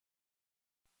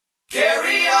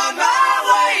carry on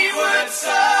my wayward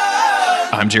son.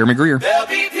 I'm Jeremy Greer. There'll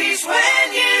be peace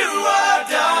when you are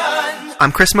done.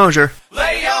 I'm Chris Mosier.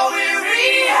 Lay your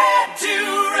weary head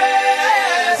to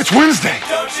rest. It's Wednesday.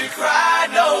 Don't you cry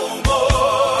no more.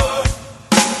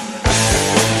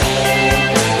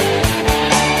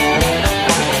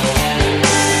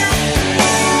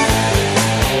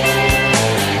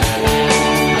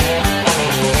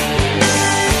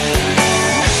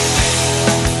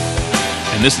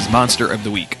 And this is Monster of the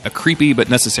Week, a creepy but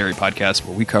necessary podcast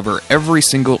where we cover every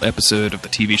single episode of the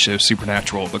TV show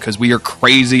Supernatural because we are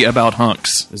crazy about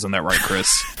hunks. Isn't that right, Chris?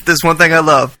 There's one thing I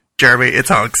love, Jeremy. It's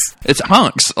hunks. It's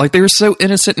hunks. Like, they were so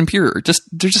innocent and pure.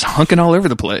 They're just hunking all over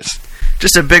the place.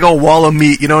 Just a big old wall of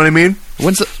meat, you know what I mean?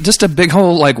 Just a big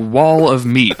whole, like, wall of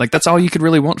meat. Like, that's all you could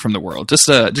really want from the world. Just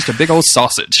a big old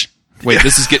sausage. Wait, Yeah.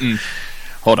 This is getting...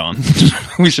 Hold on.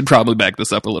 We should probably back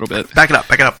this up a little bit. Back it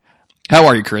up. How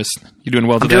are you, Chris? You doing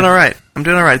well today? I'm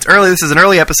doing all right. It's early. This is an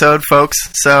early episode, folks,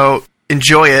 so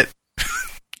enjoy it.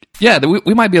 Yeah,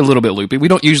 we might be a little bit loopy. We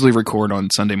don't usually record on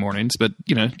Sunday mornings, but,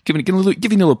 you know, giving you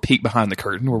a little peek behind the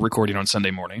curtain. We're recording on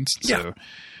Sunday mornings. So,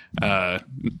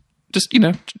 just, you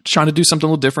know, trying to do something a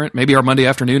little different. Maybe our Monday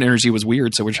afternoon energy was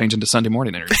weird, so we're changing to Sunday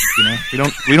morning energy. You know,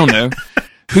 we don't know.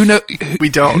 We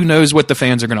don't. Who knows what the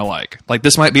fans are going to like? Like,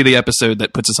 this might be the episode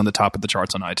that puts us on the top of the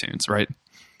charts on iTunes, right?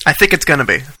 I think it's going to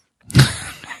be.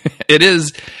 It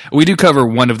is. We do cover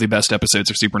one of the best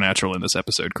episodes of Supernatural in this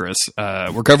episode, Chris.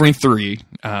 We're covering 3.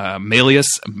 Malleus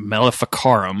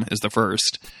Maleficarum is the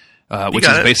first, which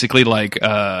is basically like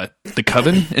the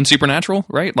Coven in Supernatural,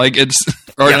 right? Like it's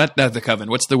not the Coven.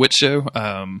 What's the witch show?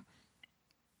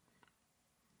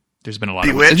 There's been a lot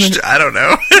Bewitched? of I don't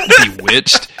know.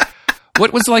 Bewitched.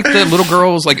 What was like the little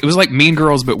girls? Like it was like Mean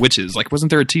Girls but witches. Like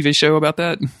wasn't there a TV show about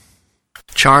that?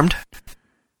 Charmed?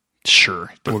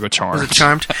 Sure, we'll go Charmed. Was it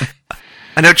Charmed?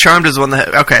 I know Charmed is one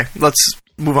that... Okay, let's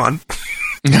move on.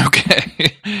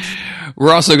 Okay.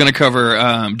 We're also going to cover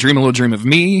Dream a Little Dream of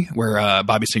Me, where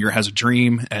Bobby Singer has a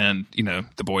dream, and, you know,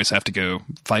 the boys have to go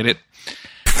fight it.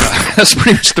 That's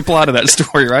pretty much the plot of that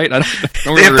story, right? I don't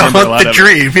They really have to remember a lot hunt the of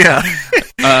dream,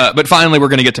 yeah. but finally, we're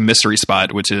going to get to Mystery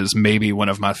Spot, which is maybe one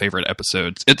of my favorite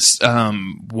episodes. It's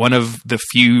one of the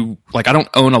few... Like, I don't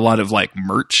own a lot of, like,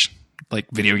 merch, like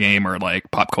video game or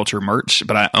like pop culture merch,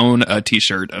 but I own a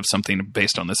t-shirt of something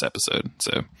based on this episode.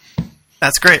 So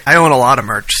that's great. I own a lot of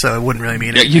merch, so it wouldn't really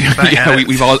mean anything.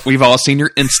 We've all seen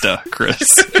your Insta, Chris.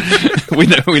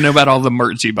 we know about all the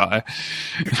merch you buy,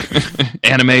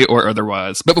 anime or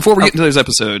otherwise. But before we get into those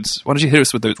episodes, why don't you hit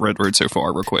us with those red words so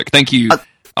far, real quick? Thank you,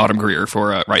 Autumn Greer,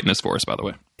 for writing this for us, by the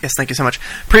way. Yes, thank you so much.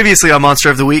 Previously on Monster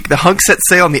of the Week, the hunks set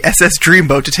sail on the SS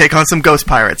Dreamboat to take on some ghost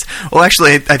pirates. Well,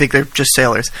 actually, I think they're just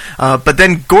sailors. But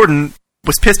then Gordon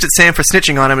was pissed at Sam for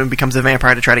snitching on him and becomes a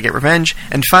vampire to try to get revenge.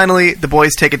 And finally, the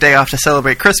boys take a day off to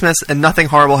celebrate Christmas, and nothing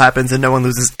horrible happens, and no one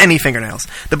loses any fingernails.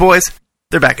 The boys,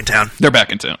 they're back in town. They're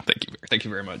back in town. Thank you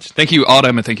very much. Thank you,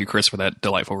 Autumn, and thank you, Chris, for that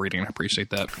delightful reading. I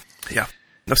appreciate that. Yeah,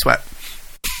 no sweat.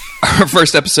 Our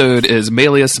first episode is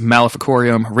Malleus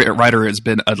Maleficarum. Writer is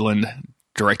Ben Udland.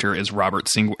 Director is Robert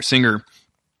Singer.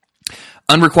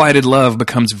 Unrequited love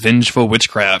becomes vengeful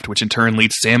witchcraft, which in turn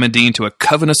leads Sam and Dean to a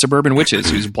coven of suburban witches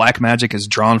whose black magic is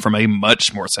drawn from a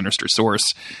much more sinister source.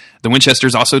 The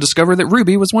Winchesters also discover that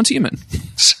Ruby was once human.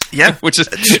 Yeah. Which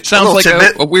sounds like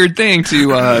a weird thing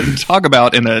to talk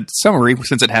about in a summary,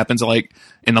 since it happens like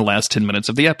in the last 10 minutes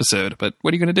of the episode. But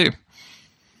what are you going to do?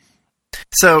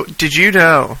 So, did you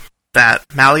know that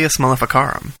Malleus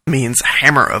Maleficarum means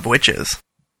hammer of witches?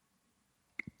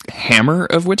 Hammer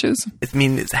of witches? It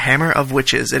means hammer of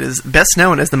witches. It is best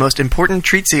known as the most important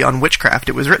treatise on witchcraft.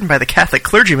 It was written by the Catholic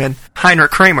clergyman Heinrich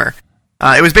Kramer.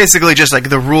 It was basically just like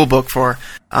the rule book for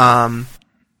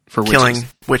killing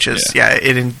witches. Yeah,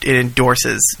 it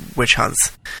endorses witch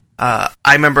hunts. I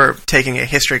remember taking a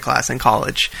history class in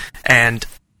college, and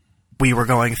we were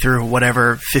going through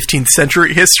whatever 15th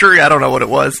century history. I don't know what it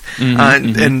was.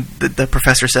 And the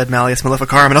professor said Malleus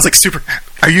Maleficarum, and I was like,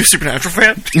 are you a Supernatural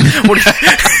fan?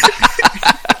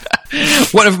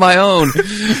 One of my own.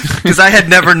 Because I had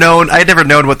never known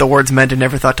what the words meant and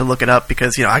never thought to look it up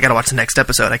because, you know, I got to watch the next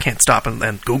episode. I can't stop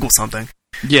and Google something.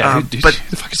 Yeah, but who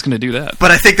the fuck is going to do that? But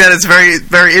I think that is very,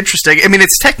 very interesting. I mean,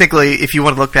 it's technically, if you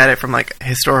want to look at it from like a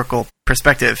historical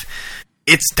perspective,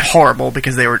 it's horrible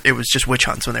because it was just witch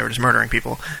hunts when they were just murdering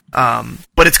people.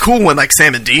 But it's cool when like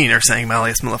Sam and Dean are saying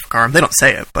Malleus Maleficarum. They don't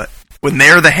say it, but when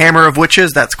they're the hammer of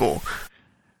witches, that's cool.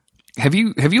 Have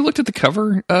you looked at the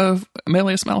cover of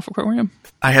Malleus Maleficarum?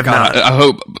 I have God, not. I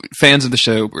hope fans of the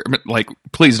show, like,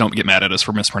 please don't get mad at us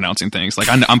for mispronouncing things. Like,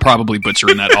 I'm probably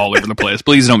butchering that all over the place.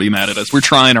 Please don't be mad at us. We're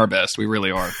trying our best. We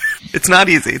really are. It's not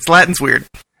easy. It's Latin's weird.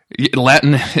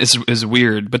 Latin is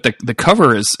weird, but the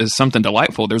cover is something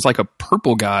delightful. There's like a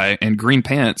purple guy in green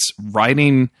pants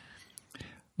riding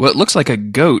what looks like a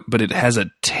goat, but it has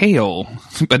a tail,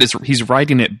 but he's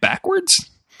riding it backwards.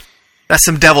 That's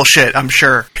some devil shit, I'm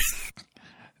sure.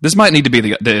 This might need to be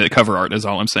the cover art, is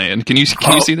all I'm saying. Can you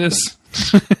see this?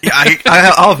 Yeah,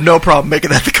 I'll have no problem making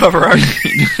that the cover art.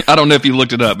 I don't know if you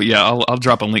looked it up, but yeah, I'll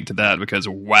drop a link to that because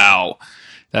wow,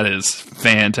 that is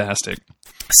fantastic.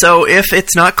 So if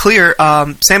it's not clear,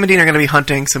 Sam and Dean are going to be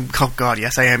hunting some... Oh, God,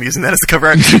 yes, I am using that as the cover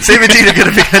art. Sam and Dean are going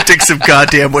to be hunting some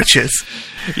goddamn witches.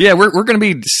 Yeah, we're going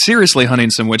to be seriously hunting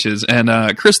some witches.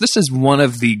 And, Chris, this is one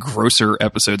of the grosser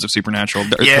episodes of Supernatural.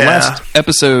 The last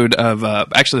episode of...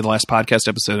 actually, the last podcast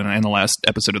episode and the last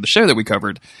episode of the show that we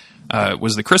covered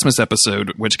was the Christmas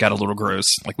episode, which got a little gross.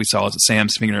 Like we saw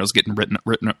Sam's fingernails getting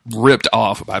ripped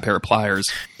off by a pair of pliers.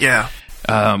 Yeah.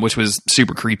 Which was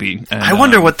super creepy. And, I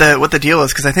wonder what the deal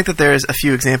is, because I think that there's a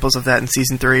few examples of that in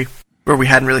season 3 where we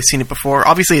hadn't really seen it before.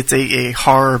 Obviously, it's a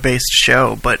horror-based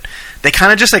show, but they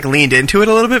kind of just like leaned into it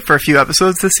a little bit for a few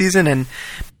episodes this season, and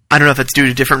I don't know if it's due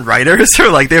to different writers or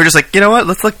like they were just like, you know what,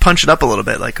 let's like punch it up a little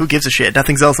bit. Like, who gives a shit?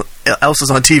 Nothing else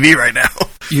is on TV right now.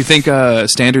 You think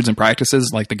standards and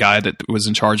practices, like the guy that was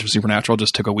in charge of Supernatural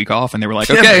just took a week off and they were like,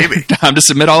 okay, time to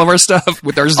submit all of our stuff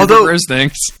with our super gross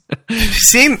things.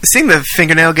 seeing the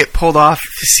fingernail get pulled off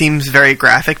seems very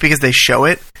graphic because they show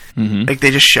it. Mm-hmm. Like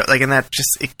they just show, like, and that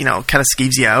just, kind of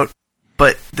skeeves you out.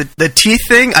 But the teeth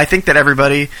thing, I think that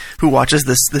everybody who watches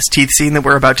this teeth scene that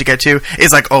we're about to get to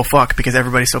is like, oh fuck, because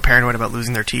everybody's so paranoid about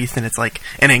losing their teeth, and it's like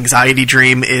an anxiety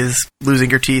dream is losing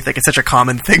your teeth. Like, it's such a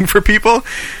common thing for people.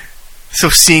 So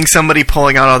seeing somebody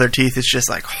pulling out all their teeth is just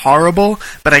like horrible.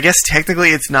 But I guess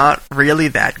technically it's not really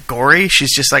that gory.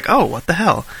 She's just like, oh, what the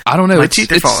hell? I don't know. My teeth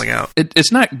are falling out.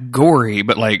 It's not gory,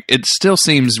 but like it still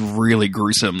seems really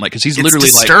gruesome. Like, because he's literally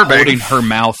disturbing. Like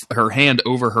holding her hand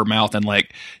over her mouth, and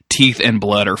like teeth and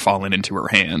blood are falling into her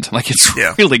hand. Like, it's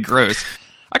really gross.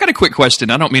 I got a quick question.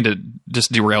 I don't mean to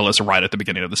just derail us right at the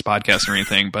beginning of this podcast or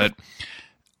anything, but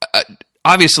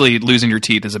obviously losing your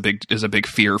teeth is a big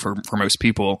fear for most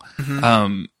people.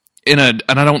 Mm-hmm. And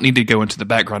I don't need to go into the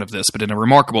background of this, but in a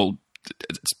remarkable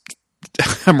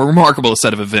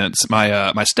set of events,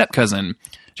 my step cousin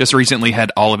just recently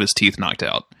had all of his teeth knocked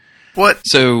out. What?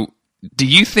 So, do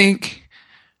you think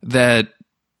that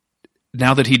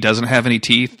now that he doesn't have any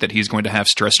teeth, that he's going to have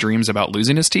stress dreams about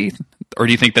losing his teeth, or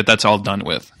do you think that that's all done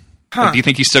with? Huh. Like, do you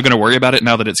think he's still going to worry about it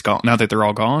now that it's gone? Now that they're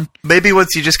all gone? Maybe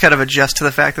once you just kind of adjust to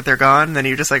the fact that they're gone, then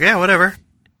you're just like, yeah, whatever.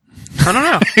 I don't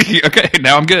know. Okay,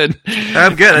 now I'm good.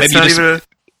 I'm good. It's not even.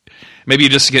 Maybe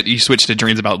you switch to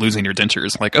dreams about losing your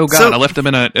dentures. Like, oh god, I left them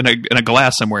in a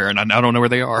glass somewhere, and I don't know where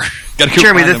they are. Gotta go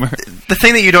Jeremy, find them. The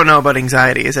thing that you don't know about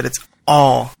anxiety is that it's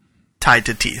all tied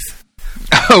to teeth.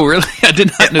 Oh, really? I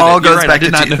did not know all that. Goes right. back I did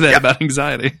to not teeth. know that about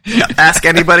anxiety. Yeah. Ask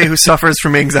anybody who suffers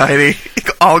from anxiety. It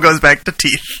all goes back to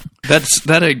teeth.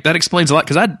 That explains a lot,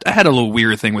 because I had a little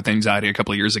weird thing with anxiety a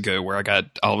couple of years ago where I got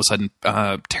all of a sudden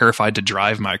terrified to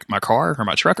drive my car or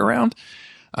my truck around,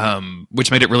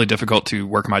 which made it really difficult to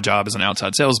work my job as an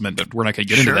outside salesman. But we're not going to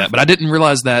get into that. But I didn't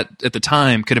realize that at the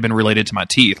time could have been related to my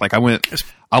teeth. Like, I went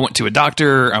to a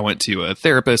doctor, I went to a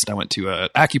therapist, I went to an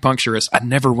acupuncturist. I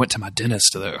never went to my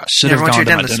dentist, though. I should have gone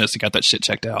to my dentist and got that shit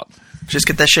checked out. Just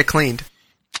get that shit cleaned.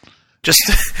 Just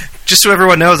so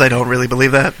everyone knows, I don't really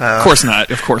believe that. Of course not.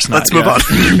 Let's move on.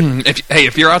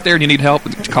 If you're out there and you need help,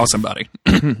 call somebody.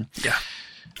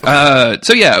 Yeah.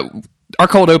 So yeah, our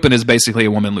cold open is basically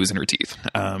a woman losing her teeth.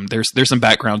 There's some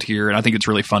background here, and I think it's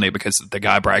really funny because the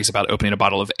guy brags about opening a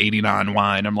bottle of 89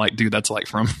 wine. I'm like, dude, that's like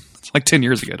 10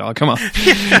 years ago, dog. Come on,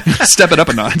 step it up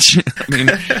a notch. I mean,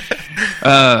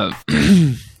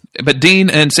 but Dean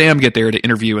and Sam get there to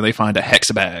interview, and they find a hex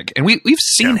bag. And we've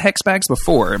seen hex bags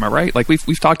before, am I right? Like,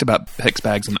 we've talked about hex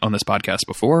bags on this podcast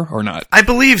before, or not? I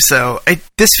believe so.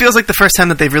 This feels like the first time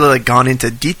that they've really like gone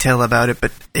into detail about it,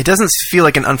 but it doesn't feel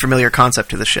like an unfamiliar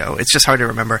concept to the show. It's just hard to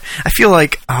remember. I feel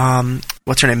like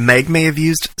what's her name? Meg may have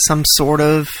used some sort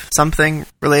of something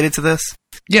related to this.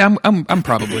 Yeah, I'm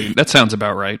probably, that sounds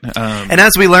about right. And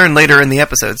as we learn later in the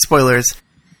episode, spoilers,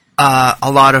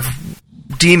 a lot of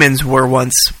demons were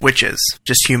once witches,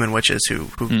 just human witches who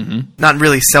not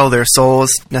really sell their souls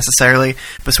necessarily,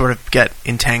 but sort of get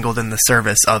entangled in the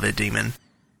service of a demon.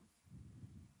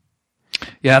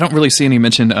 Yeah, I don't really see any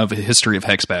mention of a history of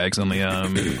hex bags on the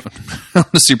on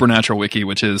the Supernatural wiki,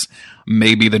 which is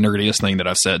maybe the nerdiest thing that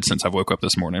I've said since I woke up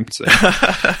this morning. So.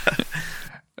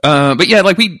 But yeah,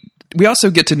 like we also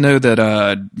get to know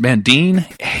that man, Dean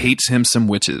hates him some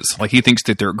witches. Like he thinks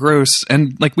that they're gross,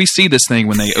 and like we see this thing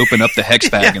when they open up the hex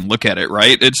bag and look at it.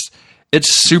 Right?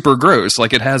 It's super gross.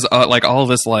 Like it has like all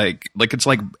this like it's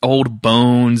like old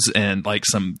bones and like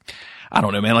some. I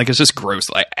don't know, man. Like, it's just gross.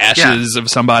 Like, ashes of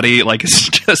somebody. Like, it's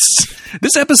just...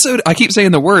 This episode... I keep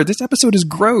saying the word. This episode is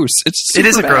gross. It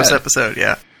is a gross episode,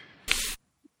 yeah.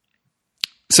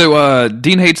 So,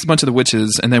 Dean hates a bunch of the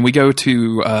witches, and then we go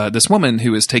to this woman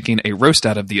who is taking a roast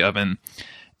out of the oven,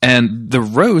 and the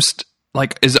roast,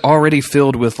 like, is already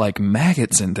filled with, like,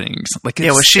 maggots and things. Like,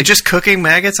 was she just cooking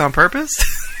maggots on purpose?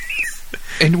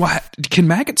 And why can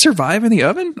maggots survive in the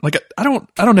oven? Like I don't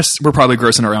we're probably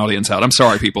grossing our audience out. I'm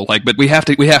sorry, people. Like, but we have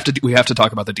to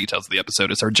talk about the details of the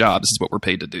episode. It's our job. This is what we're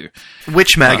paid to do.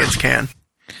 Which maggots can?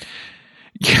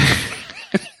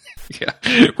 Yeah,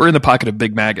 we're in the pocket of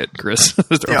Big Maggot, Chris.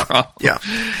 That's our problem. Yeah.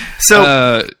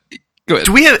 So, go ahead.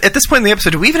 Do we have, at this point in the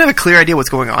episode, do we even have a clear idea what's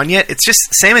going on yet? It's just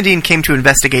Sam and Dean came to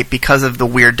investigate because of the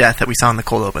weird death that we saw in the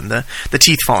cold open, the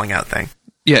teeth falling out thing.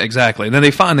 Yeah, exactly. And then they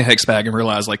find the hex bag and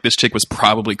realize, like, this chick was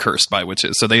probably cursed by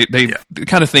witches. So they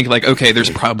kind of think, like, okay,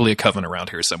 there's probably a coven around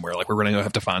here somewhere. Like, we're going to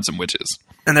have to find some witches.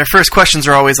 And their first questions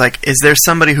are always, like, is there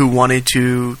somebody who wanted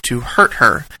to hurt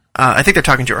her? I think they're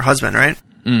talking to her husband, right?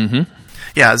 Mm-hmm.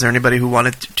 Yeah, is there anybody who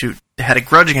wanted to had a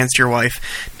grudge against your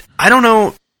wife? I don't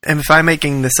know if I'm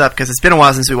making this up, because it's been a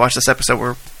while since we watched this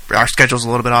episode. Our schedule's a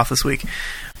little bit off this week.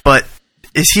 But...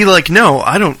 is he like, no,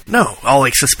 I don't know. All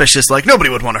like suspicious, like nobody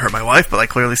would want to hurt my wife, but like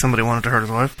clearly somebody wanted to hurt his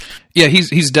wife. Yeah,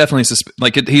 he's definitely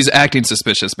he's acting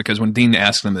suspicious because when Dean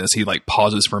asks him this, he like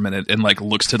pauses for a minute and like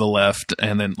looks to the left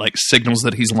and then like signals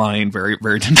that he's lying very,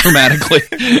 very dramatically,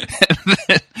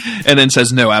 and then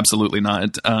says no, absolutely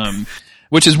not.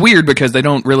 Which is weird because they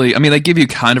don't really. I mean, they give you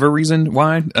kind of a reason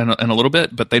why and a little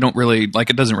bit, but they don't really like.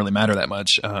 It doesn't really matter that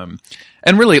much.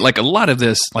 And really, like a lot of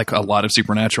this, like a lot of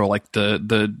Supernatural, like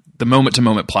the moment to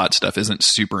moment plot stuff isn't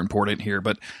super important here.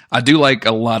 But I do like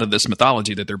a lot of this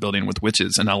mythology that they're building with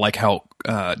witches, and I like how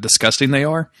disgusting they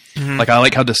are. Mm-hmm. Like I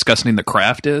like how disgusting the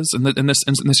craft is in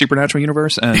the Supernatural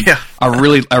universe, and I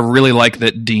really like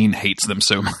that Dean hates them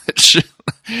so much.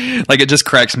 Like it just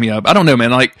cracks me up. I don't know,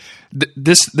 man. Like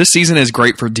this season is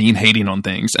great for Dean hating on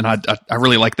things, and I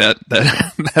really like that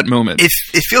moment.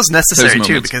 It feels necessary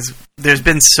too, because there's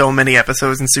been so many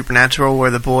episodes in Supernatural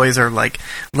where the boys are like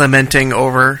lamenting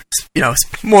over, you know,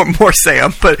 more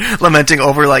Sam, but lamenting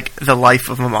over like the life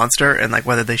of a monster and like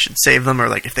whether they should save them or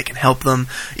like if they can help them.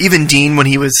 Even Dean, when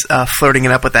he was flirting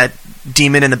it up with that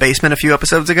demon in the basement a few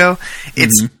episodes ago,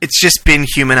 it's just been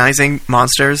humanizing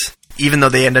monsters. Even though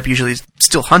they end up usually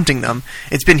still hunting them,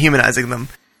 it's been humanizing them.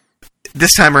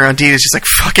 This time around, Dean is just like,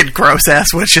 fucking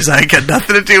gross-ass witches, I ain't got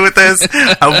nothing to do with this.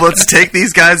 Let's take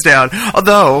these guys down.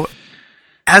 Although,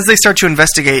 as they start to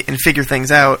investigate and figure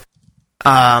things out,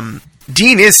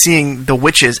 Dean is seeing the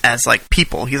witches as, like,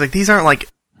 people. He's like, these aren't, like,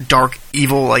 dark,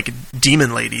 evil, like,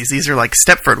 demon ladies. These are, like,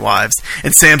 Stepford wives.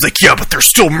 And Sam's like, yeah, but they're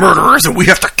still murderers, and we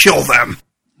have to kill them.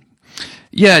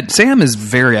 Yeah, Sam is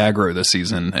very aggro this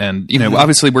season, and you know,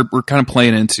 obviously we're kind of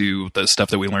playing into the stuff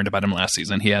that we learned about him last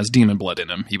season. He has demon blood in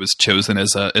him. He was chosen as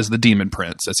the demon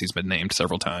prince, as he's been named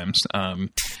several times.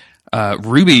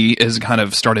 Ruby has kind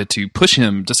of started to push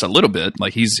him just a little bit.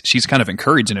 Like she's kind of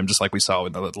encouraging him, just like we saw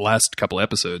in the last couple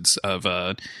episodes of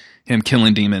him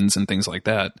killing demons and things like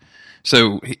that.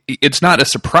 So it's not a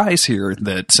surprise here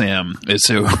that Sam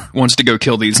wants to go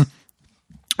kill these.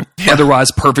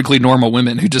 Otherwise perfectly normal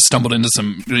women who just stumbled into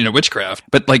some, you know, witchcraft.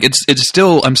 But like it's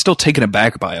still, I'm still taken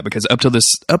aback by it because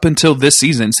up until this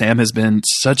season, Sam has been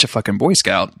such a fucking Boy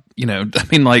Scout. You know, I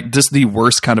mean, like just the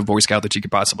worst kind of Boy Scout that you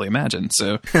could possibly imagine.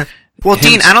 So, well,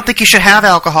 Dean, I don't think you should have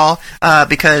alcohol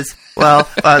because, well,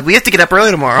 we have to get up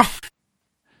early tomorrow.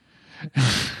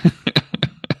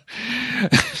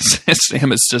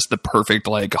 Sam is just the perfect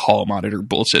like hall monitor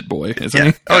bullshit boy, isn't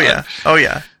he? Oh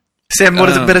yeah. Sam would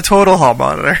have been a total hall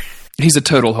monitor. He's a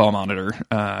total hall monitor.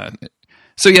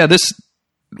 So yeah,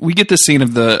 we get this scene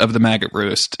of the maggot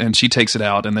roast, and she takes it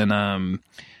out, and then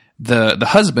the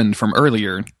husband from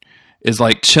earlier is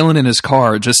like chilling in his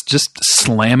car, just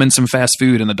slamming some fast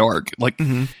food in the dark. Like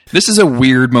this is a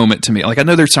weird moment to me. Like I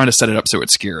know they're trying to set it up so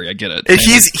it's scary. I get it. And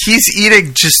he's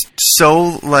eating just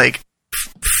so like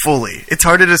fully. It's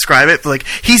hard to describe it, but like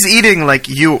he's eating like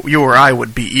you or I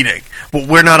would be eating, but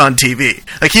we're not on TV.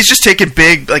 Like he's just taking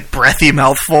big like breathy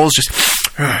mouthfuls, just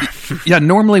Yeah,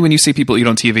 normally when you see people eat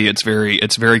on TV, it's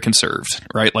very conserved,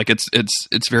 right? Like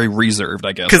it's very reserved,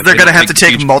 I guess. Because Like, they're they going to don't have to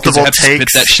take huge- 'cause multiple they have to spit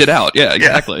takes. that shit out. Yeah,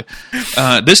 exactly.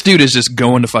 This dude is just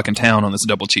going to fucking town on this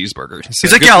double cheeseburger. So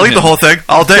He's like, good yeah, I'll for eat the him. whole thing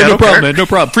all day. I No don't problem, care. man. No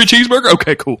problem. Free cheeseburger?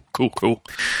 Okay, cool.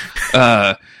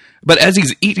 But as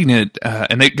he's eating it,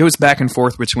 and it goes back and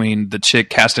forth between the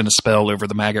chick casting a spell over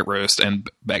the maggot roast and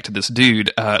back to this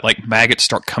dude, like maggots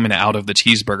start coming out of the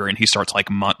cheeseburger and he starts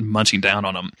like munching down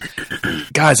on them.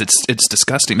 Guys, it's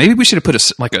disgusting. Maybe we should have put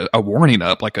a warning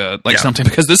up, something,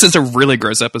 because this is a really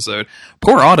gross episode.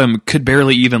 Poor Autumn could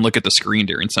barely even look at the screen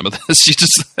during some of this. She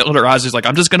just held her eyes. She's like,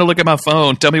 I'm just going to look at my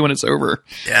phone. Tell me when it's over.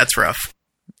 Yeah, it's rough.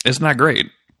 It's not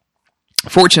great.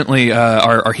 Fortunately,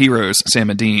 our heroes, Sam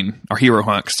and Dean, our hero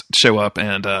hunks, show up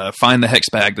and find the hex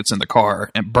bag that's in the car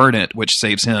and burn it, which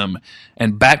saves him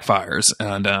and backfires.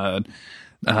 And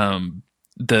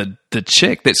the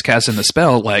chick that's casting the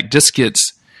spell just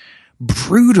gets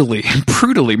brutally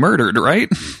murdered. Right?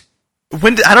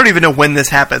 I don't even know when this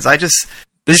happens. This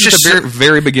is the very,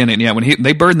 very beginning. Yeah, when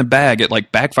they burn the bag, it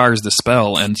backfires the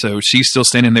spell, and so she's still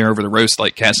standing there over the roast,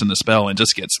 casting the spell, and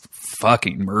just gets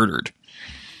fucking murdered.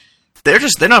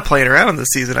 They're not playing around this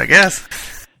season, I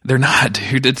guess. They're not,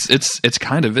 dude. It's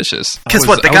kind of vicious. Because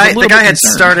the guy had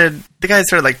started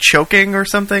choking or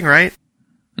something, right?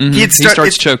 Mm-hmm. He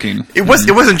starts choking. It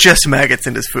wasn't just maggots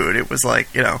in his food. It was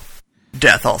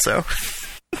death also.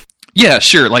 Yeah,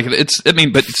 sure.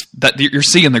 But you're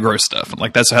seeing the gross stuff.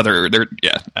 That's how they're.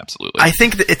 Yeah, absolutely. I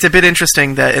think that it's a bit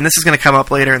interesting that, and this is going to come up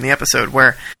later in the episode,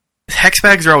 where hex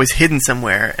bags are always hidden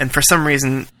somewhere, and for some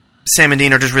reason, Sam and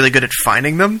Dean are just really good at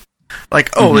finding them.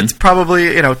 It's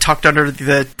probably, tucked under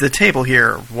the table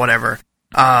here or whatever.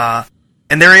 And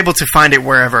they're able to find it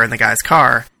wherever in the guy's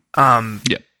car.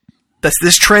 Yeah.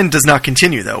 This trend does not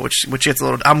continue, though, which gets a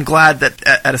little... I'm glad that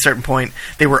at a certain point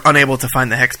they were unable to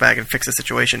find the hex bag and fix the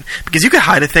situation. Because you could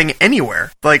hide a thing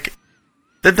anywhere.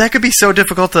 That could be so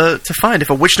difficult to find. If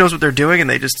a witch knows what they're doing and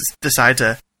they just decide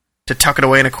to tuck it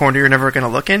away in a corner you're never going to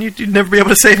look in, you'd never be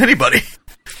able to save anybody.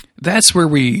 That's where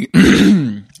we...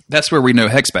 That's where we know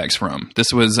hex bags from.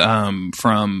 This was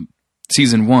from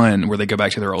season 1, where they go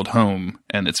back to their old home,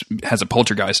 and it has a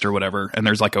poltergeist or whatever, and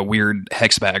there's a weird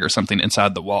hex bag or something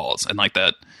inside the walls, and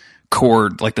that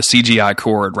cord, the CGI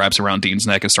cord, wraps around Dean's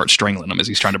neck and starts strangling him as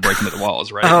he's trying to break into the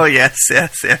walls. Right? Oh yes.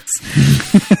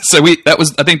 So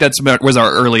I think that was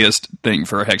our earliest thing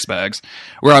for hex bags.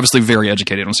 We're obviously very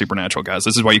educated on supernatural, guys.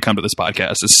 This is why you come to this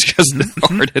podcast. It's just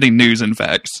hard-hitting news and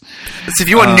facts. So if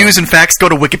you want news and facts, go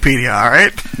to Wikipedia. All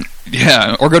right.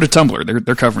 Yeah, or go to Tumblr.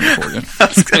 They're covering it for you.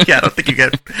 Yeah, I don't think you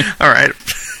get it. All right.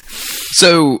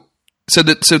 So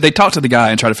they talk to the guy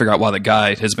and try to figure out why the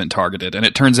guy has been targeted. And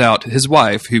it turns out his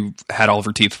wife, who had all of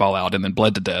her teeth fall out and then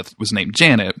bled to death, was named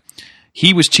Janet.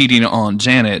 He was cheating on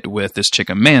Janet with this chick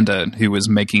Amanda, who was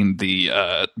making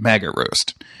the maggot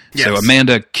roast. Yes. So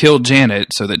Amanda killed Janet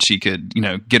so that she could,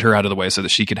 get her out of the way so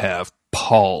that she could have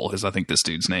Paul, is I think this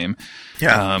dude's name.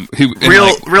 Yeah.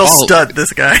 Real Paul, stud,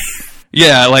 this guy.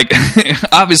 Yeah,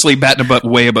 obviously batting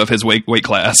way above his weight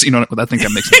class. I think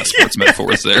I'm mixing up sports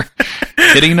metaphors there.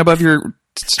 Hitting above your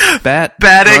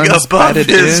batting above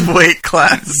his weight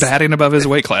class. Batting above his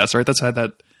weight class, right? That's how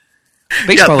that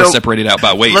baseball is separated out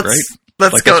by weight, right?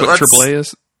 Let's go. That's what AAA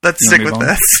is. Let's stick with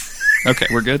this. Okay,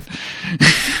 we're good.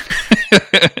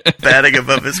 Batting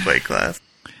above his weight class.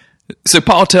 So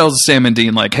Paul tells Sam and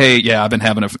Dean, hey, yeah, I've been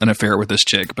having an affair with this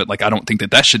chick, but I don't think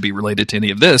that should be related to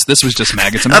any of this. This was just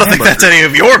maggots and I don't think that's any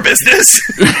of your business.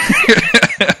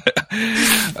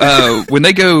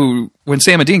 When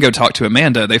Sam and Dean go talk to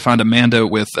Amanda, they find Amanda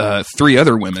with 3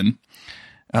 other women.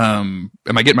 Am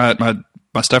I getting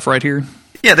my stuff right here?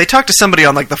 Yeah, they talk to somebody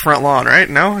on the front lawn, right?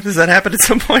 No? Does that happen at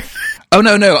some point? Oh,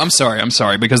 no. I'm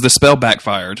sorry, because the spell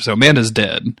backfired. So Amanda's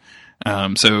dead.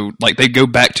 So they go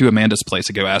back to Amanda's place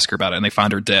to go ask her about it, and they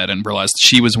find her dead and realize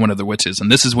she was one of the witches.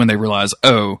 And this is when they realize,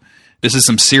 oh, this is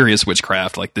some serious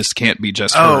witchcraft. This can't be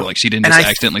just her. She didn't just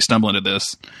accidentally stumble into this.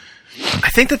 I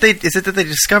think that they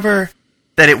discover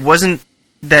that it wasn't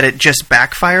that it just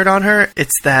backfired on her.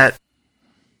 It's that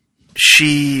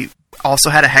she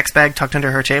also had a hex bag tucked under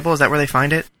her table. Is that where they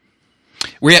find it?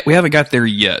 We haven't got there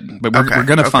yet, but we're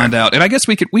going to find out. And I guess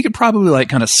we could probably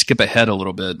kind of skip ahead a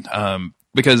little bit.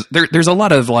 Because there's a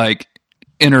lot of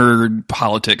inner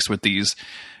politics with these.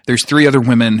 There's 3 other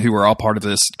women who are all part of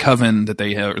this coven that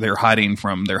they're hiding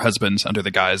from their husbands under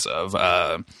the guise of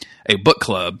a book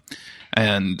club,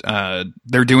 and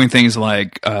they're doing things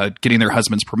like getting their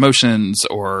husbands promotions,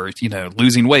 or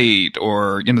losing weight,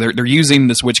 or they're using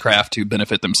this witchcraft to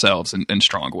benefit themselves in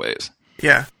strong ways.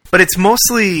 Yeah, but it's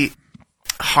mostly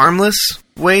harmless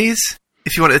ways.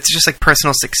 if you want, it's just like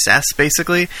personal success,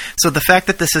 basically. So the fact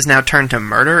that this has now turned to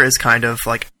murder is kind of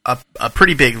like a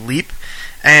pretty big leap.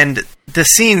 And the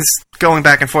scenes going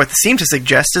back and forth seem to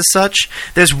suggest as such.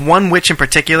 There's one witch in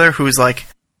particular who's like,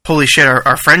 holy shit,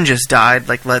 our friend just died.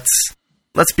 Like, let's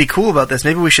be cool about this.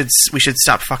 Maybe we should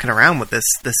stop fucking around with this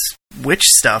witch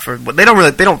stuff. Or they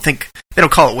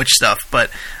don't call it witch stuff, but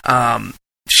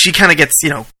she kind of gets,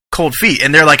 cold feet,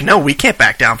 and they're like, no, we can't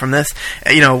back down from this.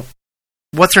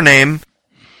 What's her name?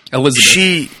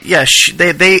 Elizabeth.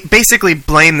 They basically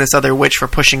blame this other witch for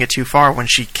pushing it too far when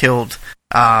she killed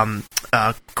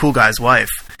Cool Guy's wife.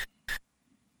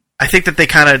 I think that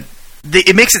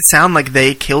it makes it sound like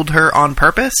they killed her on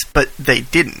purpose, but they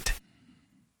didn't.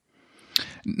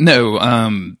 No,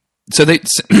 so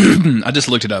I just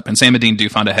looked it up, and Sam and Dean do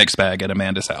find a hex bag at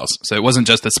Amanda's house. So it wasn't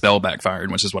just the spell backfired,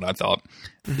 which is what I thought.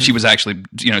 Mm-hmm. She was actually,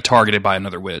 targeted by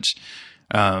another witch.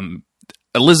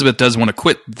 Elizabeth does want to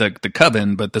quit the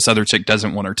coven, but this other chick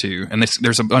doesn't want her to. And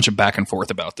there's a bunch of back and forth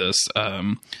about this.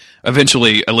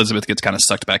 Eventually, Elizabeth gets kind of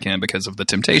sucked back in because of the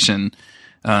temptation.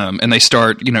 And they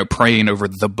start, praying over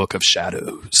the Book of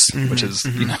Shadows, mm-hmm, which is,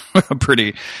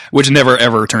 which never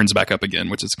ever turns back up again,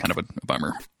 which is kind of a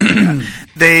bummer.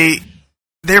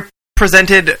 They're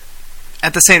presented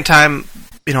at the same time.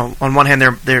 On one hand,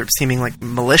 they're seeming like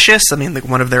malicious. I mean, like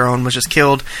one of their own was just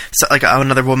killed. So, like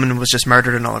another woman was just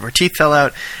murdered and all of her teeth fell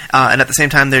out. And at the same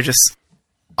time, they're just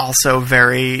also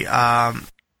very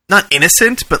not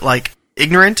innocent, but like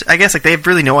ignorant. I guess like they have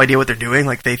really no idea what they're doing.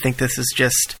 Like they think this is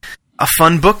just a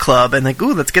fun book club, and like,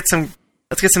 ooh, let's get some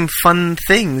fun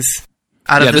things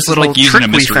out of this little trick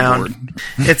we found.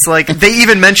 It's like they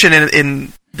even mention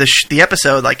in the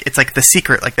episode, like it's like The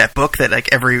Secret, like that book that like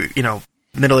every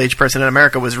middle-aged person in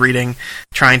America was reading,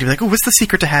 trying to be like, oh, what's the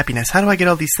secret to happiness? How do I get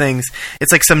all these things?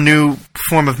 It's like some new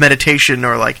form of meditation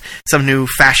or like some new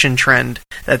fashion trend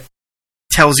that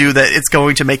tells you that it's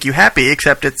going to make you happy,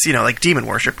 except it's like demon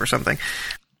worship or something.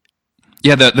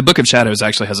 Yeah, the Book of Shadows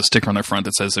actually has a sticker on their front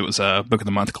that says it was a Book of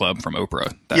the Month Club from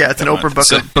Oprah. It's an Oprah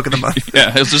book of the month.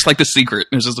 Yeah, it's just like The Secret.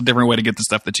 It's just a different way to get the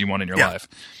stuff that you want in your life.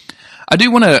 I do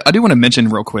want to mention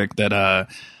real quick that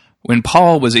when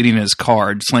Paul was eating his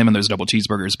card, slamming those double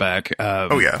cheeseburgers back,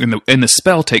 and the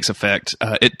spell takes effect,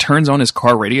 it turns on his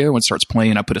car radio and starts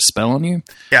playing I Put a Spell on You.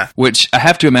 Yeah. Which I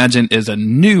have to imagine is a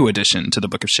new addition to the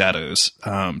Book of Shadows.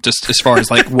 Just as far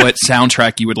as like what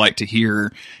soundtrack you would like to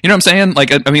hear. You know what I'm saying?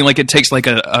 Like, I mean, like it takes like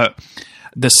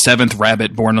the seventh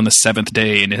rabbit born on the seventh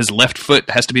day, and his left foot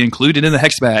has to be included in the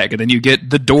hex bag, and then you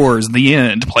get The Doors, The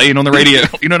End, playing on the radio.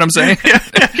 You know what I'm saying?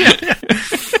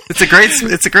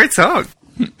 It's a great song.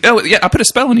 Oh yeah, I Put a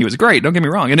Spell on You is great. Don't get me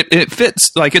wrong, and it fits,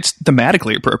 like it's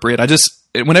thematically appropriate.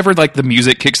 Whenever like the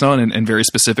music kicks on in very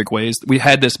specific ways, we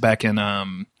had this back in I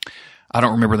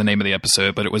don't remember the name of the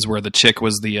episode, but it was where the chick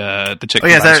was the chick from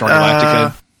Battlestar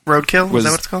Galactica. Roadkill? Is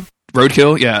that what it's called?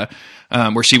 Roadkill, yeah.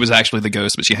 Where she was actually the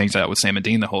ghost, but she hangs out with Sam and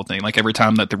Dean the whole thing. Like every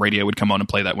time that the radio would come on and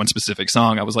play that one specific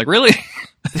song, I was like, really?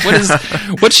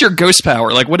 What's your ghost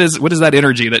power? Like, what is that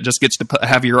energy that just gets to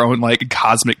have your own like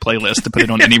cosmic playlist to put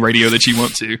it on any radio that you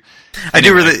want to?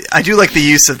 Anyway. I do like the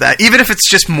use of that, even if it's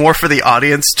just more for the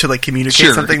audience to like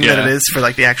communicate something than it is for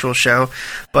like the actual show.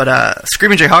 But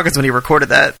Screaming Jay Hawkins, when he recorded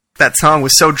that song,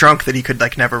 was so drunk that he could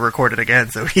like never record it again,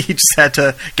 so he just had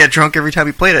to get drunk every time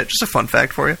he played it. Just a fun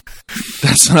fact for you.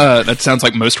 That sounds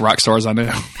like most rock stars I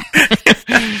know.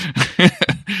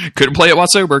 Couldn't play it while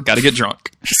sober, gotta get drunk.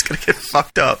 Just gonna get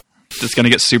fucked up. Just gonna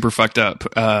get super fucked up.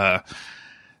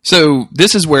 So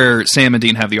this is where Sam and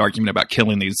Dean have the argument about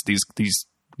killing these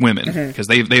women, because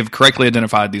they've correctly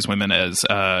identified these women as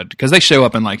because they show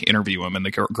up and like interview them, and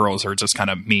the girls are just kind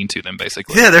of mean to them,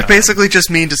 basically. Yeah, they're basically just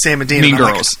mean to Sam and Dean. Mean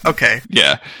girls. Like, okay.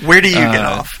 Yeah. Where do you get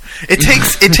off? It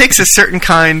takes a certain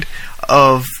kind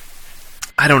of,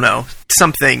 I don't know,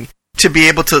 something to be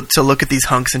able to look at these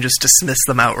hunks and just dismiss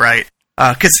them outright.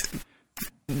 Because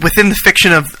within the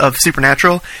fiction of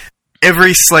Supernatural,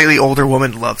 every slightly older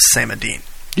woman loves Sam and Dean.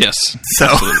 Yes, so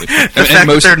absolutely,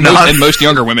 and most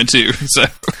younger women too. So,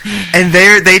 and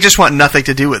they just want nothing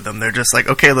to do with them. They're just like,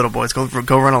 okay, little boys, go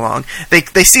run along. They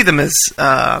see them as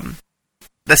that's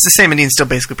the Sam and Dean still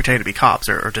basically pretending to be cops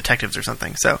or detectives or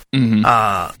something. So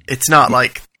it's not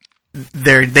like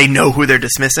they know who they're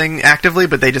dismissing actively,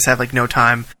 but they just have like no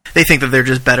time. They think that they're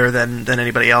just better than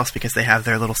anybody else because they have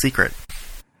their little secret.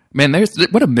 Man,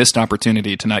 what a missed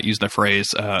opportunity to not use the phrase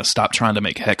 "stop trying to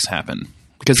make hex happen."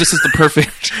 Because this is the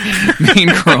perfect Mean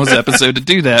Girls episode to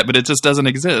do that, but it just doesn't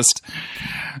exist.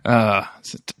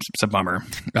 It's a bummer.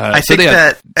 I think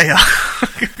that... I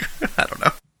don't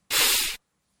know.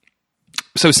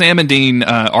 so Sam and Dean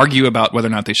argue about whether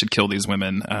or not they should kill these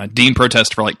women. Dean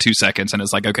protests for like 2 seconds and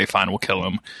is like, okay, fine, we'll kill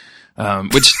them.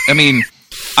 Which, I mean,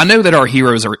 I know that our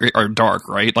heroes are dark,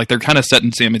 right? Like, they're kind of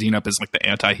setting Sam and Dean up as like the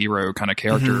anti-hero kind of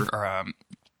character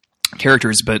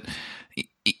characters, but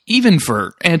even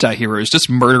for anti-heroes, just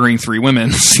murdering 3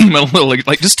 women seem a little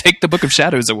like just take the Book of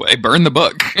Shadows away, burn the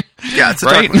book. Yeah, it's a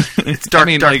right? dark move. It's dark, I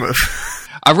mean, dark like, move.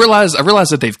 I realize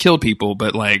that they've killed people,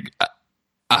 but like,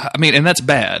 I mean, and that's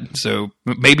bad. So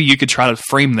maybe you could try to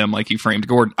frame them like you framed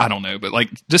Gordon. I don't know, but like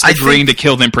just agreeing to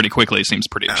kill them pretty quickly seems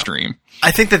pretty extreme.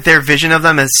 I think that their vision of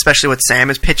them, especially what Sam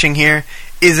is pitching here,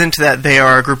 isn't that they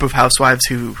are a group of housewives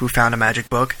who found a magic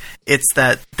book. It's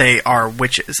that they are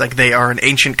witches. Like, they are an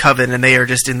ancient coven, and they are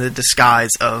just in the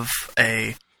disguise of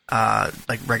a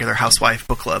like regular housewife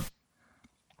book club.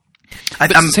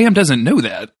 Sam doesn't know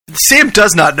that. Sam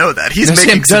does not know that. He's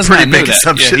making some pretty big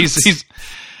assumptions.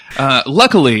 Yeah,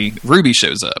 luckily, Ruby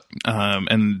shows up,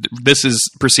 and this is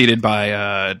preceded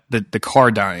by the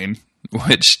car dying,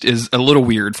 which is a little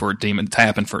weird for demon to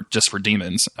happen just for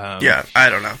demons. Yeah, I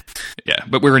don't know. Yeah,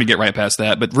 but we're going to get right past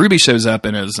that. But Ruby shows up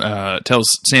and tells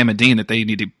Sam and Dean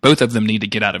that both of them need to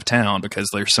get out of town because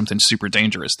there's something super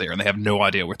dangerous there, and they have no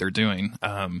idea what they're doing.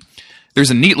 There's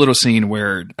a neat little scene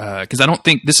where, because I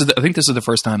think this is the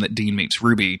first time that Dean meets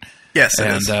Ruby. Yes, it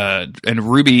is. And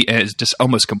Ruby is just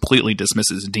almost completely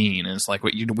dismisses Dean, and it's like,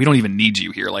 we don't even need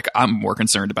you here. Like, I'm more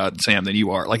concerned about Sam than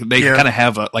you are. Like, they kind of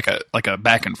have a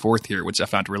back and forth here, which I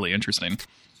found really interesting.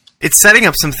 It's setting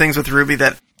up some things with Ruby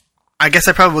that I guess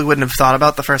I probably wouldn't have thought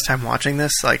about the first time watching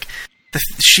this. Like,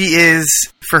 she is,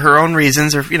 for her own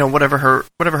reasons, or whatever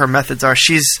her methods are,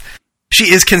 she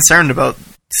is concerned about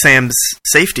Sam's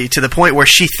safety to the point where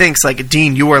she thinks, like,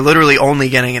 Dean, you are literally only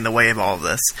getting in the way of all of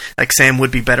this. Like, Sam would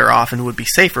be better off and would be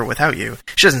safer without you.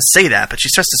 She doesn't say that, but she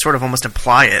starts to sort of almost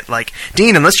imply it. Like,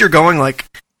 Dean, unless you're going, like,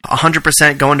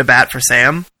 100% going to bat for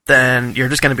Sam, then you're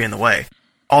just going to be in the way.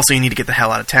 Also, you need to get the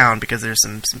hell out of town because there's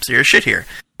some serious shit here.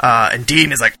 And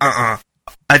Dean is like,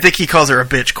 I think he calls her a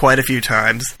bitch quite a few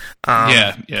times.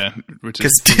 Yeah.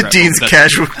 Because Dean's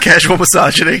casual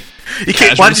misogyny.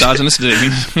 Casual misogynist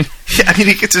Dean. Yeah, I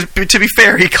mean, to be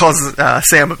fair, he calls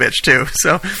Sam a bitch too.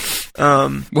 So,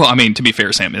 well, I mean, to be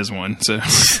fair, Sam is one. So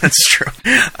that's true.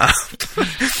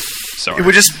 Sorry.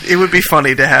 It would be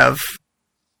funnier,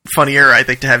 I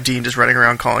think, to have Dean just running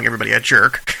around calling everybody a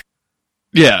jerk.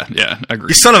 Yeah, agreed.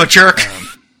 You son of a jerk.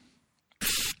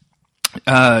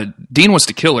 Dean wants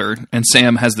to kill her, and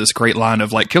Sam has this great line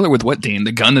of like, "Kill her with what, Dean?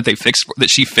 The gun that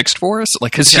she fixed for us?"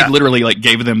 Like, because she literally like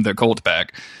gave them the Colt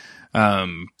back.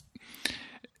 And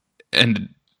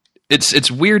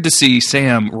it's weird to see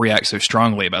Sam react so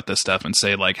strongly about this stuff and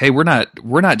say like, "Hey, we're not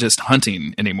just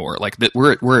hunting anymore. Like, that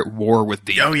we're at war with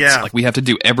demons. Oh yeah, like we have to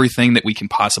do everything that we can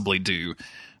possibly do."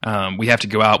 We have to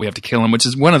go out, we have to kill him, which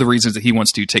is one of the reasons that he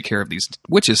wants to take care of these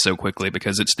witches so quickly,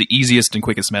 because it's the easiest and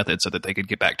quickest method so that they could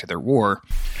get back to their war.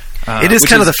 It is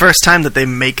kind of the first time that they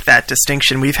make that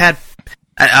distinction. We've had,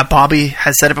 Bobby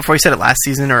has said it before, he said it last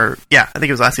season, I think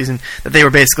it was last season, that they were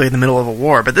basically in the middle of a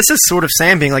war, but this is sort of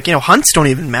Sam being like, hunts don't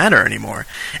even matter anymore.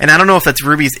 And I don't know if that's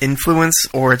Ruby's influence,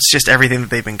 or it's just everything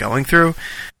that they've been going through.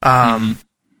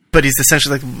 But he's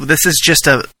essentially like, this is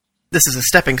a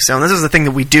stepping stone. This is the thing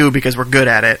that we do because we're good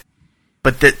at it.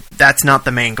 But that's not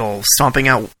the main goal. Stomping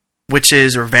out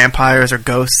witches or vampires or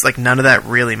ghosts, like, none of that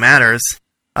really matters.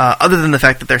 Other than the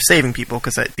fact that they're saving people,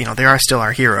 because, they are still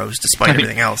our heroes despite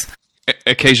everything else.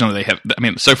 Occasionally they have,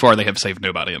 so far they have saved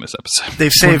nobody in this episode.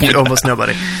 They've saved almost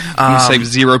nobody. They've saved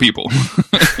 0 people.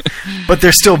 But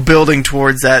they're still building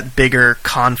towards that bigger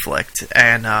conflict.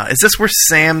 And is this where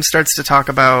Sam starts to talk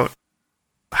about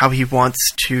how he wants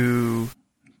to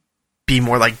be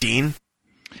more like Dean?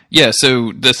 Yeah,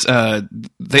 so this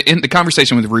the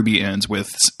conversation with Ruby ends with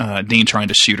Dean trying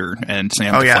to shoot her and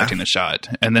Sam deflecting the shot,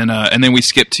 and then we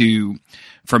skip to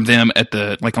from them at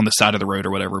the on the side of the road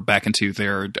or whatever back into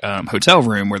their hotel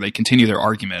room where they continue their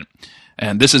argument.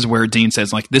 And this is where Dean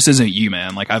says, like, this isn't you,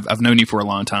 man. Like, I've known you for a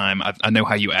long time. I know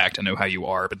how you act. I know how you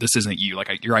are. But this isn't you.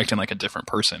 Like, you're acting like a different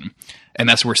person. And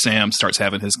that's where Sam starts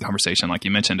having his conversation, like you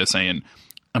mentioned, of saying,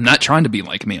 I'm not trying to be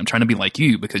like me. I'm trying to be like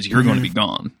you because you're going to be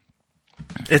gone.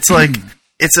 It's like,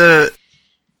 it's a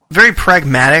very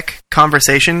pragmatic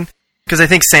conversation, because I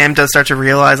think Sam does start to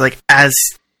realize, like,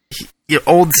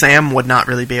 old Sam would not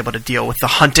really be able to deal with the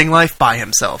hunting life by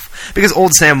himself, because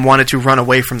old Sam wanted to run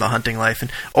away from the hunting life, and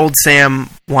old Sam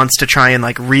wants to try and,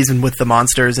 like, reason with the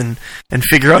monsters and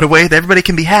figure out a way that everybody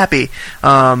can be happy.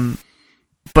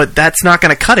 But that's not going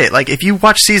to cut it. Like, if you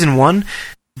watch season 1,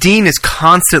 Dean is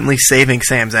constantly saving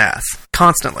Sam's ass.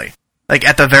 Constantly. Like,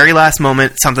 at the very last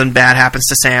moment, something bad happens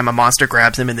to Sam, a monster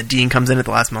grabs him, and then Dean comes in at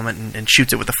the last moment and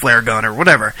shoots it with a flare gun or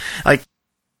whatever. Like,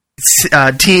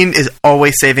 Dean is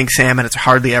always saving Sam, and it's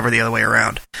hardly ever the other way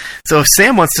around. So if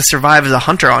Sam wants to survive as a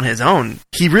hunter on his own,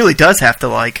 he really does have to,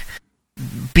 like,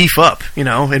 beef up, you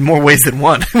know, in more ways than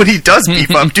one. When he does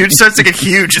beef up, dude starts to get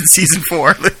huge in season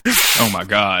 4. Oh my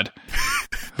god.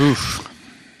 Oof.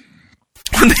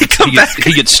 When they come back,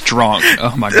 he gets strong.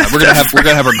 Oh my god, we're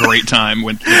gonna have a great time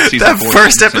when season that 4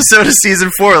 first episode of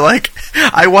season 4. Like,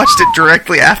 I watched it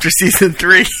directly after season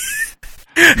 3.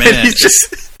 Man, and he's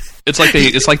just. It's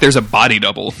like there's a body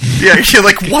double. Yeah, you're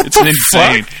like, what it's the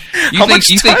insane. fuck? You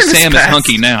think Sam is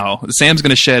hunky now? Sam's going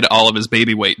to shed all of his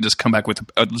baby weight and just come back with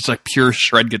it's like pure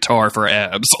shred guitar for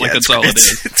abs. Like that's all it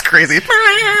is. It's crazy. He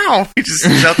just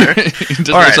is out there. He just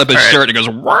lifts up his shirt and goes.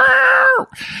 Wow.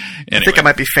 Anyway. I think I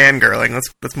might be fangirling.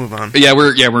 Let's move on. Yeah,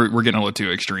 we're getting a little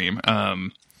too extreme.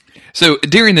 So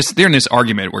during this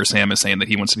argument where Sam is saying that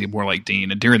he wants to be more like Dean,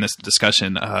 and during this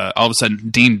discussion, all of a sudden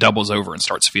Dean doubles over and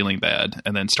starts feeling bad,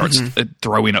 and then starts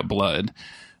throwing up blood.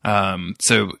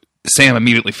 So Sam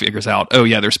immediately figures out, oh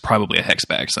yeah, there's probably a hex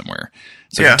bag somewhere.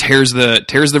 So he tears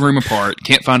the room apart,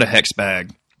 can't find a hex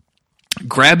bag,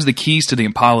 grabs the keys to the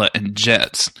Impala and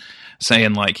jets,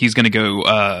 saying like he's going to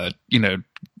go,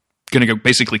 going to go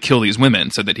basically kill these women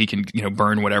so that he can,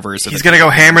 burn whatever. So he's going to go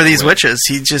hammer these witches.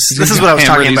 This is what I was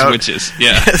talking about. Witches.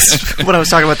 Yeah. What I was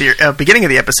talking about the beginning of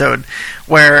the episode,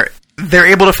 where they're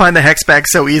able to find the hex bag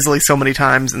so easily so many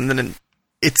times, and then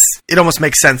it almost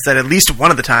makes sense that at least one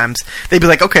of the times they'd be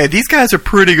like, okay, these guys are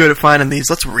pretty good at finding these.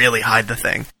 Let's really hide the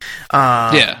thing.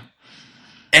 Yeah.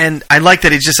 And I like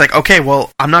that he's just like, okay, well,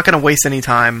 I'm not going to waste any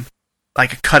time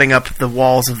like cutting up the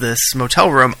walls of this motel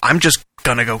room. I'm just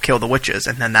gonna go kill the witches,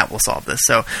 and then that will solve this.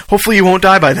 So hopefully you won't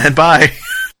die by then. Bye.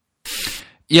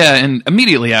 Yeah, and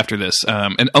immediately after this,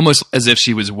 and almost as if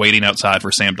she was waiting outside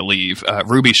for Sam to leave,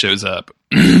 Ruby shows up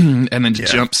and then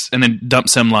jumps and then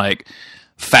dumps some like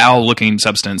foul-looking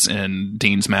substance in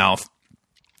Dean's mouth,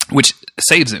 which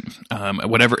saves him.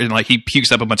 Whatever, and like he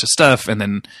pukes up a bunch of stuff, and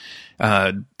then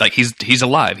like he's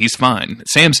alive, he's fine.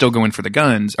 Sam's still going for the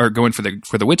guns, or going for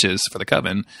the witches, for the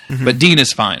coven, but Dean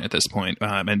is fine at this point,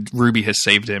 and Ruby has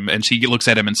saved him, and she looks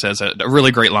at him and says a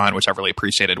really great line, which I really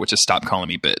appreciated, which is "Stop calling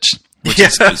me bitch," which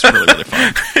is really, really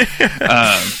fun.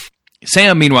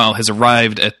 Sam, meanwhile, has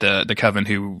arrived at the coven,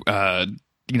 who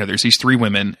there's these 3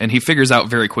 women, and he figures out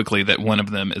very quickly that one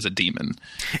of them is a demon,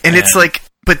 and it's like.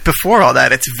 But before all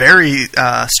that, it's very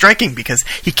striking because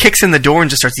he kicks in the door and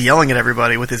just starts yelling at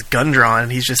everybody with his gun drawn,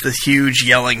 and he's just this huge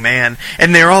yelling man.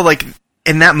 And they're all like,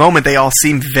 in that moment, they all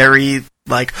seem very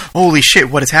like, holy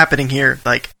shit, what is happening here?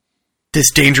 Like,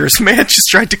 this dangerous man just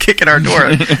tried to kick in our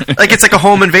door. Like, it's like a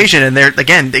home invasion, and they're,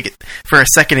 again, for a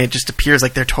second, it just appears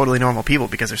like they're totally normal people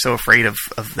because they're so afraid of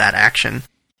that action.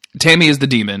 Tammy is the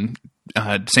demon.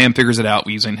 Sam figures it out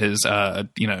using his,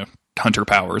 hunter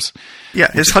powers. Yeah,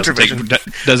 his hunter vision.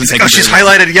 Doesn't take. She's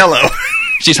highlighted yellow.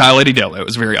 She's highlighted yellow. It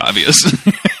was very obvious.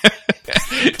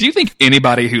 Do you think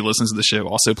anybody who listens to the show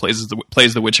also plays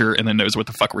The Witcher and then knows what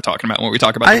the fuck we're talking about when we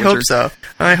talk about The Witcher?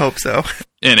 I hope so.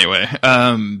 Anyway,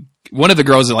 one of the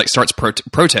girls that like starts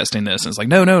protesting this and is like,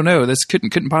 no, this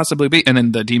couldn't possibly be. And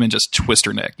then the demon just twists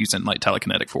her neck using like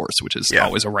telekinetic force, which is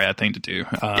always a rad thing to do.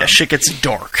 Shit gets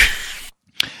dark.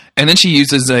 And then she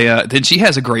uses then she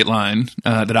has a great line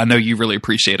that I know you really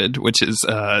appreciated, which is,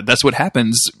 that's what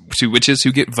happens to witches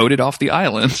who get voted off the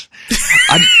island.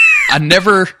 I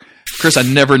never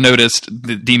noticed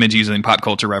the demons using pop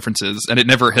culture references, and it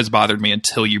never has bothered me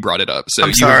until you brought it up. So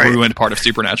you ruined part of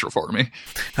Supernatural for me.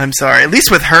 I'm sorry. At least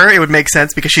with her, it would make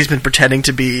sense because she's been pretending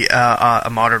to be a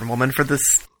modern woman for this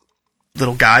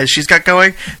little guy she's got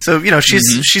going. So,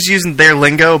 she's using their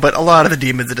lingo, but a lot of the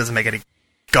demons, it doesn't make any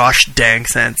gosh dang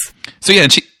sense. So yeah,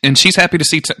 and she's happy to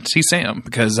see Sam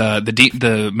because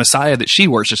the Messiah that she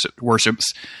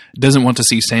worships doesn't want to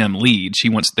see Sam lead.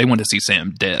 They want to see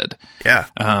Sam dead. Yeah.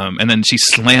 And then she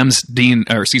slams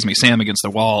Sam against the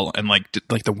wall, and like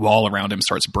the wall around him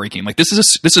starts breaking. Like this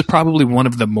is probably one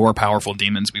of the more powerful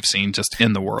demons we've seen just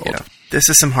in the world. Yeah. This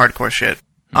is some hardcore shit.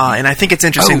 And I think it's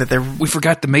interesting that we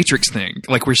forgot the Matrix thing,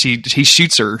 like where he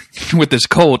shoots her with this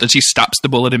Colt and she stops the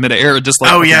bullet in midair, just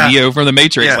like Neo from the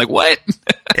Matrix. Yeah. Like what?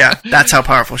 Yeah, that's how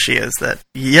powerful she is. That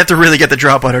you have to really get the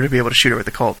drop on her to be able to shoot her with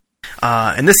the Colt.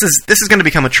 And this is going to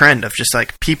become a trend of just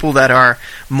like people that are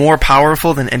more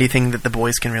powerful than anything that the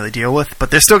boys can really deal with,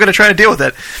 but they're still going to try to deal with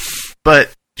it. But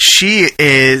she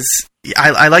is.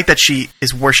 I like that she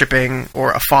is worshiping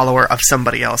or a follower of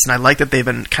somebody else, and I like that they've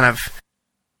been kind of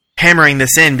hammering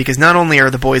this in because not only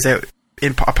are the boys out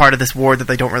in a part of this war that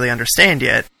they don't really understand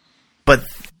yet, but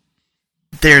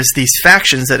there's these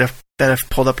factions that have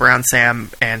pulled up around Sam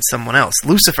and someone else.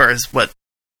 Lucifer is what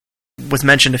was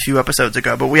mentioned a few episodes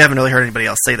ago, but we haven't really heard anybody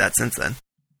else say that since then.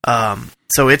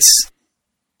 So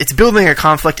it's building a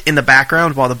conflict in the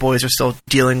background while the boys are still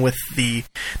dealing with the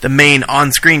main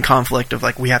on-screen conflict of,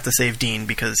 like, we have to save Dean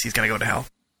because he's going to go to hell.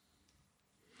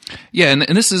 Yeah, and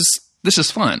this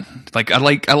is fun. Like I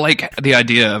like the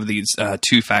idea of these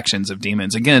two factions of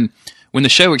demons. Again, when the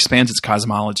show expands its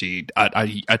cosmology,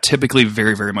 I typically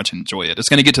very, very much enjoy it. It's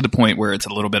going to get to the point where it's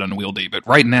a little bit unwieldy, but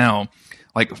right now,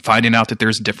 like, finding out that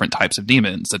there's different types of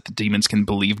demons, that the demons can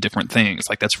believe different things,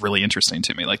 like, that's really interesting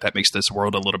to me. Like, that makes this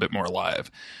world a little bit more alive.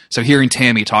 So hearing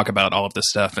Tammy talk about all of this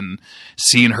stuff and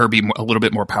seeing her be a little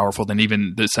bit more powerful than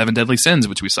even the 7 Deadly Sins,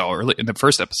 which we saw early in the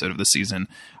first episode of the season,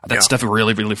 that stuff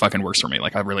really, really fucking works for me.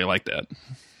 Like, I really like that.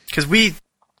 Because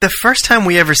the first time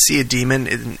we ever see a demon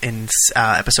in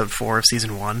episode 4 of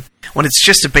season 1, when it's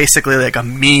just basically like a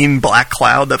mean black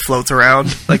cloud that floats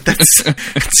around, like, that's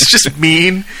it's just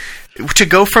mean. To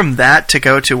go from that to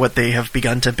go to what they have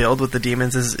begun to build with the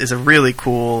demons is a really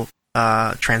cool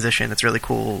transition. It's really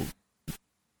cool.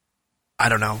 I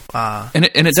don't know. And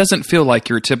it doesn't feel like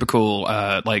your typical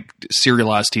like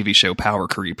serialized TV show power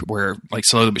creep, where, like,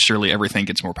 slowly but surely everything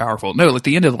gets more powerful. No, at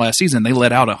the end of the last season, they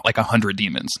let out like 100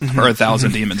 demons or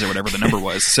 1,000 demons or whatever the number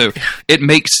was. So it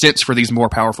makes sense for these more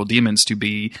powerful demons to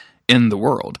be in the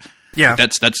world. Yeah,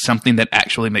 that's something that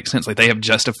actually makes sense. Like, they have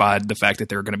justified the fact that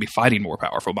they're going to be fighting more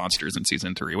powerful monsters in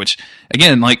season 3, which,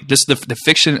 again, like, this the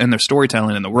fiction and the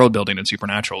storytelling and the world building in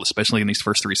Supernatural, especially in these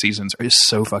first 3 seasons, are just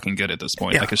so fucking good at this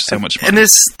point. Like, it's so much fun. And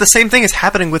the same thing is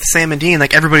happening with Sam and Dean.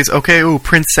 Like, everybody's okay, ooh,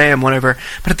 Prince Sam, whatever.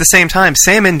 But at the same time,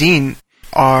 Sam and Dean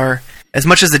are, as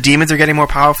much as the demons are getting more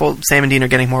powerful, Sam and Dean are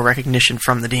getting more recognition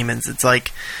from the demons. It's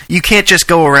like, you can't just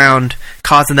go around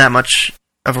causing that much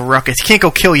of a ruckus. You can't go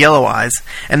kill Yellow Eyes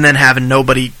and then have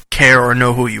nobody care or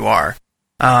know who you are.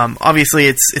 Obviously,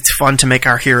 it's fun to make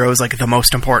our heroes, like, the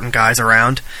most important guys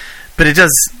around, but it's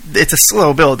a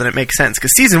slow build, and it makes sense,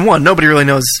 because season 1, nobody really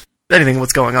knows anything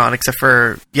what's going on except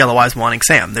for Yellow Eyes wanting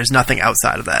Sam. There's nothing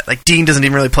outside of that. Like, Dean doesn't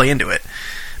even really play into it.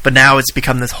 But now it's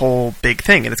become this whole big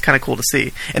thing, and it's kind of cool to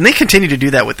see. And they continue to do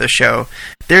that with this show.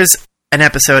 There's an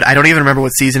episode, I don't even remember what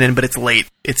season in, but it's late.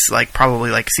 It's like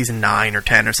probably like season 9 or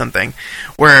 10 or something,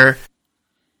 where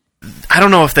I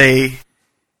don't know if they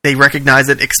recognize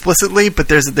it explicitly, but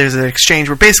there's an exchange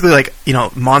where basically, like, you know,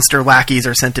 monster lackeys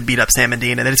are sent to beat up Sam and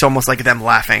Dean, and then it's almost like them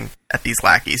laughing at these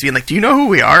lackeys, being like, "Do you know who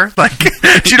we are? Like, do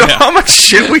you know how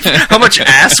much how much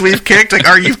ass we've kicked? Like,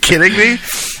 are you kidding me?"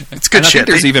 It's good shit. I think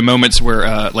there's even moments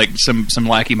where like some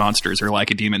lackey monsters or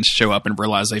lackey demons show up and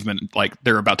realize they've been, like,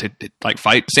 they're about to, like,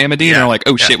 fight Sam and Dean, and they're like,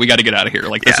 "Oh shit, we got to get out of here.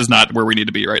 Like, this is not where we need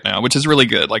to be right now," which is really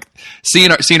good. Like,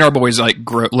 seeing our boys, like,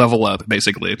 level up,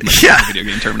 basically, like, video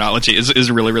game terminology,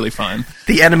 is really, really fun.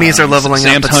 The enemies are leveling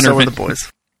up, but so are the boys.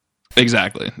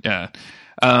 Exactly. Yeah.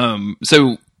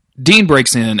 So Dean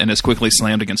breaks in and is quickly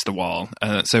slammed against the wall.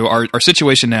 So our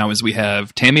situation now is we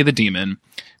have Tammy the demon,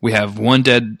 we have one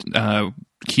dead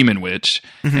human witch,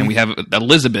 and we have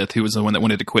Elizabeth, who was the one that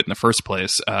wanted to quit in the first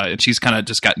place, and she's kind of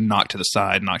just got knocked to the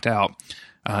side, knocked out.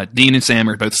 Dean and Sam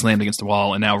are both slammed against the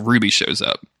wall, and now Ruby shows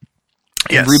up.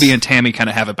 And Ruby and Tammy kind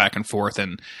of have it back and forth,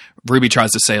 and Ruby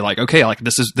tries to say, like, okay, like,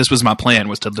 this was my plan,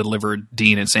 was to deliver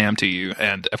Dean and Sam to you.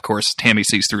 And of course, Tammy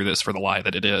sees through this for the lie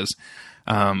that it is.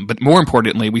 But more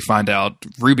importantly, we find out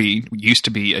Ruby used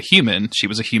to be a human. She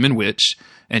was a human witch,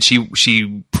 and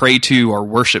she prayed to or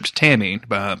worshipped Tammy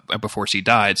before she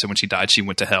died. So when she died, she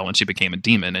went to hell and she became a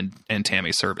demon in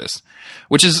Tammy's service,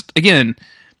 which is, again,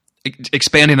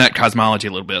 expanding that cosmology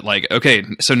a little bit. Like, okay,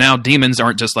 so now demons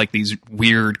aren't just like these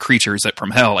weird creatures that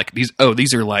from hell, like these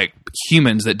are like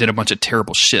humans that did a bunch of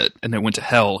terrible shit and then went to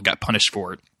hell, got punished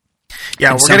for it.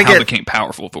 Yeah, we're gonna became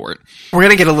powerful for it. We're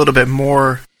gonna get a little bit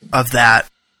more of that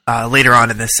later on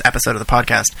in this episode of the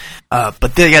podcast.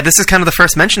 But this is kind of the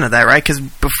first mention of that, right? Because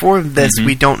before this,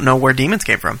 we don't know where demons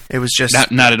came from. It was just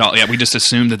not at all. Yeah, we just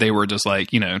assumed that they were just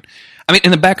like, you know. I mean,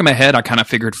 in the back of my head, I kind of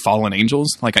figured fallen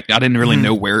angels. Like, I didn't really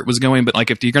know where it was going, but, like,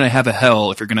 if you're going to have a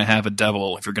hell, if you're going to have a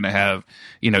devil, if you're going to have,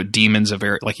 you know, demons of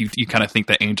like, you kind of think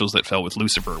the angels that fell with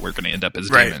Lucifer were going to end up as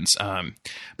demons.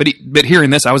 But hearing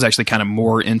this, I was actually kind of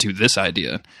more into this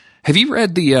idea. Have you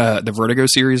read the Vertigo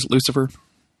series, Lucifer?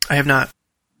 I have not.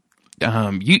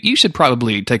 You should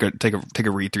probably take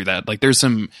a read through that. Like, there's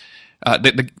some.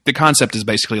 The concept is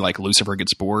basically like Lucifer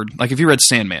gets bored. Like, if you read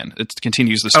Sandman, it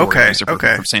continues the story of Lucifer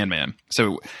from Sandman.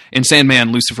 So in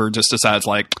Sandman, Lucifer just decides,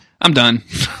 like, I'm done.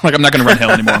 Like, I'm not going to run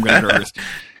hell anymore. I'm going to Earth.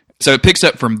 So it picks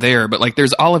up from there, but like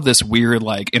there's all of this weird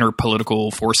like inner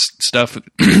political force stuff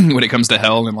when it comes to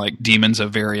hell, and like demons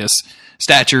of various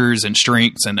statures and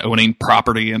strengths and owning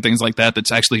property and things like that.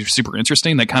 That's actually super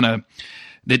interesting.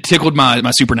 That tickled my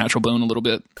supernatural bone a little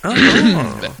bit.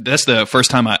 Oh. That's the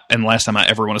first time and last time I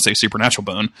ever want to say supernatural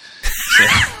bone. So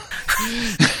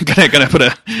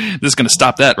this is gonna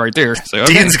stop that right there. So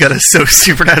okay. Dean's got a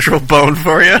supernatural bone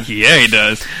for you. Yeah, he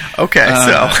does.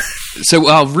 Okay, So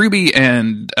while Ruby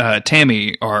and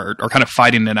Tammy are kind of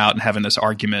fighting it out and having this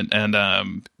argument, and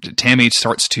Tammy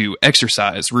starts to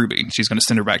exorcise Ruby. She's going to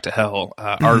send her back to hell.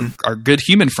 Our good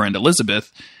human friend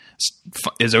Elizabeth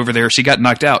is over there. She got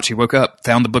knocked out. She woke up,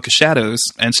 found the Book of Shadows,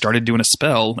 and started doing a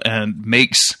spell, and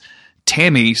makes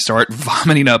Tammy start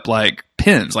vomiting up like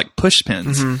pins, like push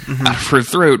pins out of her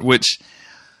throat, which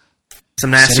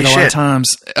some nasty a lot shit. of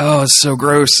times. Oh, it's so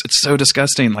gross. It's so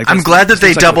disgusting. Like I'm glad that they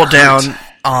like doubled it hurts. down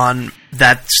on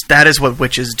that. That is what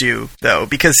witches do, though,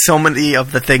 because so many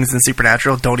of the things in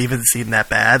Supernatural don't even seem that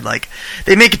bad. Like,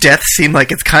 they make death seem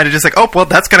like it's kind of just like, oh, well,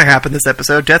 that's going to happen this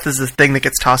episode. Death is this thing that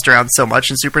gets tossed around so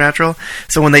much in Supernatural.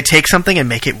 So when they take something and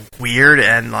make it weird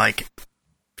and like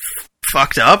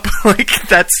fucked up, like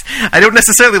I don't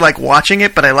necessarily like watching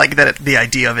it, but I like that the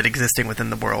idea of it existing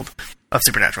within the world of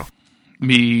Supernatural.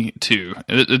 Me too.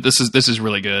 This is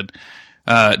really good.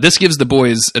 This gives the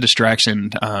boys a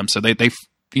distraction, so they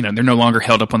they're no longer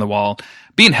held up on the wall.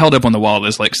 Being held up on the wall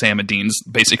is like Sam and Dean's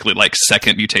basically like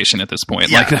second mutation at this point.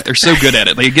 Yeah. Like they're so good at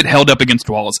it. They get held up against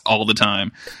walls all the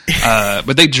time.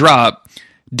 But they drop.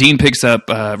 Dean picks up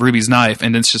Ruby's knife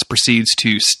and then just proceeds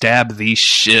to stab the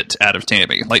shit out of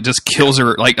Tammy. Like just kills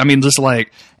her. Like just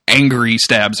like angry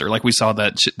stabs her, like we saw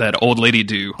that old lady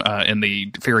do in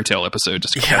the fairy tale episode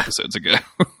just a couple episodes ago.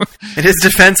 In his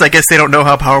defense, I guess they don't know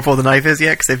how powerful the knife is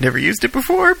yet because they've never used it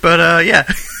before. But yeah,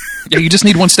 you just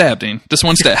need one stab, Dean. Just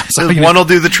one stab. So one will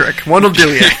do the trick. One will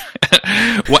do you.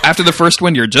 Well, after the first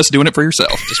one, you're just doing it for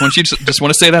yourself. Just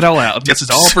want to say that out loud. This is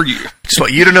all for you. Just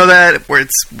want you to know that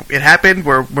it happened.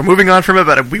 We're moving on from it,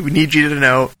 but we need you to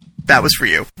know that was for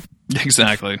you.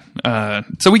 Exactly.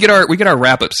 So we get our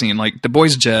wrap up scene. Like the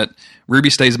boys jet,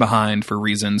 Ruby stays behind for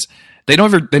reasons. They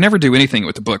never do anything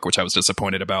with the book, which I was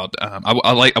disappointed about. I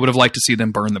would have liked to see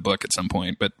them burn the book at some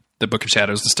point, but the Book of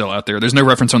Shadows is still out there. There's no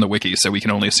reference on the wiki, so we can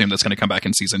only assume that's going to come back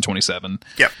in season 27.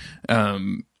 Yep.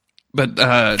 But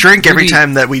drink every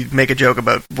time that we make a joke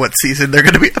about what season they're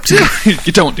going to be up to.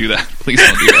 You don't do that. Please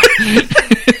don't do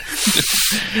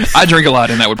that. I drink a lot,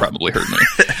 and that would probably hurt me.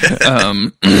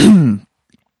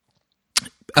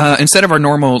 Instead of our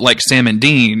normal like Sam and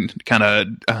Dean kind of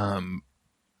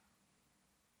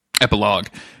epilogue,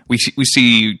 we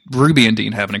see Ruby and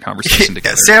Dean having a conversation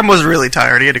together. Sam was really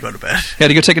tired. He had to go to bed. He had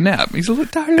to go take a nap. He's a little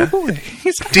tired little boy.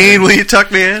 He's tired. Dean, will you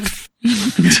tuck me in?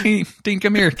 Dean,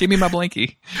 come here. Give me my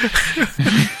blankie.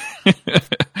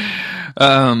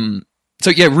 So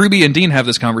yeah, Ruby and Dean have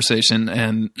this conversation,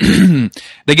 and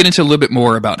they get into a little bit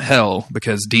more about hell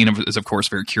because Dean is, of course,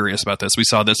 very curious about this. We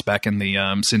saw this back in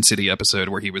the Sin City episode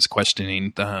where he was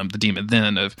questioning the demon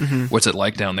then of what's it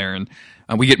like down there, and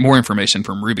we get more information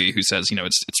from Ruby, who says,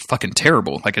 it's fucking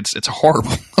terrible, like it's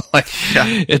horrible, like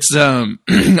it's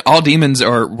all demons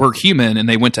were human and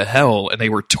they went to hell and they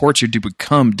were tortured to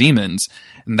become demons.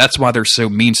 And that's why they're so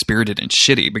mean-spirited and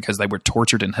shitty, because they were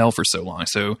tortured in hell for so long.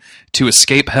 So to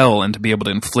escape hell and to be able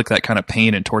to inflict that kind of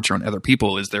pain and torture on other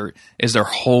people is their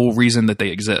whole reason that they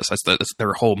exist. That's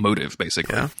their whole motive,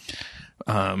 basically. Yeah.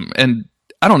 And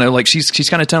I don't know, like she's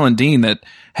kind of telling Dean that,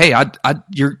 hey,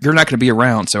 you're not going to be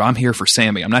around, so I'm here for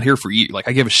Sammy. I'm not here for you. Like,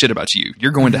 I give a shit about you.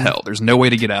 You're going to hell. There's no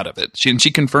way to get out of it. She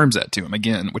confirms that to him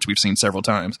again, which we've seen several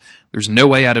times. There's no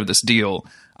way out of this deal.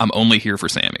 I'm only here for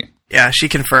Sammy. Yeah, she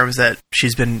confirms that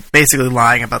she's been basically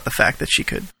lying about the fact that she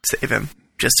could save him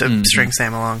just to string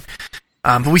Sam along.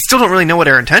 But we still don't really know what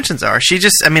her intentions are.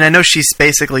 I know she's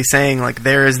basically saying, like,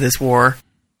 there is this war.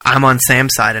 I'm on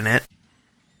Sam's side in it.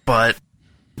 But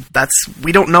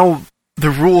we don't know the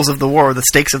rules of the war, the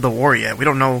stakes of the war yet. We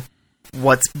don't know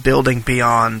what's building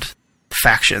beyond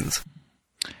factions.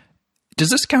 Does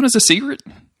this count as a secret?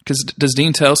 Because does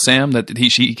Dean tell Sam that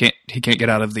he can't get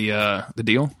out of the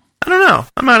deal? I don't know.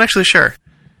 I'm not actually sure.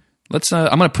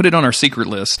 I'm going to put it on our secret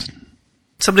list.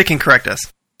 Somebody can correct us.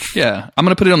 Yeah, I'm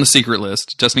going to put it on the secret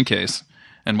list just in case,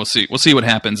 and we'll see. We'll see what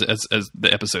happens as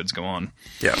the episodes go on.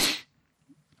 Yeah.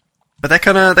 But that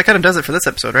kind of does it for this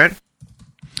episode, right?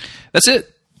 That's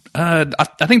it. I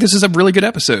think this is a really good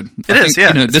episode. It is,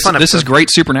 yeah. This is great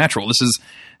Supernatural.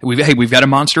 We've got a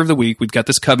monster of the week. We've got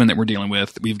this coven that we're dealing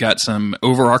with. We've got some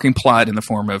overarching plot in the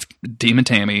form of Demon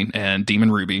Tammy and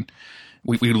Demon Ruby.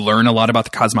 We learn a lot about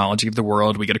the cosmology of the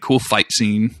world. We get a cool fight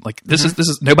scene. Like this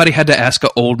is nobody had to ask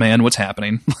an old man what's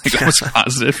happening. Like that was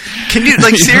positive. Can you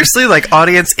seriously, like,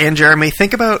 audience and Jeremy,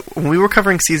 think about when we were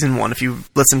covering season 1, if you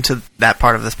listened to that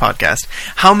part of this podcast,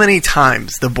 how many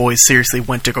times the boys seriously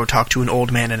went to go talk to an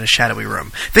old man in a shadowy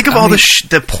room. Think of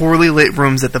the poorly lit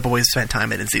rooms that the boys spent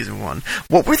time in season 1.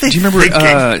 What were they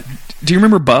thinking? Do you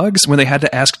remember Bugs, when they had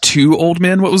to ask 2 old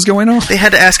men what was going on? They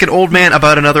had to ask an old man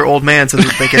about another old man so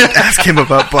that they could ask him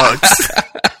about Bugs.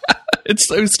 It's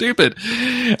so stupid.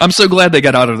 I'm so glad they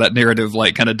got out of that narrative,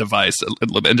 like, kind of device a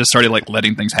little bit and just started, like,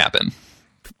 letting things happen.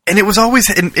 And it was always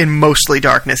in mostly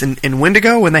darkness. In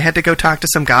Wendigo, when they had to go talk to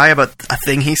some guy about a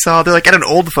thing he saw, they're like at an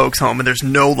old folks' home and there's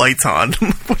no lights on.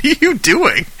 What are you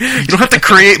doing? You don't have to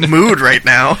create mood right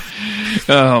now.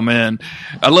 Oh man,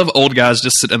 I love old guys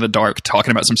just sitting in the dark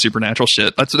talking about some supernatural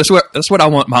shit. That's what I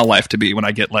want my life to be when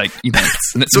I get, like, you know.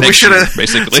 So we should have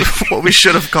basically what we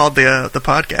should have called the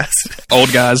podcast.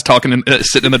 Old guys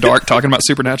sitting in the dark talking about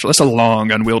supernatural. That's a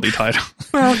long, unwieldy title.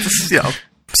 Well, it's,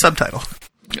 subtitle.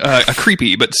 A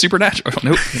creepy but supernatural.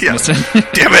 Nope. Yeah.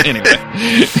 Damn it. Anyway.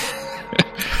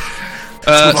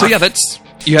 So yeah,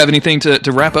 you have anything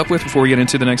to wrap up with before we get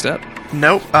into the next step?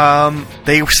 Nope.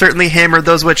 They certainly hammered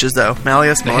those witches, though.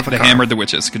 Malleus Maleficarum. They hammered the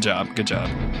witches. Good job. Good job.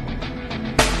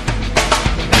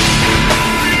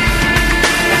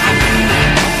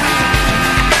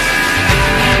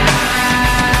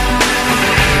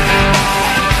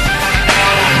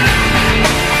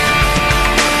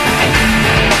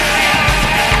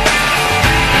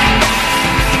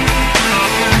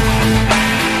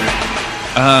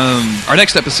 Our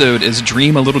next episode is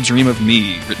Dream a Little Dream of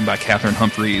Me, written by Catherine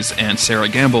Humphreys and Sarah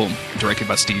Gamble, directed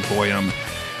by Steve Boyum.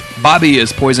 Bobby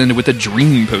is poisoned with a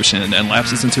dream potion and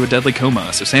lapses into a deadly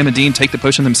coma, so Sam and Dean take the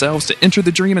potion themselves to enter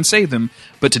the dream and save them,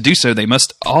 but to do so they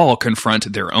must all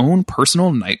confront their own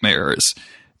personal nightmares.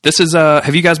 This is,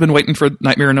 have you guys been waiting for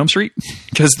Nightmare on Elm Street?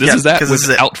 Because this is that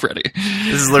without Freddy.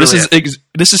 This is literally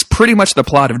this is pretty much the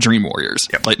plot of Dream Warriors.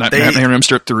 Yep. Like Nightmare on Elm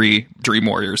Street 3, Dream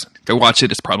Warriors. Go watch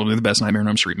it. It's probably the best Nightmare on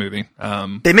Elm Street movie.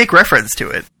 They make reference to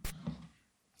it.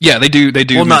 Yeah, they do.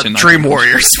 Well, not Dream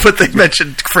Warriors, but they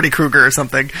mentioned Freddy Krueger or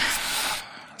something.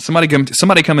 Somebody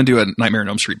come and do a Nightmare on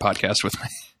Elm Street podcast with me.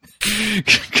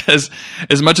 Because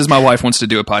as much as my wife wants to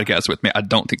do a podcast with me, I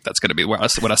don't think that's going to be what I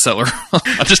sell her.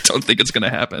 I just don't think it's going to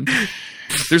happen.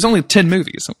 There's only 10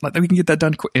 movies. We can get that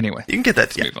done quick. Anyway. You can get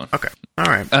that. Move on. Okay. All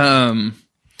right.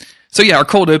 So yeah, our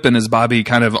cold open is Bobby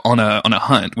kind of on a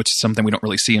hunt, which is something we don't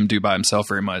really see him do by himself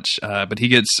very much. But he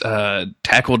gets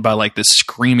tackled by, like, this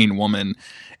screaming woman.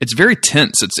 It's very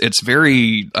tense. It's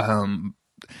very...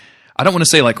 I don't want to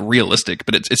say, like, realistic,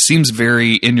 but it seems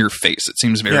very in your face. It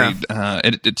seems very,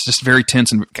 it's just very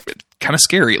tense and kind of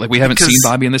scary. Like, we haven't seen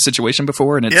Bobby in this situation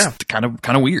before, and it's kind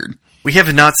of weird. We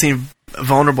have not seen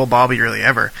vulnerable Bobby really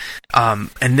ever.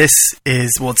 And this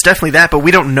is, well, it's definitely that, but we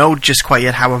don't know just quite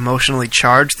yet how emotionally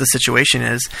charged the situation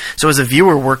is. So as a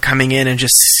viewer, we're coming in and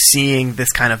just seeing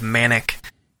this kind of manic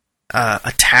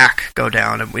attack go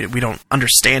down, and we don't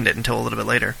understand it until a little bit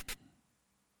later.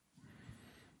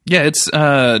 Yeah, it's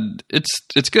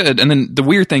good. And then the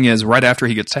weird thing is, right after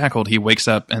he gets tackled, he wakes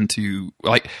up into,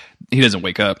 like, he doesn't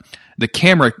wake up. The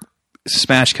camera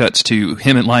smash cuts to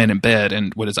him lying in bed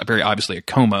and what is very obviously a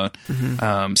coma.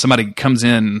 Mm-hmm. Somebody comes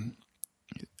in.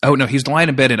 Oh no, he's lying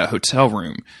in bed in a hotel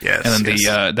room. Yes, and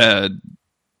then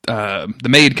the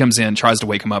maid comes in, tries to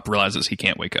wake him up, realizes he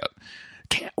can't wake up.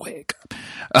 Can't wake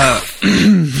up.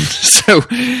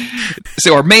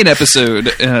 So our main episode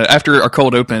after our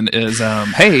cold open is,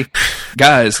 hey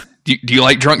guys, do you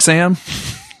like Drunk Sam?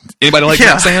 Anybody like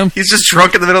Drunk Sam? He's just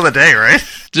drunk in the middle of the day, right?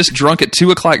 Just drunk at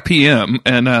 2:00 p.m.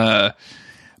 And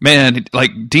man,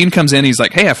 like, Dean comes in, he's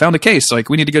like, hey, I found a case, like,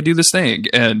 we need to go do this thing,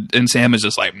 and Sam is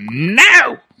just like,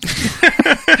 no.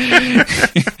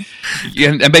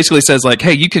 And basically says, like,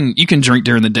 hey, you can drink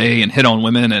during the day and hit on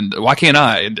women, and why can't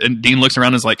I? And Dean looks around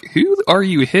and is like, who are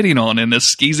you hitting on in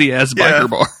this skeezy ass biker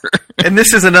bar? And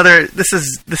this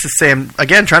is Sam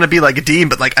again trying to be like a Dean,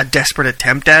 but like a desperate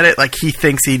attempt at it. Like, he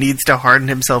thinks he needs to harden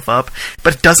himself up,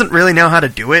 but doesn't really know how to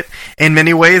do it. In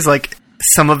many ways, like,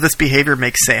 some of this behavior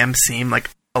makes Sam seem like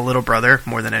a little brother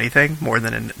more than anything, more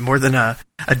than a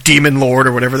demon lord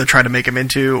or whatever they're trying to make him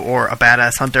into, or a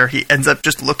badass hunter. He ends up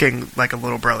just looking like a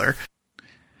little brother.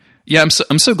 Yeah,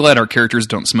 I'm so glad our characters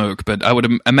don't smoke, but I would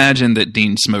imagine that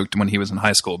Dean smoked when he was in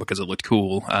high school because it looked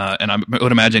cool. And I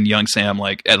would imagine young Sam,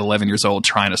 like at 11 years old,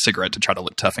 trying a cigarette to try to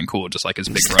look tough and cool, just like his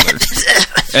big brother.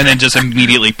 And then just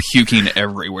immediately puking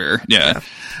everywhere. Yeah.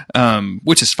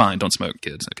 Which is fine. Don't smoke,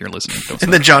 kids, if you're listening. Don't smoke.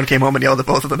 And then John came home and yelled at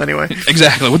both of them anyway.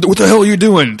 Exactly. What the hell are you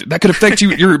doing? That could affect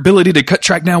your ability to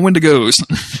track down Wendigos.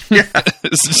 Yeah.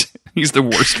 He's the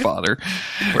worst father.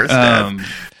 Worst dad.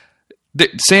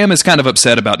 Sam is kind of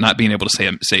upset about not being able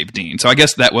to save Dean, so I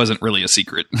guess that wasn't really a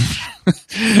secret.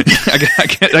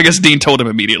 I guess Dean told him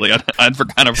immediately. I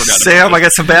kind of forgot. Sam, I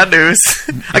got some bad news.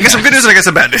 I got some good news and I got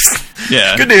some bad news.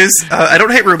 Yeah. Good news. I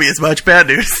don't hate Ruby as much. Bad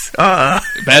news.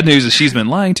 Bad news is she's been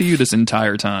lying to you this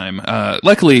entire time.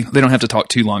 Luckily, they don't have to talk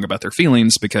too long about their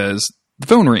feelings because the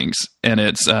phone rings and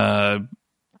it's not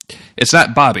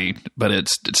Bobby, but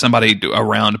it's somebody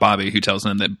around Bobby who tells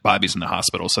them that Bobby's in the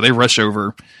hospital. So they rush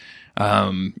over.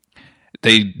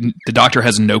 The doctor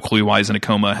has no clue why he's in a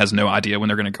coma, has no idea when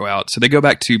they're going to go out. So they go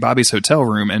back to Bobby's hotel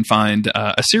room and find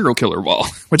a serial killer wall,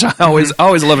 which I always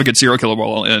love a good serial killer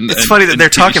wall. It's funny that they're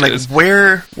talking shows.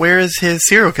 like, where is his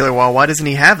serial killer wall? Why doesn't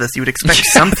he have this? You would expect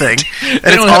something. And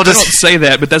they don't say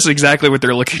that, but that's exactly what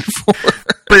they're looking for.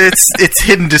 But it's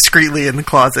hidden discreetly in the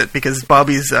closet because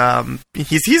Bobby's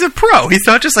he's a pro. He's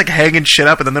not just like hanging shit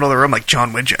up in the middle of the room like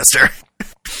John Winchester.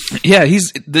 Yeah,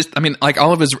 he's this. I mean, like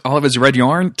all of his red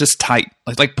yarn, just tight,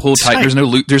 like pulled tight. There's no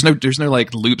loop. There's no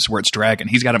like loops where it's dragging.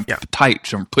 He's got him tight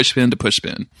from push pin to push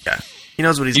pin. Yeah, he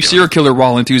knows what he's doing. You serial killer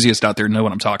wall enthusiasts out there know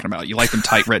what I'm talking about. You like them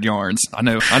tight red yarns. I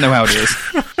know how it is.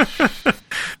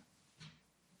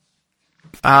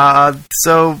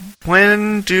 So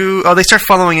when they start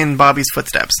following in Bobby's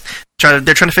footsteps?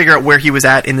 They're trying to figure out where he was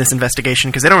at in this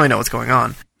investigation because they don't really know what's going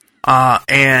on.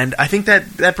 And I think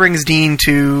that brings Dean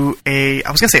to I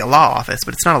was gonna say a law office,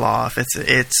 but it's not a law office.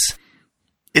 It's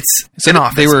an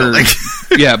office. They were, building.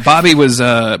 Yeah. Bobby was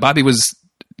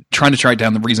trying to track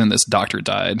down the reason this doctor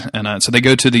died, and so they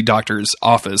go to the doctor's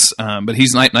office. But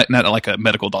he's not like a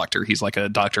medical doctor. He's like a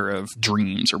doctor of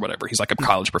dreams or whatever. He's like a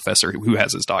college professor who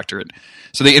has his doctorate.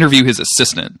 So they interview his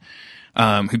assistant.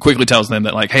 Who quickly tells them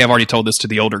that, like, hey, I've already told this to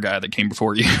the older guy that came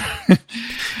before you.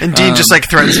 And Dean just, like,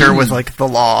 threatens her with, like, the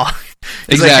law.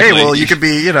 He's exactly. like, hey, well, you could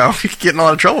be, you could get in a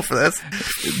lot of trouble for this.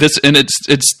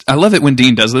 I love it when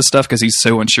Dean does this stuff because he's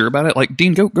so unsure about it. Like,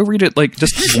 Dean, go read it, like,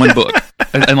 just one book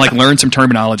and, like, learn some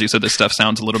terminology so this stuff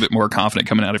sounds a little bit more confident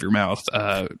coming out of your mouth.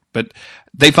 But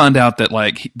they find out that,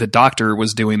 like, the doctor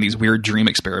was doing these weird dream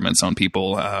experiments on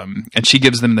people, and she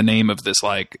gives them the name of this,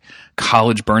 like,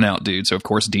 college burnout dude. So, of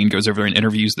course, Dean goes over and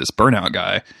interviews this burnout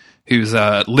guy who's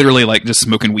literally, like, just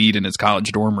smoking weed in his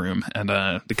college dorm room. And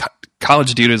the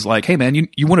college dude is like, hey, man,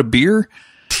 you want a beer?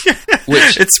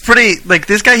 Which it's pretty, like,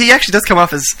 this guy, he actually does come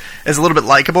off as a little bit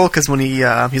likable because when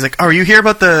he's like, oh, are you here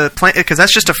about the plant? Because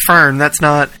that's just a fern. That's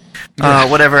not...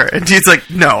 whatever. And he's like,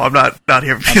 no, I'm not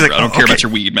here. He's like, I don't care about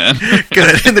your weed, man.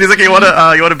 Good. And then he's like, you want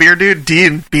a beer, dude?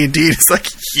 Dean, being Dean, is like,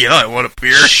 yeah, I want a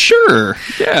beer. Sure.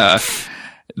 Yeah.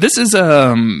 This is,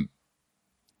 I've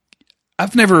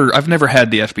never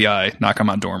had the FBI knock on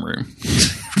my dorm room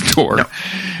door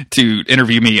to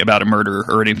interview me about a murder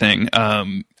or anything.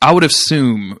 I would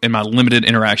assume in my limited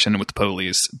interaction with the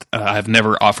police, I've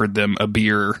never offered them a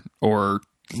beer or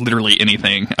literally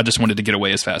anything. I just wanted to get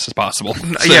away as fast as possible.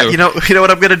 So, yeah, you know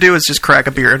what I'm gonna do is just crack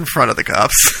a beer in front of the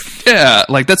cops. Yeah,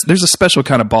 like there's a special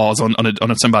kind of balls on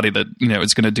somebody that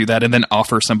is going to do that and then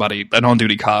offer somebody, an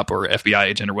on-duty cop or FBI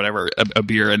agent or whatever, a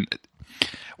beer, and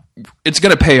it's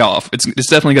going to pay off. It's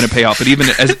definitely going to pay off. But even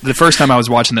as the first time I was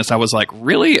watching this, I was like,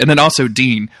 really? And then also,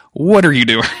 Dean, what are you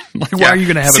doing? Like, why are you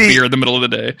going to have a beer in the middle of the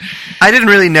day? I didn't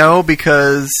really know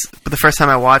because the first time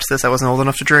I watched this, I wasn't old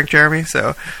enough to drink, Jeremy.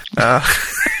 So,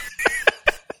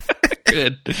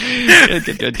 Good.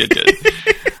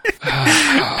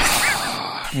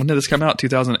 When did this come out?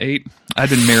 2008? I'd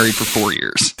been married for 4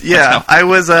 years. Yeah, I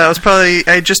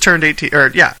just turned 18. Or,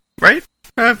 yeah, right?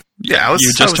 I was.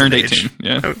 You just turned 18.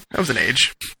 Yeah, I was an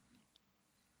age.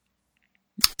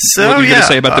 So what were you going to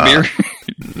say about the beer?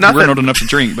 Nothing. You weren't old enough to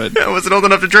drink, but I wasn't old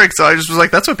enough to drink, so I just was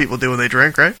like, "That's what people do when they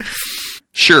drink, right?"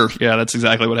 Sure. Yeah, that's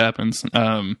exactly what happens.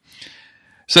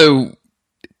 So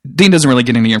Dean doesn't really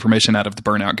get any information out of the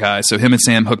burnout guy, so him and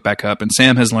Sam hook back up, and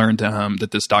Sam has learned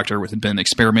that this doctor had been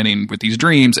experimenting with these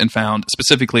dreams and found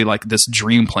specifically like this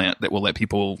dream plant that will let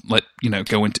people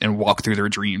go in and walk through their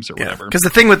dreams or whatever. Because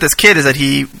the thing with this kid is that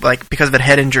he, like, because of a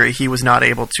head injury, he was not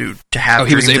able to have. Oh,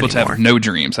 he was able anymore. to have no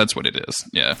dreams. That's what it is.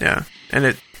 Yeah. Yeah, and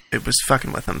it was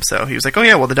fucking with him. So he was like, "Oh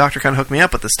yeah, well the doctor kind of hooked me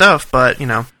up with the stuff, but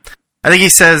I think he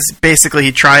says basically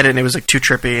he tried it and it was like too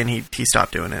trippy and he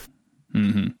stopped doing it."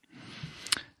 Mm-hmm.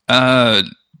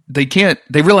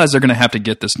 they realize they're going to have to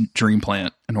get this dream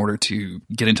plant in order to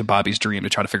get into Bobby's dream to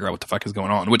try to figure out what the fuck is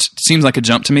going on, which seems like a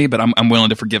jump to me, but I'm willing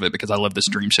to forgive it because I love this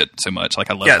dream shit so much.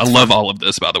 Like I love all of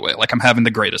this, by the way. Like I'm having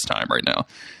the greatest time right now.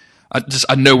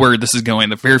 I know where this is going.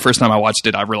 The very first time I watched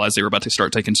it, I realized they were about to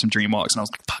start taking some dream walks, and I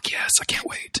was like, fuck yes, I can't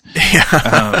wait.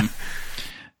 Yeah.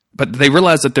 But they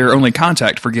realize that their only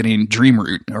contact for getting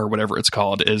Dreamroot, or whatever it's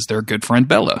called, is their good friend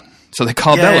Bella. So they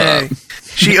call Bella up.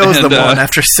 She owes them one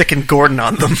after sicking Gordon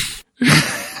on them.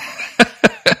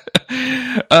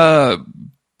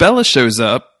 Bella shows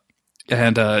up,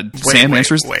 and Sam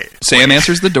answers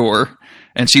the door,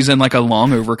 and she's in like a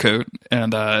long overcoat,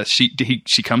 and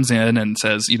she comes in and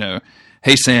says, you know,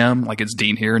 hey Sam, like it's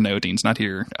Dean here. No, Dean's not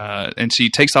here. And she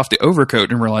takes off the overcoat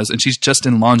and realizes, and she's just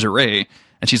in lingerie.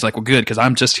 And she's like, well, good, because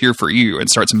I'm just here for you, and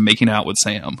starts making out with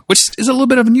Sam, which is a little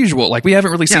bit of unusual. Like, we haven't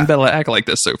really seen Bella act like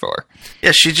this so far. Yeah,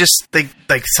 she just,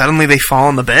 suddenly they fall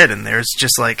in the bed, and there's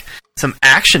just, like, some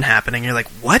action happening. You're like,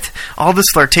 what? All this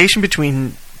flirtation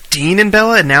between Dean and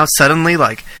Bella, and now suddenly,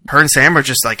 like, her and Sam are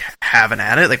just, like, having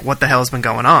at it? Like, what the hell has been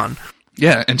going on?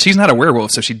 Yeah, and she's not a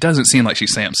werewolf, so she doesn't seem like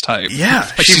she's Sam's type. Yeah,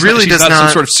 like she's not some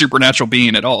sort of supernatural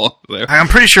being at all. Though. I'm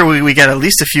pretty sure we got at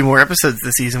least a few more episodes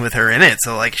this season with her in it.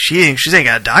 So like she ain't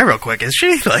gotta die real quick, is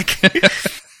she? Like,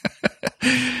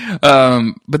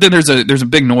 but then there's a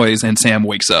big noise, and Sam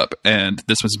wakes up, and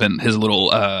this has been his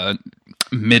little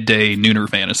midday nooner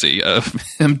fantasy of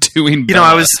him doing. You know,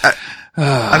 I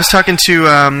was talking to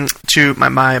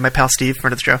my pal Steve,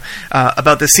 friend of the show,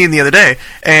 about this scene the other day,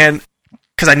 and.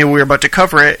 Because I knew we were about to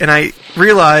cover it, and I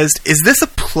realized, is this a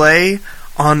play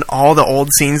on all the old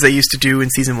scenes they used to do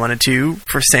in season 1 and 2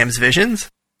 for Sam's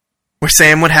visions? Where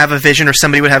Sam would have a vision, or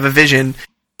somebody would have a vision,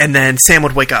 and then Sam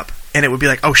would wake up, and it would be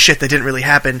like, oh shit, that didn't really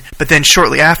happen, but then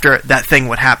shortly after, that thing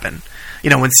would happen. You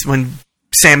know, when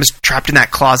Sam is trapped in that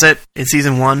closet in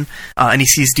season 1, and he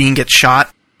sees Dean get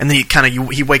shot, and then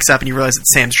he wakes up and you realize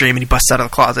it's Sam's dream, and he busts out of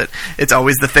the closet. It's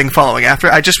always the thing following after.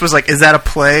 I just was like, is that a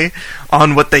play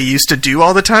on what they used to do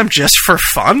all the time just for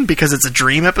fun? Because it's a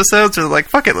dream episode? So they're like,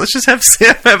 fuck it, let's just have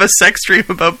Sam have a sex dream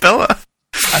about Bella.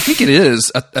 I think it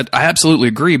is. I absolutely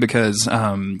agree, because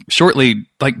shortly,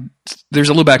 like, there's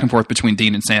a little back and forth between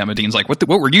Dean and Sam, and Dean's like, what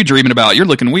were you dreaming about? You're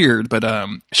looking weird. But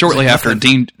shortly after,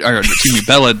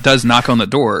 Bella does knock on the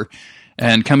door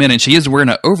and come in, and she is wearing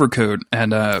an overcoat,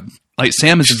 and like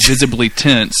Sam is visibly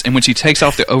tense, and when she takes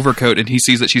off the overcoat and he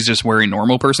sees that she's just wearing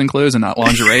normal person clothes and not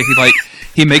lingerie,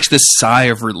 he makes this sigh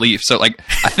of relief. So like,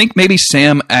 I think maybe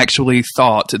Sam actually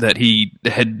thought that he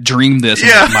had dreamed this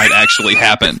and that might actually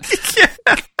happen.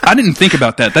 I didn't think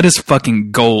about that. That is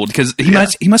fucking gold, because he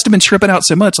must have been tripping out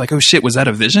so much. Like, oh shit, was that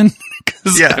a vision?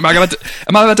 Am I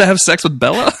about to have sex with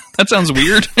Bella? That sounds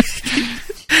weird.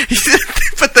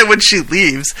 But then when she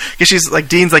leaves, because she's like,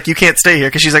 Dean's like, you can't stay here,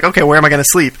 because she's like, okay, where am I going to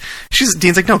sleep?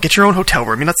 Dean's like, no, get your own hotel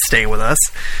room. You're not staying with us.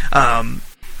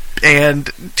 And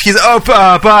he's,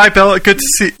 bye, Bella. Good to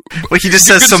see. Like, he just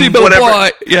says some whatever.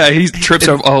 Bye. Yeah, he trips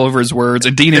all over his words,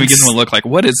 and Dean even gives him a look like,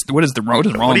 what is wrong?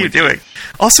 What are you doing?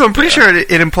 Also, I'm pretty sure it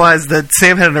implies that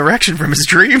Sam had an erection from his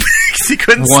dream because he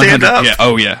couldn't stand up. Yeah,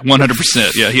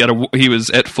 100%. Yeah, he was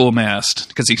at full mast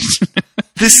because he.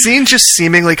 This scene just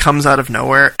seemingly comes out of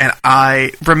nowhere, and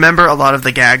I remember a lot of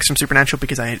the gags from Supernatural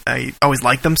because I always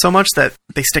liked them so much that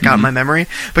they stick out in my memory.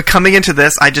 But coming into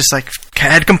this, I just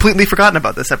had completely forgotten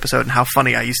about this episode and how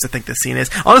funny I used to think this scene is.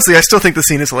 Honestly, I still think the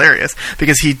scene is hilarious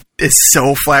because he is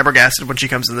so flabbergasted when she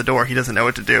comes in the door. He doesn't know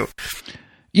what to do.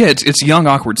 Yeah, it's young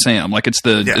awkward Sam. Like it's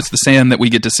the Sam that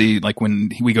we get to see like when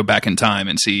we go back in time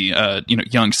and see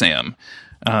young Sam.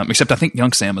 Except I think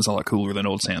young Sam is a lot cooler than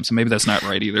old Sam, so maybe that's not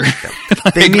right either.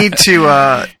 They need to.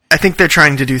 I think they're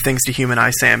trying to do things to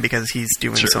humanize Sam because he's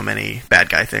doing so many bad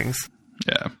guy things.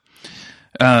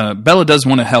 Yeah. Bella does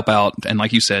want to help out, and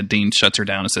like you said, Dean shuts her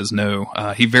down and says no.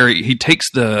 He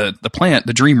takes the plant,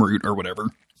 the dream root or whatever,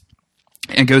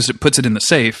 and puts it in the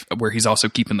safe where he's also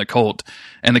keeping the Colt,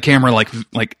 and the camera like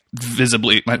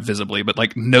visibly, not visibly, but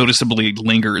like noticeably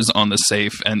lingers on the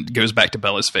safe and goes back to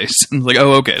Bella's face. And like,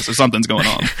 oh, okay, so something's going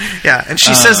on. Yeah, and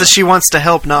she says that she wants to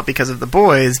help not because of the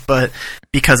boys, but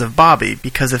because of Bobby,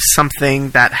 because of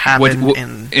something that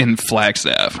happened in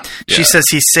Flagstaff. Yeah. She says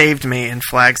he saved me in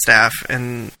Flagstaff,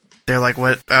 and they're like,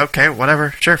 what? Okay,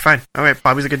 whatever, sure, fine. All right,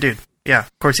 Bobby's a good dude. Yeah,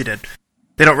 of course he did.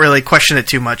 They don't really question it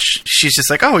too much. She's just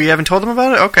like, oh, you haven't told him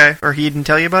about it? Okay. Or he didn't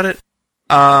tell you about it?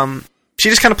 She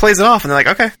just kind of plays it off, and they're like,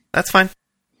 okay, that's fine.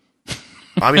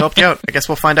 Bobby helped you out. I guess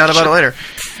we'll find out about it later.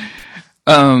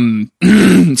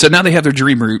 So now they have their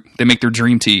dream root. They make their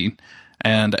dream tea.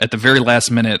 And at the very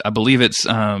last minute, I believe it's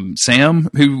Sam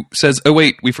who says, oh,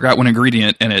 wait, we forgot one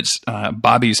ingredient, and it's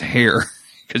Bobby's hair.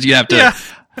 Because you have to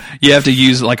You have to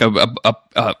use like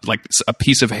a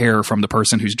piece of hair from the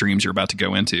person whose dreams you're about to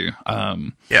go into.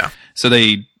 Yeah. So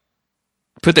they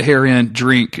put the hair in,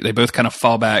 drink, they both kind of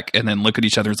fall back and then look at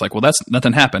each other. It's like, well,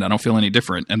 nothing happened. I don't feel any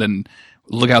different. And then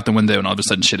look out the window and all of a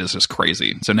sudden shit is just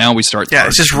crazy. So now we start. Yeah,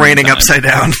 it's just raining upside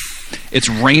down. It's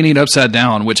raining upside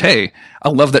down, which, hey, I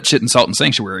love that shit in Salt and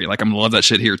Sanctuary. Like, I'm going to love that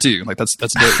shit here too. Like, that's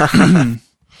dope.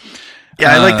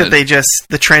 Yeah, I like that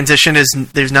the transition is,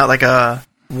 there's not like a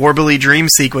warbly dream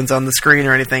sequence on the screen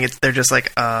or anything. They're just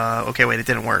like, okay, wait, it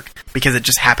didn't work because it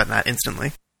just happened that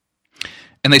instantly.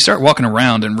 And they start walking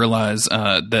around and realize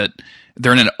that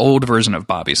they're in an old version of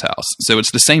Bobby's house. So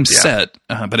it's the same set,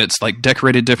 but it's like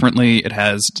decorated differently. It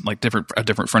has like a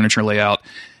different furniture layout.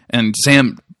 And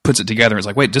Sam puts it together. It's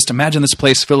like, wait, just imagine this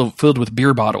place filled with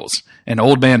beer bottles and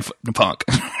old man punk.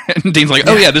 And Dean's like,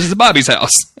 oh yeah, this is Bobby's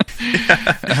house.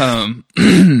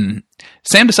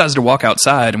 Sam decides to walk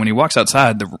outside, and when he walks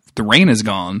outside, the rain is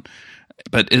gone.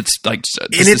 But it's like,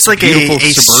 and it's like a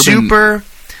super.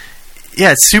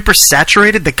 Yeah, it's super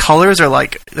saturated. The colors are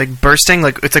like bursting.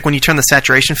 Like it's like when you turn the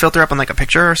saturation filter up on like a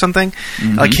picture or something.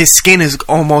 Mm-hmm. Like his skin is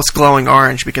almost glowing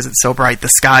orange because it's so bright. The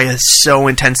sky is so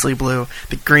intensely blue.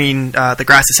 The green, the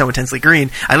grass is so intensely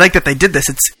green. I like that they did this.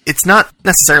 It's not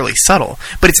necessarily subtle,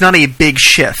 but it's not a big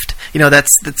shift. You know,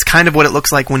 that's kind of what it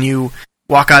looks like when you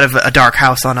walk out of a dark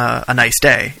house on a nice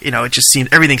day. You know, it just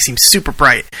everything seems super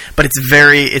bright, but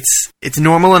it's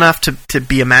normal enough to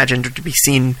be imagined or to be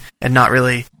seen and not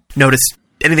really notice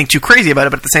anything too crazy about it,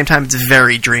 but at the same time, it's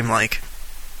very dreamlike.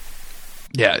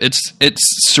 Yeah, it's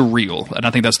surreal, and I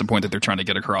think that's the point that they're trying to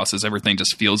get across. Is everything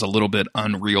just feels a little bit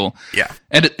unreal. Yeah,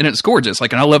 and it's gorgeous.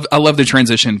 Like, and I love the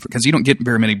transition because you don't get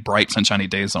very many bright, sunshiny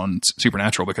days on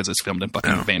Supernatural because it's filmed in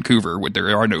fucking Vancouver. Where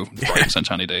there are no bright,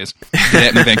 sunshiny days. Get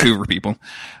at me, Vancouver people.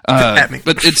 At me,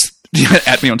 but it's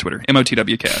at me on Twitter.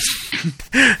 MOTWcast.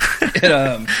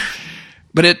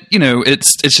 But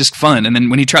it's just fun. And then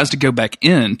when he tries to go back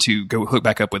in to go hook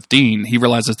back up with Dean, he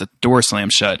realizes that the door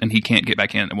slams shut and he can't get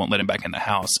back in and won't let him back in the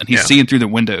house. And he's seeing through the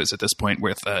windows at this point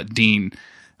with Dean,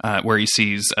 where he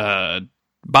sees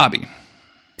Bobby.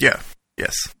 Yeah.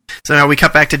 Yes. So now we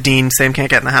cut back to Dean. Sam can't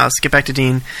get in the house. Get back to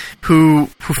Dean, who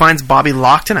finds Bobby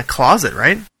locked in a closet,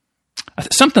 right?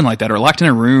 Something like that, or locked in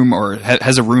a room, or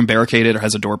has a room barricaded, or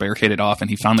has a door barricaded off, and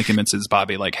he finally convinces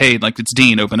Bobby, like, hey, like, it's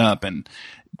Dean, open up. And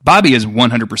Bobby is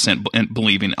 100%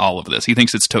 believing all of this. He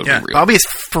thinks it's totally real. Bobby is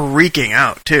freaking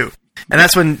out, too. And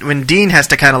that's when Dean has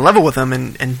to kind of level with him,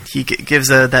 and he gives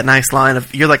that nice line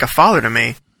of, you're like a father to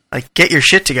me. Like, get your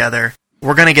shit together.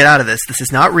 We're going to get out of this. This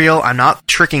is not real. I'm not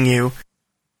tricking you.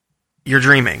 You're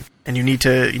dreaming, and you need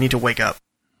to wake up.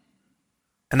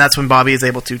 And that's when Bobby is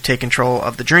able to take control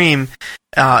of the dream.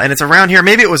 And it's around here,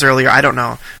 maybe it was earlier, I don't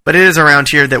know. But it is around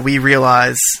here that we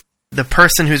realize the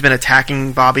person who's been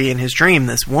attacking Bobby in his dream,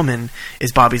 this woman,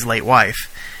 is Bobby's late wife.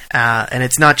 And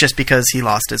it's not just because he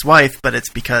lost his wife, but it's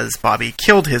because Bobby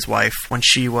killed his wife when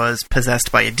she was possessed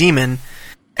by a demon,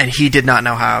 and he did not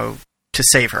know how to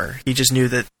save her. He just knew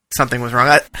that something was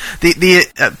wrong.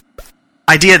 The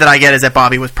idea that I get is that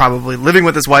Bobby was probably living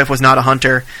with his wife, was not a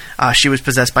hunter. She was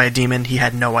possessed by a demon. He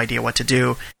had no idea what to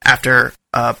do. After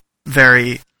a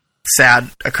very sad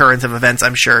occurrence of events,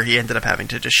 I'm sure he ended up having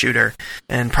to just shoot her,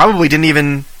 and probably didn't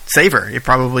even save her. He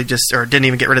probably didn't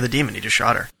even get rid of the demon. He just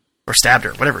shot her or stabbed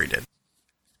her, whatever he did.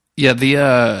 Yeah,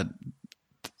 the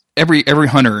every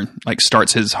hunter like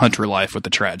starts his hunter life with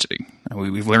a tragedy.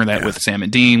 We've learned that with Sam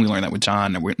and Dean. We learned that with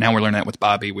John. Now we're learning that with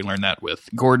Bobby. We learned that with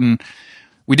Gordon.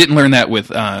 We didn't learn that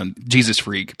with Jesus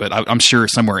Freak, but I'm sure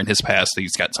somewhere in his past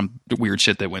he's got some weird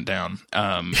shit that went down.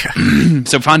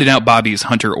 So finding out Bobby's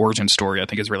hunter origin story, I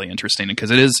think, is really interesting because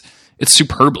it's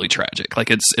superbly tragic. Like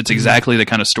it's exactly the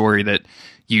kind of story that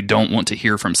you don't want to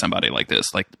hear from somebody like this.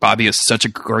 Like Bobby is such a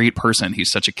great person.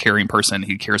 He's such a caring person.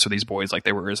 He cares for these boys like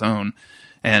they were his own.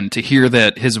 And to hear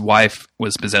that his wife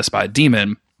was possessed by a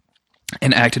demon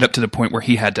and acted up to the point where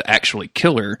he had to actually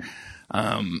kill her,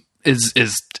 is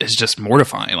just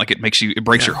mortifying. Like it breaks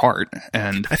your heart.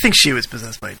 And I think she was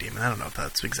possessed by a demon. I don't know if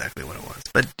that's exactly what it was,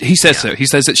 but he says so. He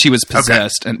says that she was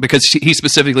possessed, and because he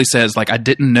specifically says, like, I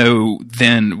didn't know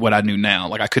then what I knew now.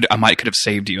 Like I might could have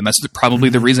saved you, and that's probably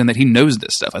the reason that he knows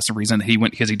this stuff. That's the reason that he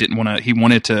went, because he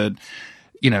wanted to,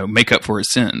 make up for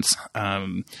his sins.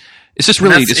 It's just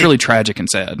really tragic and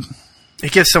sad.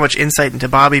 It gives so much insight into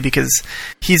Bobby because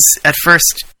he's at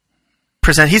first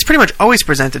he's pretty much always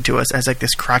presented to us as like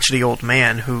this crotchety old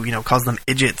man who, calls them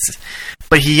idiots.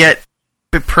 But he yet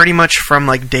pretty much from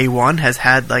like day one has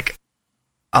had like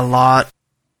a lot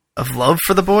of love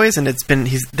for the boys, and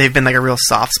they've been like a real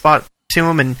soft spot to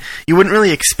him, and you wouldn't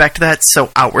really expect that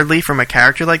so outwardly from a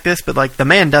character like this, but like the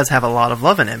man does have a lot of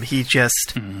love in him. He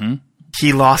just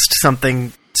he lost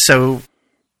something so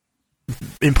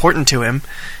important to him,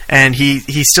 and he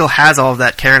still has all of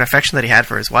that care and affection that he had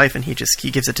for his wife, and he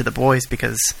gives it to the boys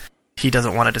because he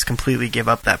doesn't want to just completely give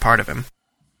up that part of him.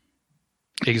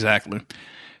 Exactly.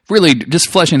 Really, just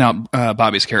fleshing out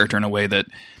Bobby's character in a way that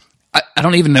I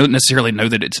don't even necessarily know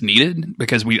that it's needed,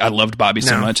 because I loved Bobby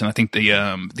so much, and I think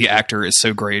the actor is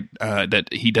so great that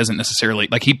he doesn't necessarily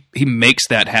like he makes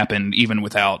that happen even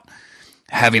without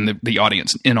having the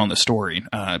audience in on the story,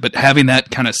 but having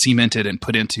that kind of cemented and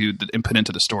put into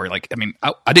the story. Like, I mean,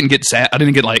 I didn't get sad. I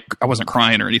didn't get like, I wasn't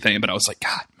crying or anything, but I was like,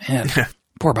 God, man,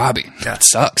 poor Bobby. Yeah. That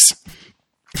sucks.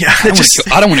 Yeah,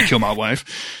 I don't want to kill my wife.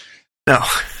 No.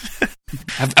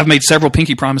 I've made several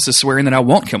pinky promises swearing that I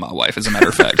won't kill my wife, as a matter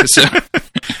of fact. So,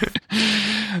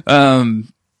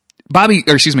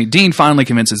 Dean finally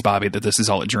convinces Bobby that this is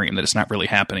all a dream, that it's not really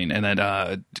happening, and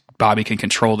that Bobby can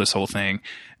control this whole thing.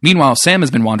 Meanwhile, Sam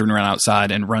has been wandering around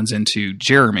outside and runs into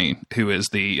Jeremy, who is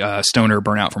the stoner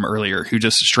burnout from earlier, who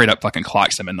just straight up fucking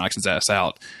clocks him and knocks his ass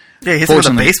out. Yeah, he hits him with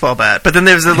a baseball bat. But then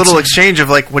there's a little exchange of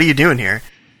like, what are you doing here?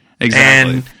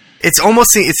 Exactly. And it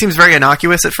seems very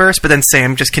innocuous at first, but then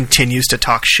Sam just continues to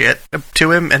talk shit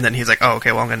to him, and then he's like, oh,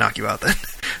 okay, well, I'm going to knock you out then.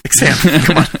 Like, Sam,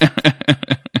 come on.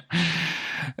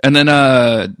 And then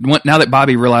now that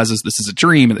Bobby realizes this is a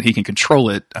dream and that he can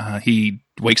control it, he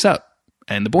wakes up,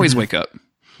 and the boys wake up.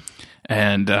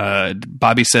 And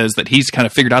Bobby says that he's kind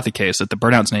of figured out the case, that the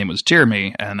burnout's name was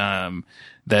Jeremy, and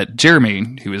that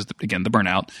Jeremy, who is, again, the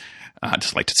burnout, I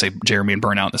just like to say Jeremy and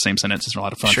burnout in the same sentence. It's a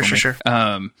lot of fun for me. Sure.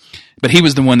 But he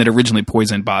was the one that originally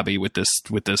poisoned Bobby with this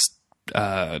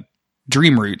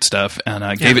dream root stuff,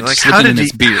 and gave it, like, slipped it in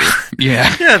his beer.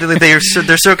 Yeah. Yeah, they're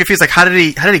so confused. Like, how did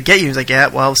he get you? He's like, yeah,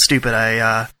 well, stupid.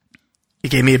 He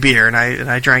gave me a beer, and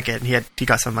I drank it, and he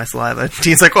got some of my saliva. And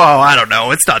he's like, oh, I don't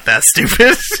know, it's not that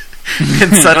stupid.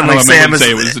 And suddenly Sam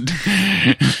is...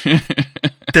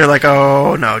 They're like,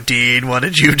 oh, no, Dean, what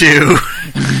did you do?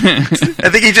 I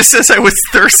think he just says I was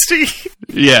thirsty.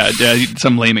 Yeah,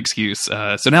 some lame excuse.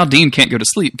 So now Dean can't go to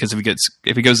sleep, because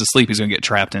if he goes to sleep, he's going to get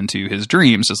trapped into his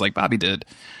dreams, just like Bobby did.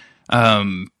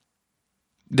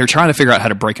 They're trying to figure out how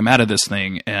to break him out of this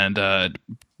thing, and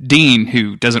Dean,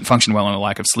 who doesn't function well on a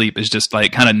lack of sleep, is just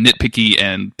like kind of nitpicky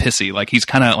and pissy. Like, he's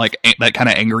kind of like that kind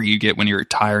of anger you get when you're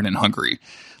tired and hungry.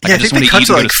 Like, yeah, I think they cut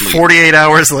to like 48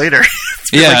 hours later.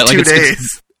 It's been like 2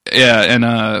 days. Yeah,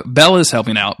 and Bella's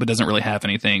helping out, but doesn't really have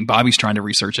anything. Bobby's trying to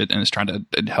research it and is trying to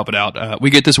help it out. We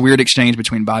get this weird exchange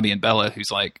between Bobby and Bella, who's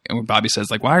like, and when Bobby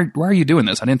says, like, why are you doing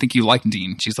this? I didn't think you liked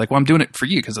Dean. She's like, well, I'm doing it for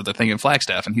you because of the thing in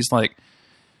Flagstaff. And he's like,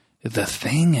 the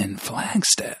thing in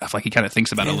Flagstaff? Like, he kind of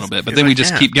thinks about it a little bit, but then we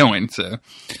just keep going. So,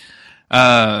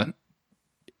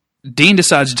 Dean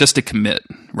decides just to commit,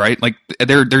 right? Like,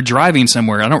 they're driving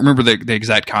somewhere. I don't remember the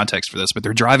exact context for this, but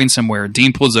they're driving somewhere.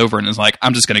 Dean pulls over and is like,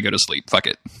 I'm just going to go to sleep. Fuck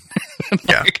it.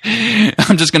 Like,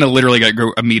 I'm just going to literally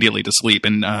go immediately to sleep.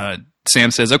 And Sam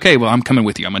says, okay, well, I'm coming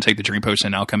with you. I'm going to take the dream potion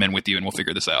and I'll come in with you and we'll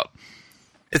figure this out.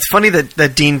 It's funny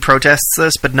that Dean protests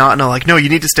this, but not like, no, you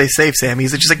need to stay safe, Sam.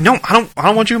 He's just like, no, I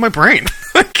don't want you in my brain.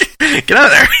 Get out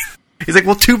of there. He's like,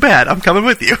 well, too bad. I'm coming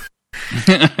with you.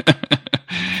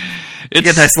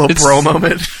 It's a nice little bro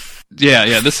moment.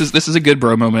 Yeah. This is a good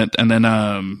bro moment, and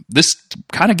then this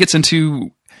kind of gets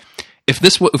into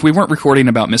if we weren't recording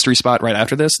about Mystery Spot right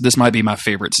after this might be my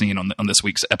favorite scene on this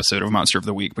week's episode of Monster of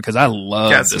the Week, because I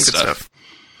love this stuff.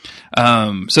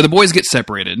 So the boys get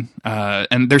separated,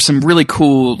 and there's some really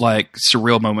cool, like,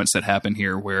 surreal moments that happen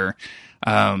here where,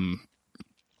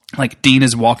 like, Dean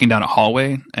is walking down a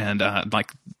hallway, and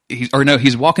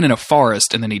he's walking in a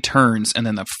forest, and then he turns, and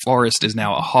then the forest is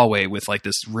now a hallway with, like,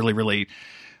 this really, really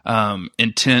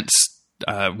intense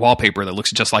wallpaper that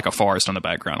looks just like a forest on the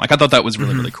background. Like, I thought that was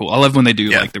really, really cool. I love when they do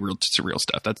like the real surreal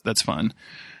stuff. That's fun.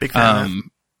 Big fan.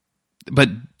 But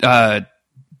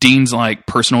Dean's, like,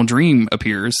 personal dream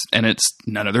appears, and it's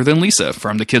none other than Lisa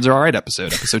from the Kids Are Alright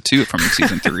episode 2 from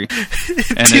season 3.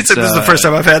 And this is the first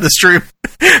time I've had this dream.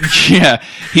 Yeah,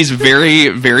 he's very,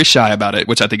 very shy about it,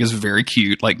 which I think is very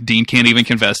cute. Like, Dean can't even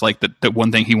confess, like, that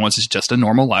one thing he wants is just a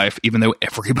normal life, even though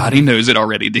everybody knows it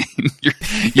already, Dean.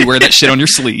 You wear that shit on your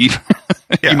sleeve.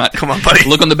 Yeah, you might, come on, buddy.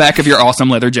 Look on the back of your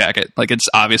awesome leather jacket. Like, it's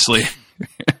obviously...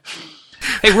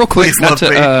 Hey, real quick, not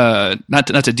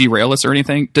to derail us or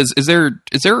anything. Is there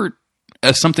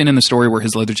something in the story where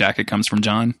his leather jacket comes from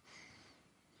John?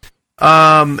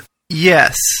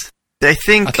 Yes. I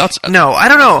think no, I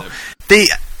don't know.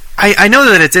 I know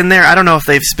that it's in there. I don't know if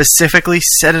they've specifically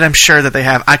said it. I'm sure that they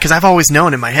have, because I've always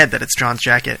known in my head that it's John's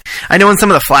jacket. I know in some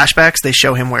of the flashbacks they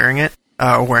show him wearing it.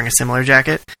 or wearing a similar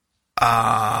jacket.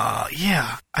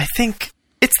 Yeah, I think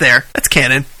it's there. That's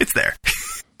canon. It's there.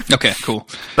 Okay, cool.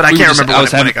 But I can't remember. I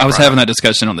was having that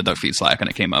discussion on the Duck Feed Slack, and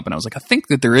it came up, and I was like, I think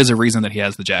that there is a reason that he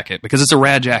has the jacket, because it's a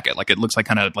rad jacket. Like, it looks like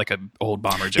kind of like an old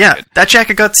bomber jacket. Yeah, that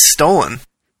jacket got stolen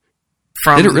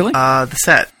from Did it really? The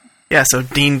set. Yeah, so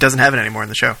Dean doesn't have it anymore in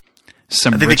the show.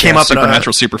 Some I think rich they came up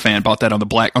Supernatural superfan bought that on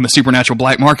the Supernatural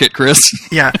black market, Chris.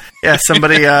 Yeah.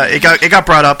 Somebody it got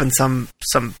brought up in some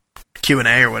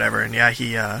Q&A or whatever, and yeah,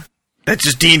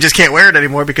 Dean just can't wear it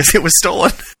anymore because it was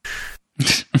stolen.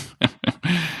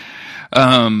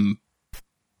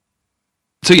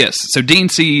 So Dean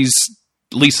sees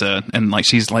Lisa, and like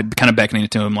she's like kind of beckoning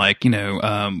to him, like, I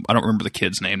don't remember the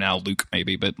kid's name now, Luke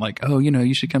maybe, but like, oh,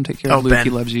 you should come take care of Luke. Ben. He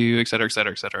loves you, et cetera, et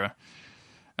cetera, et cetera.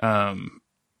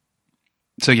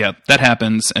 So yeah, that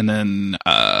happens, and then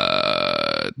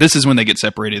this is when they get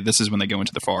separated. This is when they go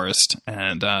into the forest,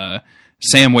 and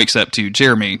Sam wakes up to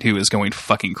Jeremy, who is going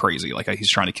fucking crazy, like he's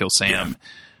trying to kill Sam.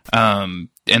 Yeah.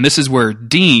 And this is where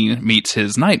Dean meets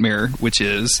his nightmare, which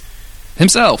is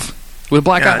himself with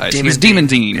black eyes. He's Demon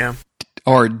Dean,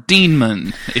 or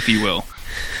Deanman, if you will.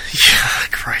 Yeah,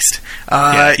 Christ.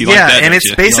 Like that, and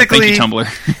it's basically thank you,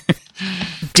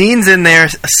 Tumblr. Dean's in there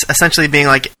essentially being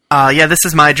like, this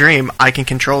is my dream. I can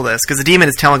control this. Because the demon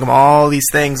is telling him all these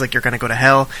things, like, you're going to go to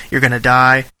hell, you're going to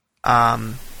die,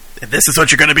 this is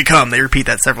what you're going to become. They repeat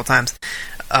that several times.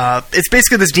 It's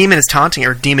basically this demon is taunting,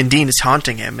 or Demon Dean is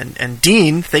taunting him, and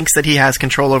Dean thinks that he has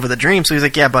control over the dream, so he's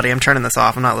like, yeah, buddy, I'm turning this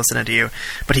off, I'm not listening to you.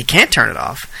 But he can't turn it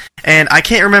off. And I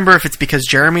can't remember if it's because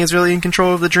Jeremy is really in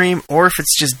control of the dream, or if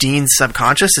it's just Dean's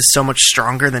subconscious is so much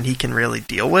stronger than he can really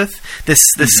deal with. This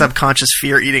subconscious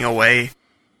fear eating away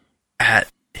at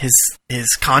his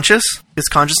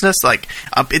consciousness, like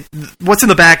what's in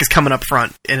the back is coming up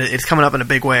front, and it's coming up in a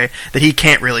big way that he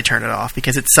can't really turn it off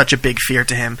because it's such a big fear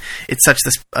to him. It's such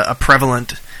a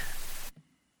prevalent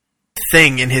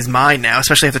thing in his mind now,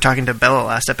 especially after talking to Bella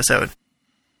last episode,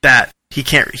 that he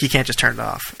can't just turn it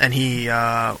off, and he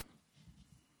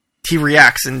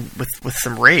reacts with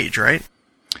some rage, right?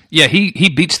 Yeah, he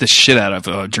beats the shit out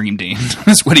of Dream Dean.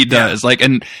 That's what he does. Yeah. Like,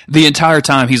 and the entire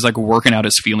time he's like working out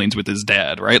his feelings with his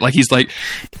dad, right? Like, he's like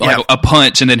a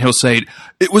punch, and then he'll say,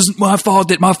 "It was my fault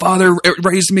that my father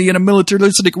raised me in a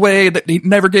militaristic way, that he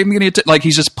never gave me any." Like,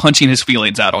 he's just punching his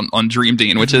feelings out on Dream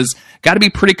Dean, which has got to be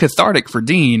pretty cathartic for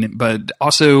Dean, but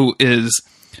also is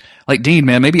like, Dean,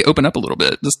 man, maybe open up a little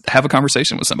bit. Just have a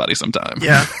conversation with somebody sometime.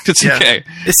 Yeah, it's okay.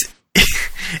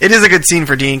 It is a good scene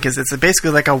for Dean because it's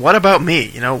basically like a what about me?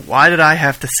 Why did I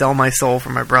have to sell my soul for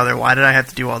my brother? Why did I have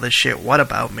to do all this shit? What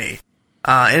about me?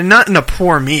 And not in a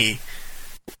poor me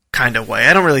kind of way.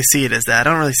 I don't really see it as that. I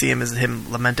don't really see him as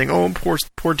him lamenting, oh,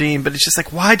 poor Dean. But it's just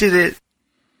like, why did it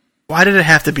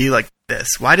have to be like this?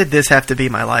 Why did this have to be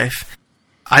my life?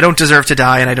 I don't deserve to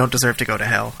die, and I don't deserve to go to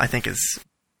hell, I think is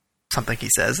something he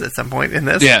says at some point in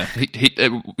this. Yeah,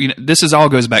 this all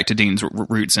goes back to Dean's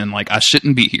roots, and like, I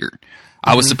shouldn't be here.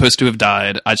 I was supposed to have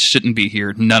died. I shouldn't be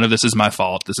here. None of this is my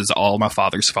fault. This is all my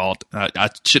father's fault. I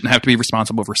shouldn't have to be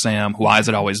responsible for Sam. Why is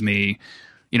it always me?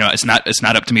 It's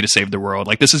not up to me to save the world.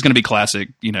 Like, this is going to be classic,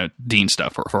 Dean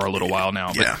stuff for a little while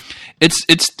now. But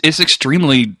it's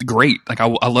extremely great. Like, I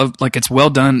love, like, it's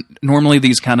well done. Normally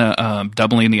these kind of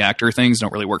doubling the actor things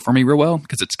don't really work for me real well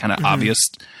because it's kind of obvious.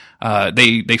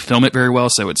 They film it very well,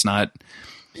 so it's not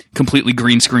completely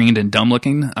green screened and dumb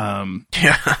looking.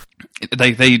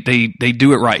 They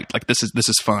do it right. Like, this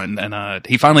is fun, and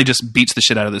he finally just beats the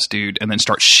shit out of this dude and then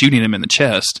starts shooting him in the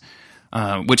chest.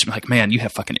 Which, like, man, you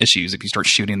have fucking issues if you start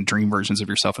shooting dream versions of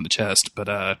yourself in the chest.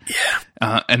 But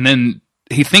and then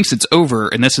he thinks it's over,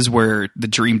 and this is where the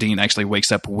Dream Dean actually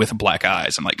wakes up with black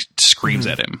eyes and like screams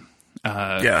at him.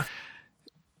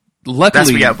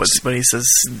 Luckily, that's when he says.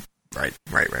 Right.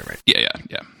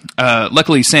 Yeah.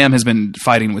 Luckily, Sam has been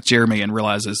fighting with Jeremy and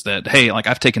realizes that, hey, like,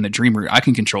 I've taken the dream route. I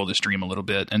can control this dream a little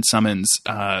bit, and summons.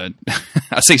 I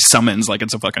say summons like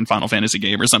it's a fucking Final Fantasy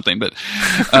game or something, but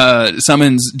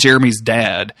summons Jeremy's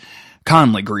dad,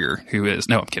 Conley Greer, who is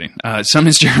no, I'm kidding.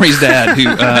 Summons Jeremy's dad, who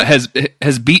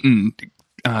has beaten.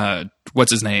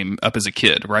 What's his name up as a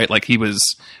kid, right? Like, we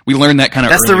learned that kind of.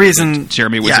 That's the reason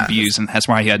Jeremy was abused, and that's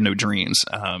why he had no dreams.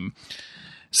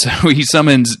 So he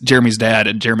summons Jeremy's dad,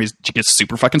 and Jeremy gets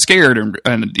super fucking scared,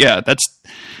 and yeah,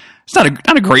 it's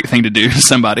not a great thing to do to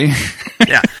somebody.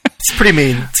 Yeah, it's pretty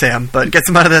mean, Sam, but it gets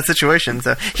him out of that situation.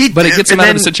 So it gets him out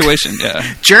of the situation.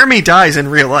 Yeah, Jeremy dies in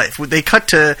real life. They cut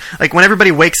to like when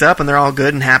everybody wakes up and they're all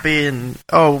good and happy, and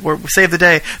we saved the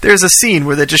day. There's a scene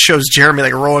where that just shows Jeremy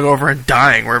like rolling over and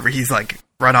dying wherever he's like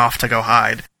run off to go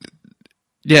hide.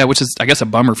 Yeah, which is, I guess, a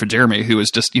bummer for Jeremy, who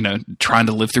is just, trying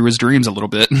to live through his dreams a little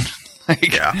bit.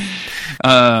 Like,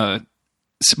 Yeah.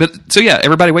 So yeah,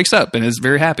 everybody wakes up and is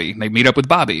very happy. They meet up with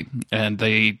Bobby and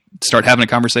they start having a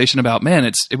conversation about, man,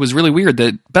 it was really weird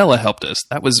that Bella helped us.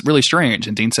 That was really strange.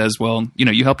 And Dean says, well,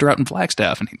 you helped her out in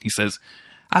Flagstaff. And he says,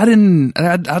 I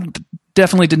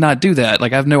definitely did not do that.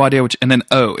 Like, I have no idea and then,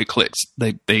 it clicks.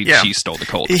 She stole the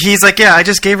colt. He's like, yeah, I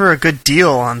just gave her a good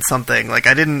deal on something. Like,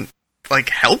 I didn't, like,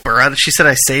 help her. She said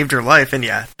I saved her life. And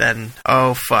yeah, then,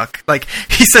 oh, fuck. Like,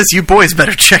 he says, you boys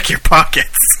better check your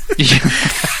pockets.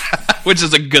 Which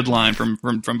is a good line from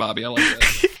Bobby. I like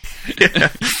that. Yeah.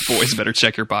 Boys better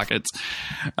check your pockets.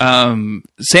 Sam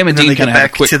and Dean kind of have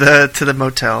a quick to the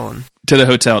motel and to the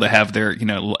hotel to have their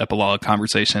little epilogue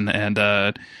conversation. And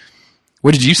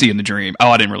what did you see in the dream?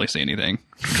 Oh, I didn't really see anything.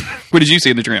 What did you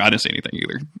see in the dream? I didn't see anything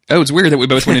either. Oh, it's weird that we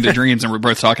both went into dreams and we're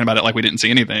both talking about it like we didn't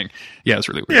see anything. Yeah, it's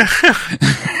really weird.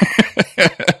 Yeah.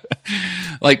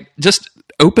 Like, just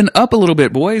open up a little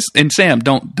bit, boys. And Sam,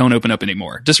 don't open up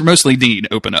anymore. Just mostly Dean,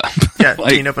 open up. Yeah, like,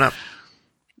 Dean, open up.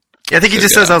 Yeah, I think he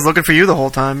just says, I was looking for you the whole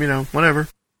time, whatever.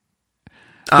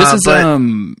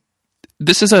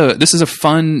 This is a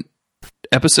fun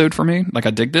episode for me. Like,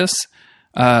 I dig this.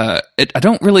 I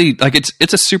don't really like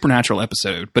it's a supernatural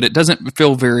episode, but it doesn't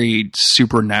feel very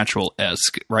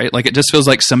supernatural-esque, right? Like, it just feels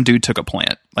like some dude took a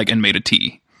plant, like, and made a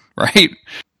tea, right?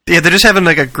 Yeah, they're just having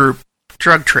like a group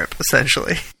drug trip,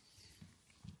 essentially.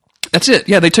 That's it.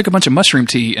 Yeah, they took a bunch of mushroom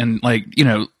tea and, like,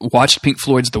 watched Pink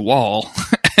Floyd's The Wall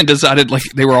and decided, like,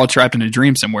 they were all trapped in a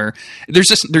dream somewhere.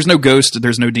 There's no ghost,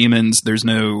 there's no demons, there's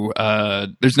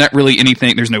not really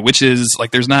anything, there's no witches,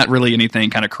 like, there's not really anything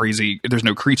kind of crazy, there's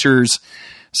no creatures.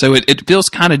 So it feels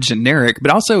kind of generic, but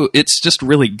also it's just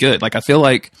really good. Like, I feel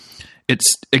like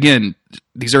it's, again,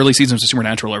 these early seasons of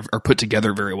Supernatural are put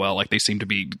together very well. Like, they seem to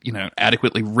be,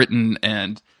 adequately written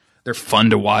and they're fun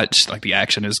to watch. Like, the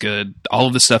action is good. All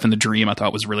of the stuff in the dream I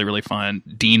thought was really, really fun.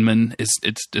 Deanman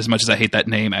it's as much as I hate that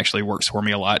name, actually works for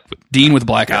me a lot. Dean with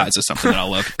black eyes is something that I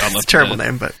love. I love. It's a terrible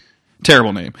name, but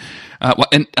terrible name.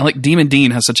 And like Demon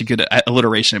Dean has such a good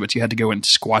alliteration, but you had to go and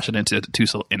squash it into two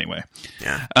anyway.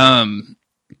 Yeah.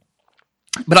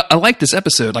 But I like this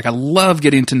episode. Like, I love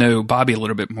getting to know Bobby a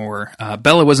little bit more.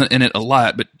 Bella wasn't in it a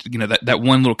lot, but that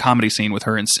one little comedy scene with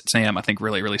her and Sam, I think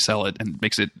really, really sell it and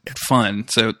makes it fun.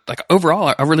 So, like,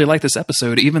 overall, I really like this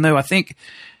episode, even though I think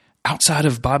outside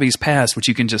of Bobby's past, which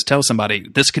you can just tell somebody,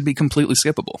 this could be completely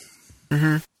skippable.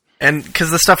 Mm-hmm. And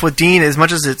because the stuff with Dean, as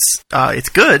much as it's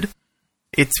good,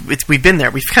 we've been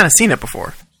there. We've kind of seen it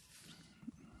before.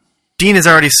 Dean has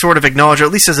already sort of acknowledged, or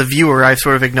at least as a viewer, I've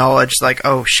sort of acknowledged, like,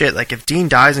 oh shit, like, if Dean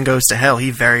dies and goes to hell, he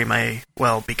very may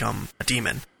well become a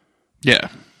demon. Yeah.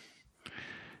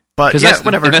 But yeah,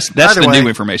 whatever. That's the new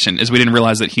information, is we didn't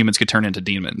realize that humans could turn into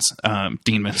demons.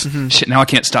 Demons. Mm-hmm. Shit, now I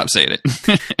can't stop saying it.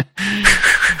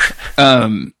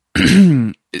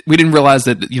 We didn't realize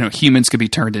that, humans could be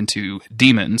turned into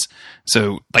demons.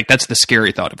 So, like, that's the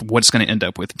scary thought of what's going to end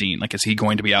up with Dean. Like, is he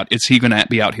going to be out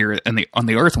here on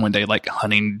the Earth one day, like,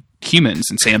 hunting humans,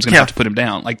 and Sam's going to have to put him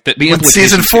down? Like, what's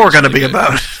season 4 going to be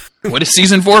about? What is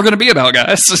season 4 going to be about,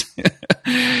 guys?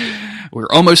 We're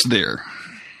almost there.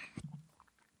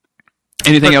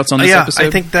 Anything else on this episode?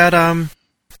 I think that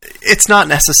it's not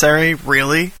necessary,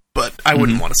 really, but I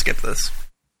wouldn't want to skip this.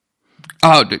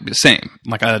 Oh, same.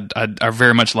 Like, I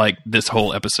very much like this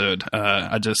whole episode.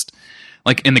 I just,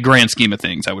 like, in the grand scheme of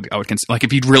things, I would consider, like,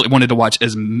 if you really wanted to watch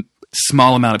as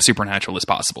small amount of Supernatural as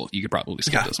possible, you could probably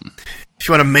skip this one. If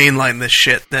you want to mainline this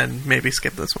shit, then maybe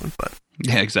skip this one. But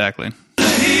yeah, exactly. The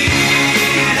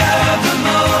heat of the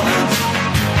moment,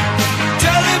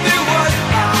 telling me what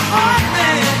my heart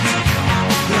meant.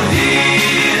 The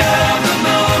heat of the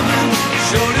moment,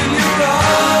 showed in your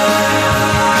eyes.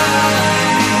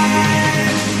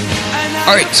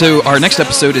 All right, so our next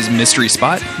episode is Mystery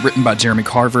Spot, written by Jeremy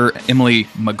Carver, Emily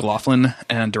McLaughlin,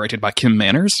 and directed by Kim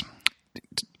Manners.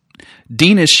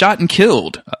 Dean is shot and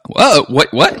killed. Whoa,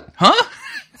 what? Huh?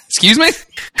 Excuse me?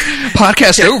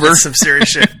 Podcast over. That's some serious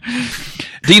shit.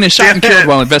 Dean is shot and killed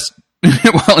while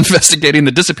investigating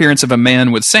the disappearance of a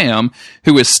man with Sam,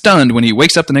 who is stunned when he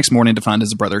wakes up the next morning to find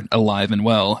his brother alive and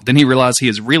well. Then he realizes he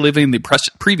is reliving the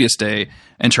previous day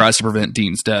and tries to prevent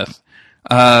Dean's death.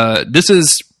 This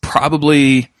is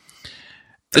probably...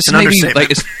 This is maybe,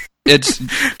 like,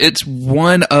 it's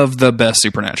one of the best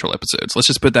Supernatural episodes. Let's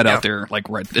just put that out there. Like,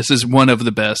 right, this is one of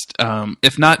the best.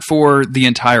 If not for the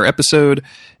entire episode,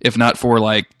 if not for,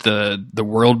 like, the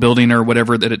world building or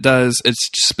whatever that it does, it's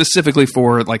specifically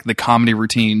for, like, the comedy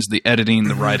routines, the editing,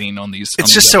 the writing on these.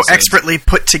 It's just so expertly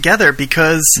put together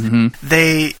because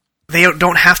they they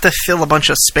don't have to fill a bunch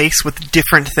of space with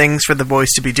different things for the boys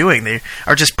to be doing. They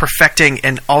are just perfecting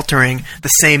and altering the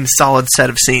same solid set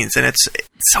of scenes, and it's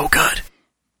so good.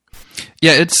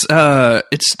 Yeah,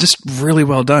 it's just really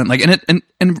well done. Like,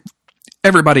 and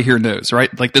everybody here knows,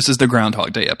 right? Like, this is the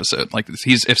Groundhog Day episode. Like,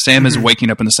 if Sam is waking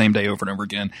up in the same day over and over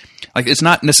again, like, it's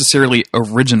not necessarily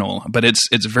original, but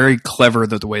it's very clever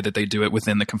the way that they do it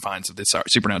within the confines of this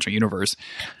supernatural universe.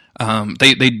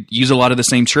 They use a lot of the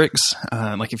same tricks.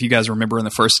 Like, if you guys remember in the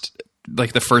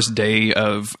first day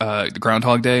of the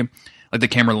Groundhog Day, like, the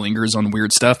camera lingers on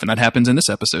weird stuff, and that happens in this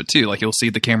episode too. Like, you'll see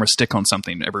the camera stick on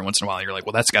something every once in a while. You're like,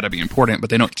 well, that's got to be important, but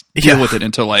they don't deal with it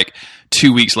until like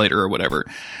 2 weeks later or whatever.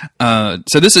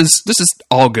 So this is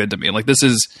all good to me. Like, this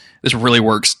really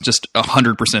works. Just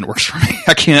 100% works for me.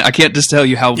 I can't just tell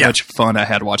you how much fun I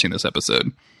had watching this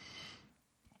episode.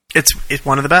 It's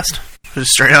one of the best.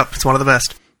 Just straight up, it's one of the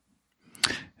best.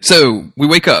 So we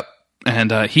wake up.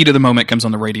 And heat of the moment comes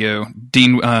on the radio.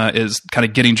 Dean is kind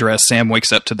of getting dressed. Sam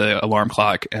wakes up to the alarm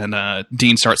clock, and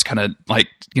Dean starts kind of like,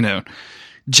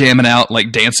 jamming out,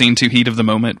 like dancing to heat of the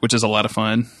moment, which is a lot of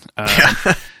fun.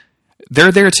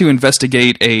 They're there to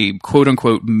investigate a quote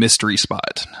unquote mystery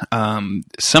spot.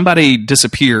 Somebody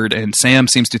disappeared, and Sam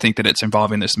seems to think that it's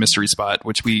involving this mystery spot,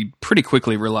 which we pretty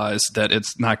quickly realize that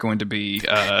it's not going to be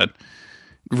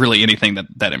really anything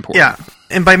that important. Yeah,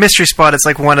 and by mystery spot, it's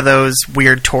like one of those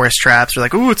weird tourist traps. You're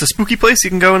like, ooh, it's a spooky place you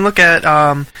can go and look at,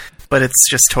 but it's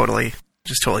just totally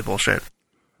bullshit.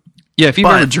 Yeah, if you've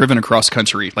ever driven across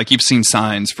country, like, you've seen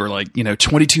signs for, like,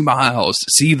 22 miles,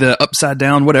 see the upside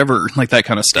down, whatever, like that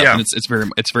kind of stuff. Yeah. And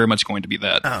it's very much going to be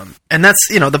that. And that's,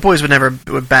 the boys would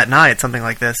bat an eye at something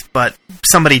like this, but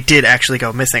somebody did actually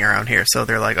go missing around here, so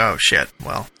they're like, oh shit,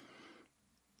 well.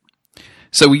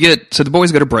 So the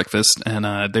boys go to breakfast, and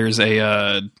there's like,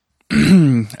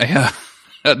 the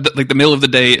meal of the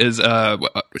day is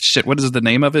what is the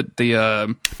name of it?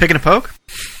 The Pig and a Poke?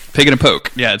 Pig and a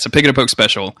Poke. Yeah, it's a Pig and a Poke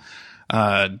special.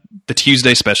 The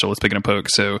Tuesday special is Pig and a Poke.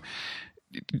 So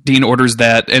Dean orders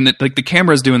that, and the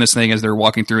camera's doing this thing as they're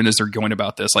walking through, and as they're going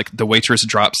about this, like, the waitress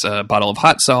drops a bottle of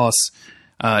hot sauce.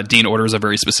 Dean orders a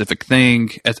very specific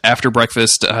thing. After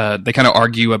breakfast, they kind of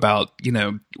argue about,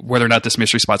 whether or not this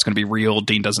mystery spot's going to be real.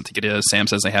 Dean doesn't think it is. Sam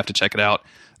says they have to check it out.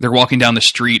 They're walking down the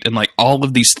street, and, like, all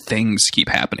of these things keep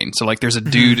happening. So, like, there's a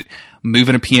dude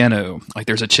moving a piano. Like,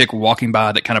 there's a chick walking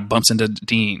by that kind of bumps into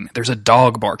Dean. There's a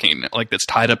dog barking, like, that's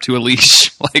tied up to a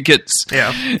leash. Like, it's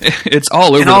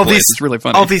all over the place. It's really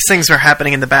funny. All these things are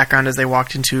happening in the background as they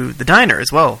walked into the diner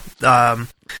as well.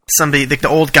 Somebody, like the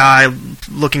old guy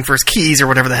looking for his keys or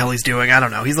whatever the hell he's doing. I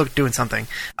don't know. He's doing something.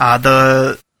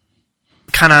 The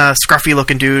kind of scruffy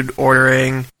looking dude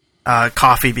ordering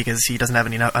coffee because he doesn't have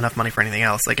enough money for anything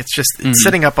else. Like, it's just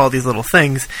setting up all these little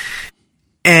things.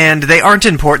 And they aren't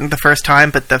important the first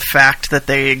time, but the fact that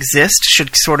they exist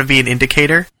should sort of be an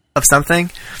indicator of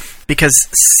something. Because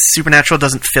Supernatural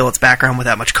doesn't fill its background with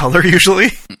that much color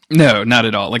usually. No, not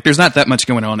at all. Like, there's not that much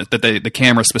going on that the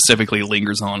camera specifically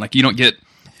lingers on. Like, you don't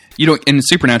in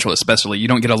Supernatural especially, you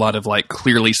don't get a lot of, like,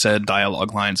 clearly said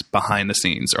dialogue lines behind the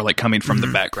scenes or, like, coming from the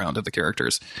background of the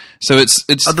characters. So it's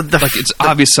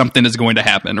obvious something is going to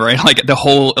happen, right? Like,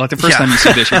 the first time you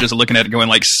see this, you're just looking at it going,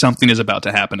 like, something is about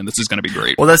to happen and this is going to be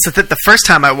great. Well, that's the first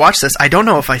time I watched this, I don't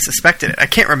know if I suspected it. I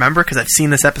can't remember because I've seen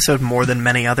this episode more than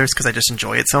many others because I just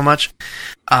enjoy it so much.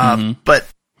 But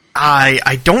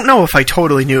I don't know if I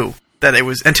totally knew that it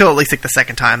was until at least, like, the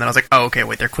second time. Then I was like, oh, okay,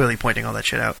 wait, they're clearly pointing all that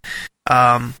shit out.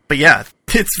 But yeah,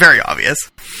 it's very obvious.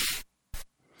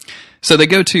 So they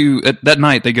go to that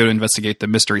night. They go to investigate the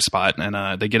mystery spot,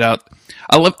 and they get out.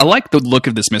 I like the look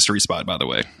of this mystery spot, by the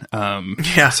way.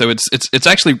 Yeah. So it's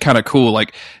actually kind of cool.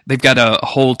 Like, they've got a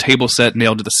whole table set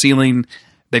nailed to the ceiling.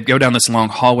 They go down this long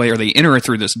hallway, or they enter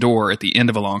through this door at the end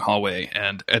of a long hallway,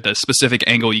 and at a specific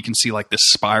angle, you can see, like, this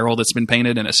spiral that's been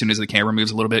painted, and as soon as the camera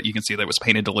moves a little bit, you can see that it was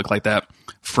painted to look like that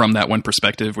from that one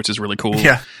perspective, which is really cool.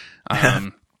 Yeah.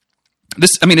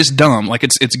 It's dumb. Like,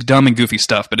 it's dumb and goofy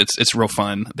stuff, but it's real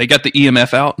fun. They got the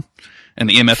EMF out, and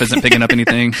the EMF isn't picking up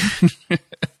anything.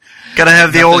 Gotta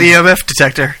have the old EMF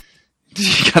detector.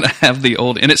 You gotta have the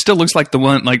old, and it still looks like the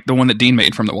one that Dean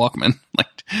made from the Walkman. Like,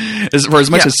 as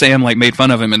much as Sam, like, made fun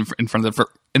of him in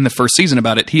the first season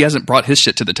about it, he hasn't brought his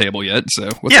shit to the table yet. So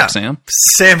what's up, Sam?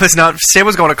 Sam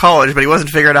was going to college, but he wasn't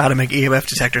figuring out how to make EMF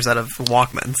detectors out of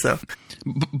Walkman. So,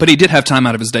 but he did have time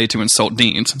out of his day to insult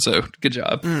Deans. So good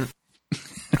job.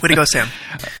 Way to go, Sam.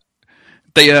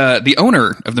 The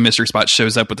owner of the mystery spot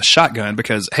shows up with a shotgun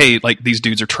because, hey, like, these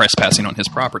dudes are trespassing on his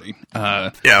property.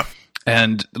 Yeah.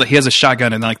 And he has a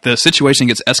shotgun, and, like, the situation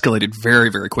gets escalated very,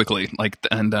 very quickly. Like,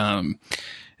 and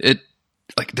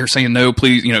like they're saying, no,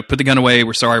 please, put the gun away.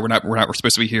 We're sorry. We're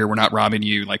supposed to be here. We're not robbing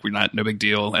you. Like, we're not, no big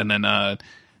deal. And then,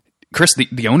 Chris,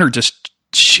 the owner just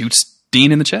shoots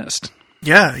Dean in the chest.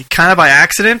 Yeah, kind of by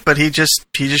accident, but he just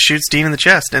shoots Dean in the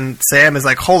chest, and Sam is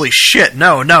like, "Holy shit!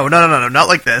 No, not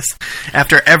like this."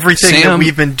 After everything that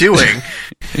we've been doing,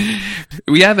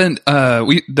 we haven't.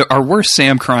 Our worst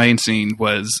Sam crying scene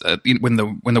was when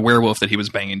the werewolf that he was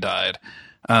banging died.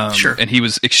 Sure. And he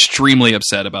was extremely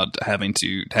upset about having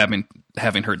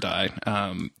her die.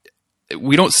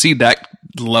 We don't see that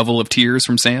level of tears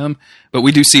from Sam, but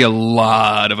we do see a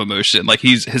lot of emotion. Like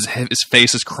his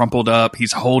face is crumpled up.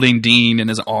 He's holding Dean in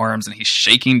his arms and he's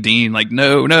shaking Dean like,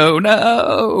 no.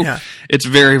 Yeah. It's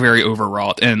very, very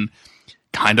overwrought and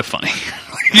kind of funny.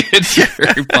 It's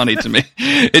very funny to me.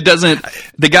 It doesn't,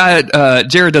 the guy,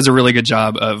 Jared does a really good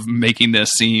job of making this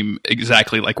seem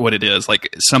exactly like what it is.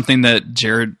 Like something that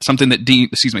Dean,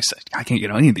 I can't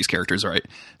get on any of these characters right.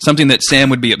 Something that Sam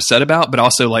would be upset about, but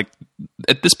also like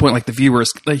at this point, like the viewers,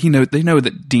 like, they know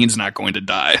that Dean's not going to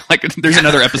die. Like there's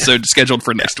another episode scheduled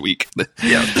for next week.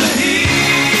 Yeah.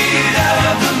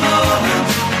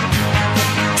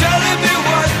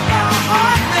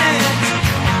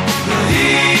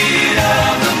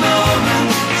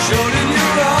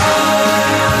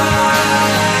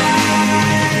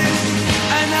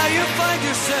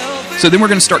 So then we're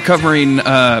going to start covering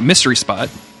Mystery Spot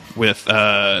with,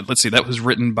 let's see, that was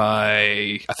written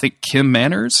by, I think, Kim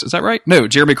Manners. Is that right? No,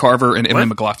 Jeremy Carver and Emily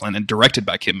McLaughlin, and directed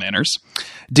by Kim Manners.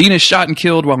 Dean is shot and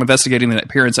killed while investigating the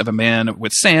appearance of a man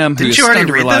with Sam, who is stunned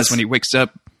to realize when he wakes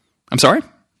up. I'm sorry?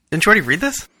 Didn't you already read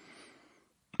this?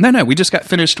 No, we just got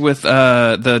finished with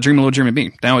the Dream a Little Dream of Me.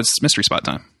 Now it's Mystery Spot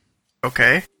time.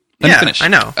 Okay. Let me finish. I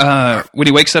know. When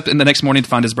he wakes up in the next morning to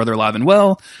find his brother alive and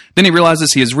well, then he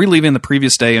realizes he is reliving the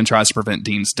previous day and tries to prevent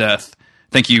Dean's death.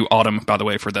 Thank you, Autumn, by the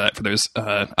way, for those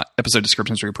episode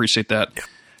descriptions. We appreciate that. Yeah.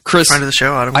 Chris, friend of the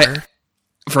show, Autumn Greer.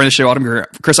 Friend of the show, Autumn Greer.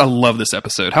 Chris, I love this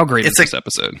episode. How great is this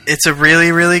episode? It's a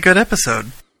really, really good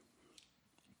episode.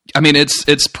 I mean,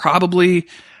 it's probably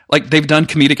like they've done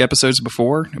comedic episodes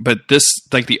before, but this,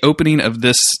 like the opening of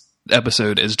this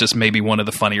episode is just maybe one of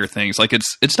the funnier things. Like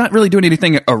it's not really doing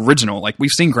anything original. Like we've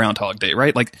seen Groundhog Day,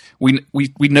 right? Like we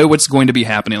know what's going to be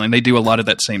happening, and they do a lot of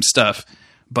that same stuff,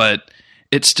 but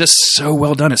it's just so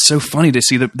well done. It's so funny to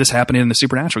see this happening in the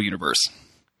supernatural universe.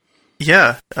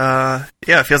 Yeah.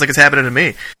 It feels like it's happening to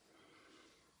me.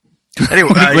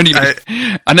 Anyway,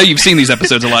 I know you've seen these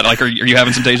episodes a lot. Like, are you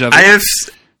having some deja vu?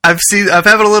 I'm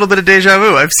having a little bit of deja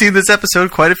vu. I've seen this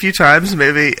episode quite a few times,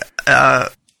 maybe.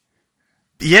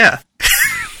 Yeah.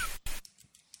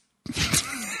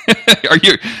 Are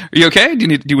you okay? Do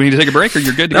we need to take a break, or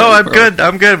you're good to go? No, I'm good.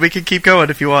 I'm good. We can keep going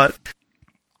if you want.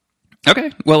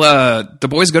 Okay. Well, the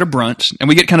boys go to brunch, and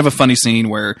we get kind of a funny scene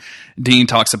where Dean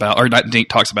talks about, or not Dean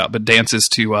talks about, but dances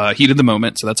to Heat of the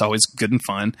Moment, so that's always good and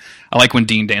fun. I like when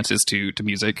Dean dances to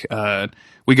music.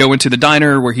 We go into the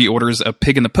diner where he orders a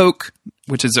pig in the poke,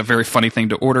 which is a very funny thing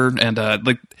to order. And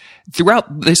like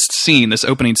throughout this scene, this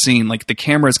opening scene, like the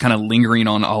camera is kind of lingering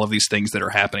on all of these things that are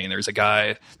happening. There's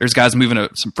guys moving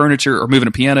some furniture or moving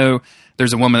a piano.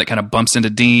 There's a woman that kind of bumps into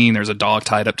Dean. There's a dog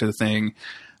tied up to the thing.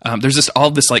 There's just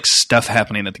all this like stuff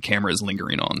happening that the camera is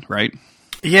lingering on, right?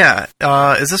 Yeah.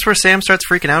 Is this where Sam starts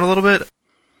freaking out a little bit?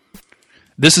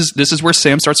 This is where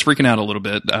Sam starts freaking out a little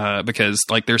bit because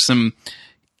like there's some.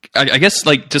 I guess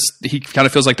like just he kind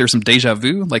of feels like there's some deja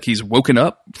vu, like he's woken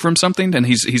up from something and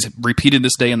he's repeated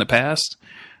this day in the past.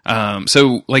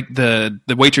 So like the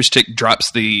waitress chick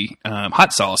drops the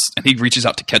hot sauce and he reaches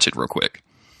out to catch it real quick.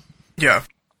 Yeah.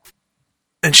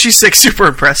 And she's like super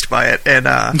impressed by it, and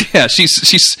yeah, she's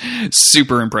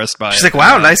super impressed by it. She's like,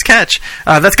 "Wow, nice catch."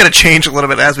 That's going to change a little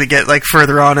bit as we get like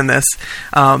further on in this,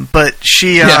 but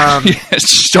she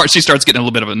she starts getting a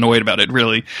little bit annoyed about it.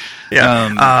 Really,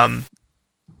 yeah.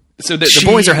 So the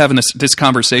boys are having this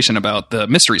conversation about the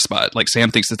mystery spot. Like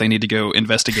Sam thinks that they need to go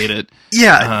investigate it.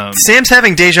 Yeah, Sam's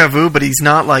having deja vu, but he's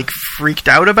not like freaked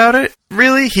out about it.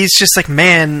 Really, he's just like,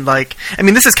 man, like, I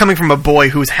mean, this is coming from a boy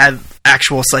who's had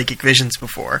actual psychic visions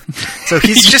before, so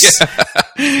he's just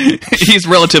he's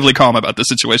relatively calm about the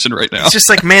situation right now. It's just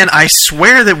like, man, I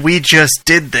swear that we just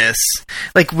did this.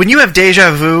 Like when you have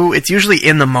deja vu, it's usually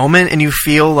in the moment, and you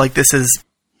feel like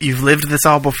you've lived this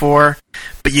all before,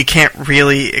 but you can't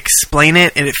really explain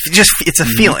it, and it's a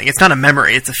feeling. It's not a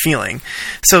memory; it's a feeling.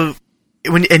 So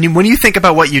when you think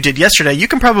about what you did yesterday, you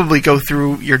can probably go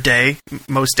through your day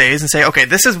most days and say, okay,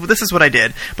 this is what I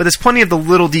did. But there's plenty of the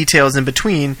little details in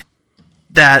between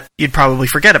that you'd probably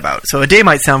forget about. So a day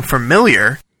might sound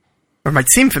familiar, or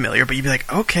might seem familiar, but you'd be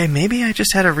like, okay, maybe I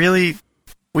just had a really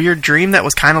weird dream that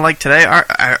was kind of like today.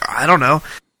 I don't know.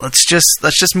 let's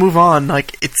just move on.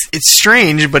 Like, it's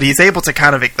strange, but he's able to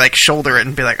kind of like shoulder it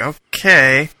and be like,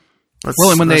 okay, let's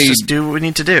just do what we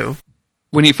need to do.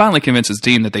 When he finally convinces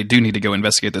Dean that they do need to go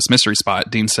investigate this mystery spot,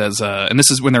 Dean says, and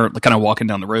this is when they're kind of walking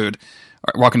down the road,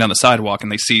 or walking down the sidewalk,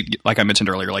 and they see, like I mentioned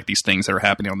earlier, like these things that are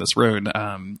happening on this road.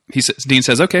 Dean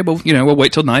says, okay, well, we'll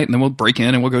wait till night, and then we'll break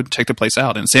in, and we'll go check the place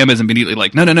out. And Sam is immediately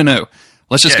like, no,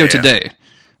 let's just go today.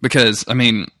 Because, I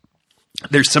mean,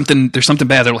 there's something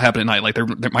bad that'll happen at night. Like,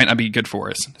 that might not be good for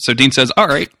us. So Dean says, all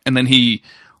right, and then he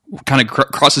kind of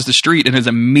crosses the street and is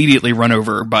immediately run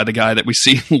over by the guy that we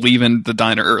see leaving the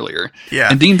diner earlier. Yeah.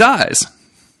 And Dean dies.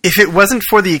 If it wasn't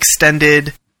for the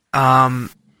extended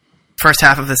first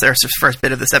half of this, or first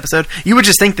bit of this episode, you would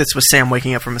just think this was Sam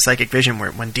waking up from a psychic vision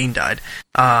when Dean died.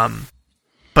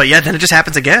 But yeah, then it just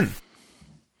happens again.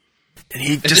 And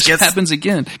it just happens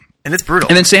again. And it's brutal.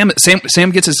 And then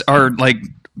Sam gets our like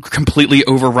completely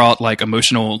overwrought like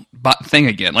emotional thing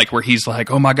again, like where he's like,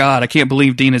 "Oh my god, I can't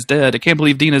believe Dean is dead. I can't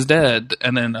believe Dean is dead."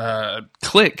 And then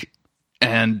click,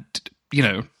 and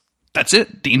that's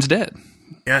it. Dean's dead.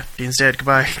 Yeah, Dean's dead.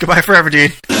 Goodbye forever,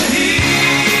 Dean.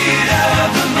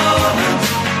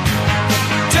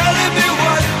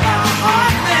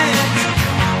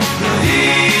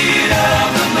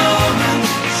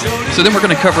 So then we're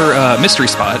going to cover Mystery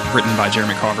Spot, written by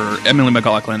Jeremy Carver, Emily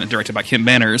McLaughlin, and directed by Kim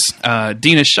Manners.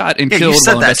 Dean is shot and killed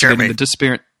while investigating the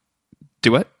disappearance.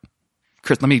 Do what?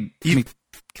 Chris, let me.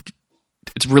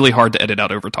 It's really hard to edit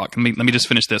out over talk. Let me just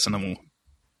finish this and then we'll.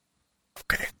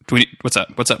 Okay. What's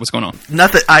up? What's going on?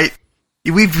 Nothing.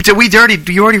 You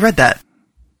already read that.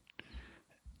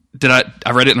 Did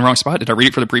I read it in the wrong spot? Did I read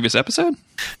it for the previous episode?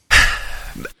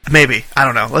 Maybe. I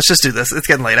don't know. Let's just do this. It's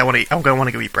getting late. I'm going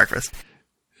to go eat breakfast.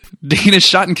 Dean is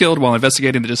shot and killed while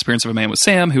investigating the disappearance of a man with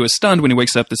Sam, who is stunned when he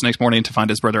wakes up this next morning to find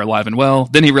his brother alive and well.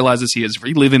 Then he realizes he is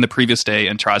reliving the previous day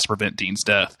and tries to prevent Dean's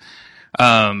death.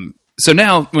 So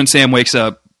now, when Sam wakes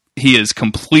up, he is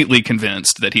completely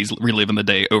convinced that he's reliving the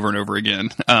day over and over again,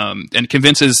 and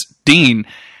convinces Dean.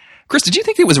 Chris, did you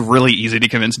think it was really easy to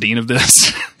convince Dean of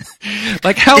this?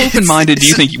 Like, how open-minded do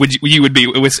you think you would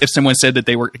be if someone said that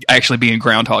they were actually being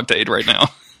Groundhog Day right now?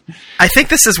 I think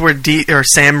this is where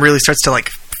Sam really starts to like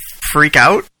freak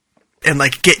out and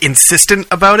like get insistent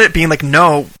about it, being like,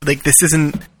 no, like this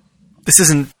isn't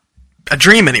a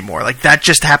dream anymore. Like, that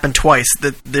just happened twice.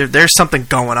 There's something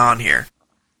going on here.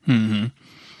 Mm-hmm.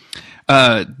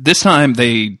 This time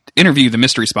they interview the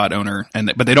Mystery Spot owner,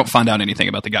 but they don't find out anything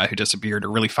about the guy who disappeared or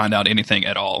really find out anything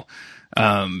at all.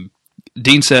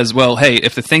 Dean says, well, hey,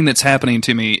 if the thing that's happening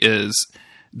to me is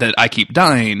that I keep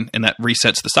dying and that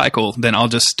resets the cycle, then I'll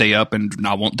just stay up and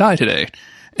I won't die today.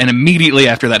 And immediately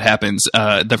after that happens,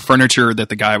 the furniture that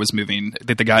the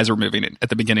guys were moving at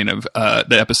the beginning of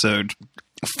the episode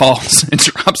falls and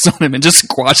drops on him and just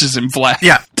squashes him flat.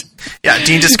 Yeah.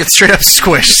 Dean just gets straight up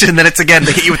squished, and then it's again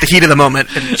they hit you with the heat of the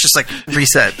moment, and it's just like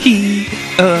reset. Heat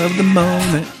of the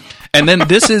moment. And then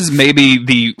this is maybe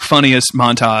the funniest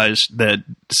montage that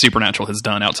Supernatural has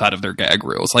done outside of their gag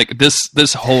reels. Like,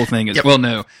 this whole thing is... Yep. Well,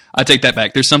 no, I take that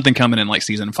back. There's something coming in like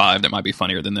season 5 that might be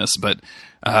funnier than this, but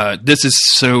this is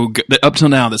so good. Up till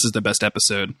now, this is the best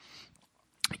episode.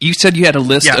 You said you had a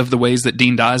list of the ways that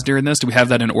Dean dies during this. Do we have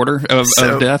that in order of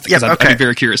death? Because I'd be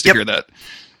very curious to hear that.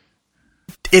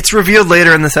 It's revealed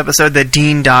later in this episode that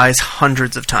Dean dies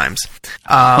hundreds of times.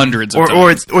 Hundreds of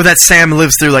times. Or that Sam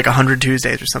lives through like 100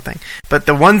 Tuesdays or something. But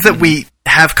the ones that we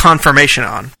have confirmation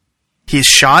on, he's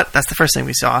shot. That's the first thing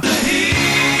we saw.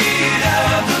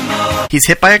 He's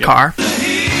hit by a car.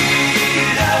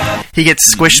 He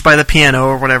gets squished by the piano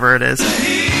or whatever it is.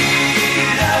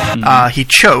 He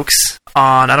chokes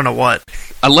on, I don't know what.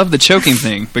 I love the choking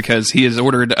thing because he has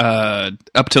ordered,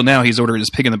 up till now, he's ordered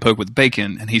his pig in the poke with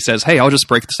bacon, and he says, hey, I'll just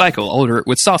break the cycle. I'll order it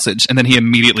with sausage. And then he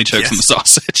immediately chokes on the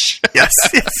sausage. Yes.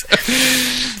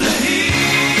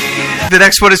 The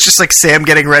next one is just like Sam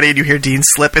getting ready, and you hear Dean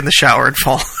slip in the shower and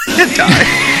fall and die.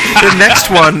 The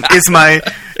next one is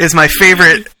my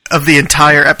favorite of the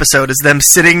entire episode, is them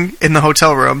sitting in the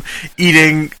hotel room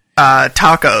eating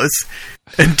tacos.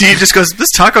 And Dean just goes, this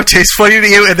taco tastes funny to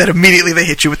you? And then immediately they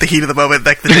hit you with the heat of the moment,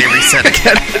 like the day reset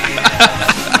again.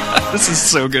 This is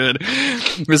so good.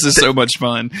 This is so much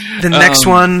fun. The next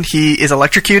one, he is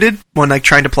electrocuted when like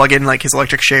trying to plug in like his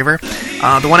electric shaver.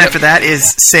 The one after that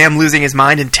is Sam losing his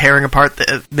mind and tearing apart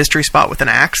the mystery spot with an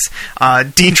axe.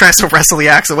 Dean tries to wrestle the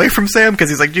axe away from Sam because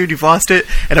he's like, dude, you've lost it.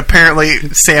 And apparently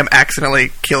Sam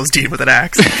accidentally kills Dean with an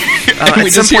axe. And we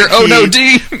just hear, oh no,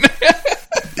 Dean!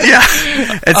 Yeah.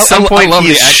 At some point,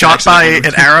 he's shot by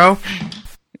an arrow.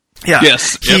 Yeah.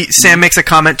 Yes. Sam makes a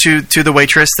comment to the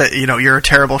waitress that, you're a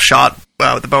terrible shot,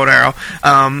 with the bow and arrow.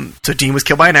 So Dean was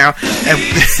killed by an arrow,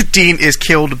 and Dean is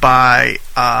killed by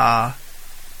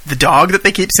the dog that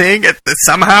they keep seeing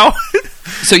somehow.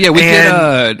 So yeah, we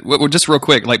get well, just real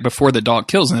quick, like before the dog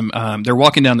kills him, they're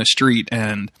walking down the street,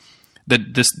 and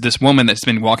this woman that's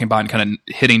been walking by and kind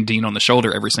of hitting Dean on the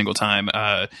shoulder every single time,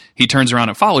 he turns around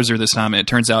and follows her this time, and it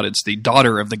turns out it's the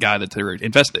daughter of the guy that they're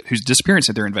whose disappearance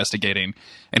that they're investigating.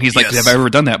 And he's like, "Have I ever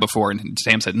done that before?" And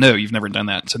Sam said, "No, you've never done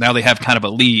that." So now they have kind of a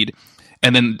lead.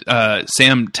 And then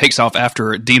Sam takes off after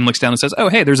her. Dean looks down and says, "Oh,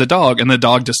 hey, there's a dog." And the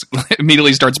dog just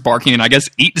immediately starts barking and I guess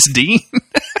eats Dean.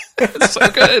 It's so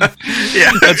good.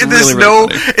 Yeah, That's really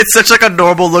funny. It's such like a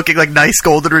normal looking, like nice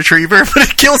golden retriever, but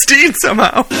it kills Dean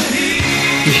somehow.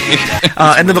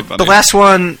 And then the last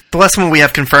one we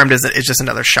have confirmed is just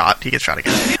another shot. He gets shot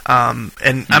again.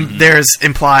 There's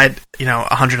implied,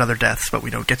 100 other deaths, but we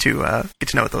don't get to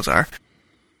know what those are.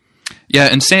 Yeah,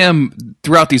 and Sam,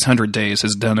 throughout these 100 days,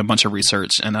 has done a bunch of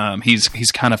research, and he's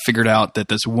kind of figured out that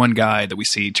this one guy that we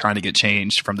see trying to get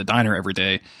changed from the diner every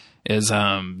day is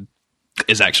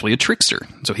actually a trickster.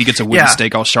 So he gets a wooden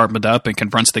stake all sharpened up and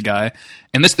confronts the guy.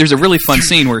 And there's a really fun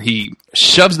scene where he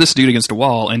shoves this dude against a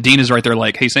wall, and Dean is right there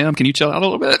like, "Hey, Sam, can you chill out a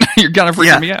little bit? You're kind of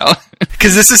freaking me out."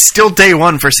 Because this is still day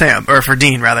one for Sam, or for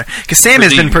Dean, rather. Because Sam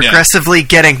has been progressively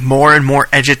getting more and more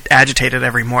agitated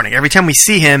every morning. Every time we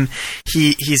see him,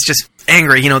 he's just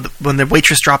angry. When the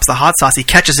waitress drops the hot sauce, he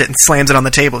catches it and slams it on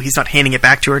the table. He's not handing it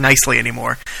back to her nicely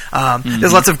anymore.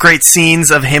 There's lots of great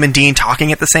scenes of him and Dean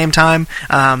talking at the same time.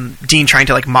 Dean trying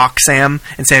to mock Sam,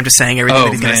 and Sam just saying everything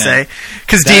that he's going to say.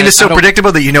 Because Dean is so predictable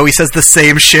that he says the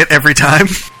same shit every time.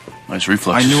 Nice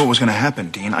reflex. I knew it was going to happen,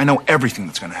 Dean. I know everything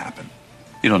that's going to happen.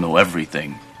 You don't know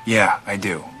everything. Yeah, I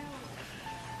do.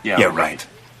 Yeah, right.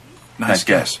 Nice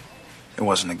guess. It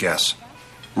wasn't a guess.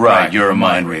 Right, you're a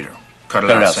mind reader. Cut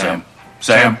it out, Sam.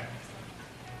 Sam?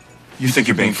 You think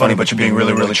you're being funny, but you're being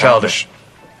really, really childish.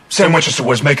 Sam Winchester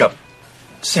wears makeup.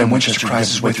 Sam Winchester cries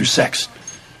his way through sex.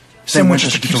 Sam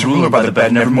Winchester keeps a ruler by the bed,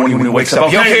 and every morning when he wakes up,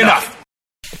 okay, enough!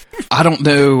 I don't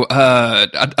know. I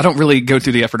don't really go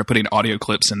through the effort of putting audio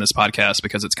clips in this podcast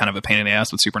because it's kind of a pain in the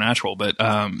ass with Supernatural. But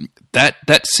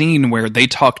that scene where they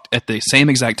talked at the same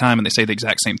exact time and they say the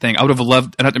exact same thing, I would have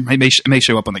loved. And it may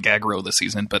show up on the gag reel this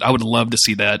season, but I would love to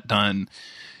see that done.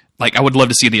 I would love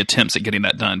to see the attempts at getting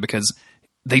that done because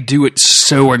they do it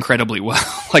so incredibly well.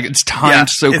 It's timed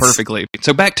so perfectly.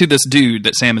 So back to this dude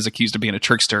that Sam is accused of being a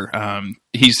trickster.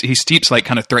 He keeps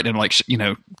kind of threatening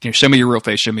him, show me your real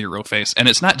face, show me your real face. And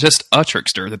it's not just a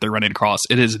trickster that they're running across.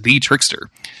 It is the trickster.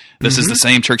 This is the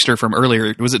same trickster from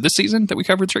earlier. Was it this season that we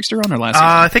covered trickster on or last season?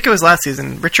 I think it was last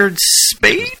season. Richard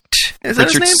Spate? Is that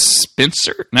Richard his name?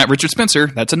 Spencer. Not Richard Spencer.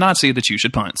 That's a Nazi that you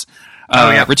should punt.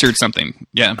 Richard something.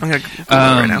 Yeah. I'm going to Google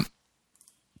it right now.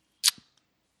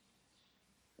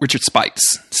 Richard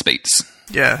Spates.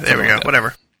 Yeah, there we go.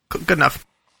 Whatever. Good enough.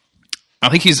 I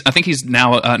think he's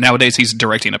now nowadays he's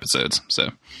directing episodes. So.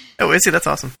 Oh, is he? That's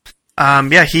awesome.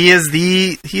 He's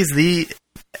the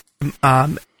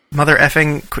mother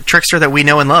effing trickster that we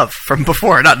know and love from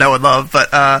before. Not know and love, but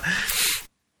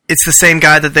it's the same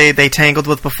guy that they tangled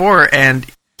with before, and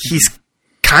he's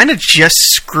kind of just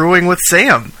screwing with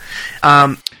Sam.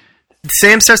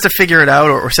 Sam starts to figure it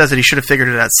out, or says that he should have figured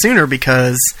it out sooner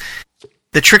because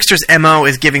the trickster's MO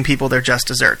is giving people their just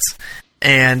desserts.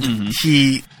 And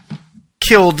he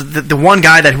killed the one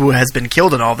guy who has been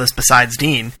killed in all this besides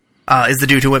Dean, is the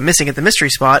dude who went missing at the mystery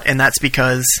spot, and that's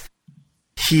because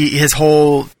his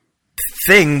whole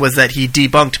thing was that he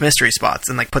debunked mystery spots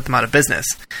and put them out of business.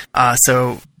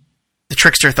 So the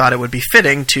trickster thought it would be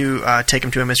fitting to take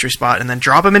him to a mystery spot and then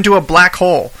drop him into a black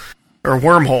hole or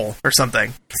wormhole or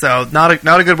something. So not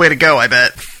a good way to go, I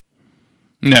bet.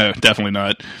 No, definitely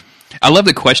not. I love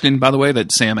the question, by the way,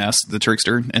 that Sam asks the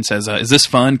trickster and says, is this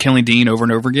fun, killing Dean over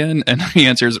and over again? And he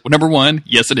answers, well, number one,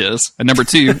 yes, it is. And number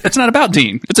two, it's not about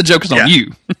Dean. It's a joke on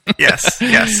you. Yes.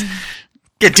 Yeah,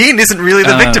 Dean isn't really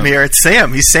the victim here. It's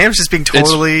Sam. Sam's just being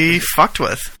totally fucked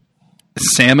with.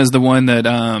 Sam is the one that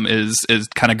is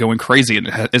kind of going crazy and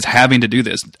is having to do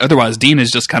this. Otherwise, Dean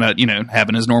is just kind of,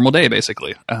 having his normal day,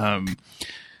 basically.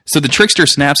 So the trickster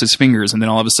snaps his fingers, and then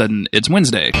all of a sudden, it's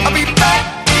Wednesday. I'll be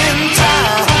back in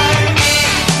time.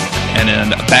 And then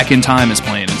Back in Time is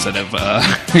playing instead of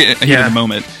Heat of the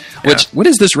Moment. What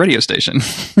is this radio station?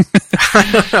 I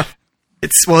don't know.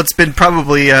 It's been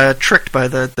probably tricked by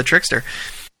the trickster.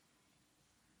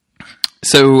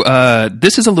 So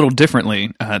this is a little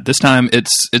differently. This time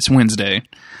it's Wednesday,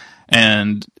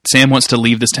 and Sam wants to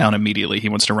leave this town immediately. He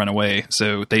wants to run away.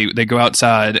 So they go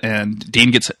outside, and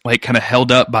Dean gets kind of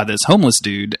held up by this homeless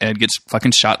dude and gets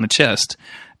fucking shot in the chest.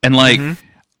 And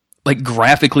like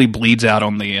graphically bleeds out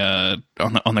on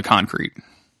the concrete.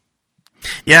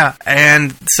 Yeah,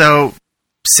 and so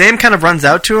Sam kind of runs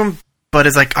out to him, but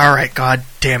is like, all right, god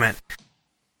damn it.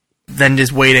 Then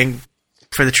just waiting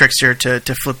for the trickster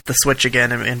to flip the switch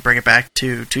again and bring it back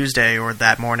to Tuesday or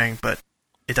that morning, but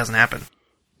it doesn't happen.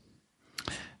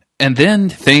 And then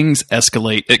things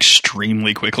escalate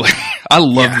extremely quickly. I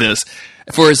love this.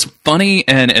 For as funny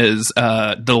and as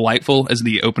delightful as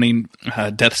the opening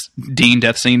Dean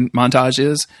death scene montage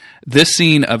is, this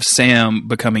scene of Sam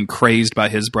becoming crazed by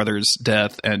his brother's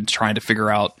death and trying to figure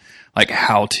out like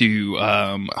how to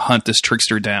hunt this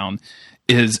trickster down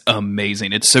is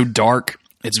amazing. It's so dark.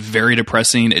 It's very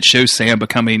depressing. It shows Sam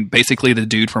becoming basically the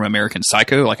dude from American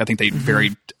Psycho. Like I think they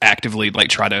very actively like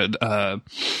try to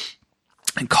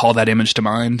and call that image to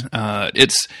mind.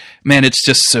 It's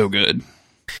just so good.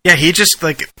 Yeah, he just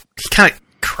like he kind of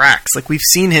cracks. Like we've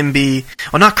seen him be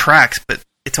not cracks, but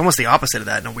it's almost the opposite of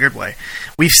that in a weird way.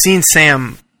 We've seen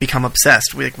Sam become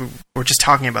obsessed. We were just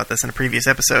talking about this in a previous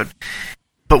episode.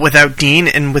 But without Dean,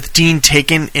 and with Dean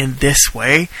taken in this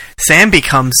way, Sam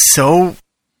becomes so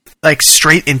like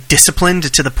straight and disciplined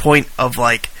to the point of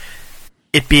like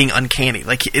it being uncanny.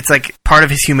 Like it's like part of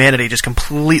his humanity just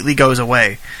completely goes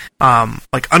away.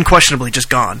 Like unquestionably just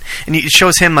gone. And it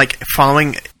shows him like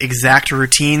following exact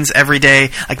routines every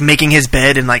day, like making his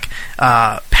bed and like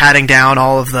patting down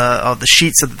all of the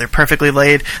sheets so that they're perfectly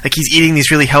laid. Like he's eating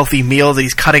these really healthy meals that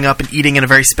he's cutting up and eating in a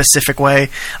very specific way.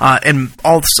 And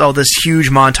also this huge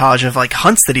montage of like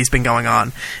hunts that he's been going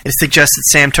on. It suggests that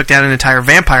Sam took down an entire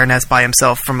vampire nest by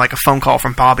himself from like a phone call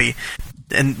from Bobby.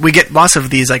 And we get lots of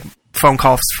these like phone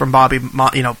calls from Bobby,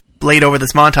 laid over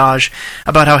this montage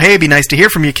about how, hey, it'd be nice to hear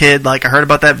from you, kid. Like, I heard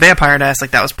about that vampire nest.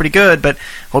 Like, that was pretty good, but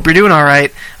hope you're doing all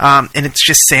right. And it's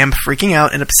just Sam freaking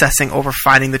out and obsessing over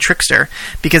finding the trickster,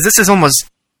 because this is almost,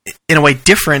 in a way,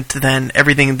 different than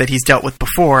everything that he's dealt with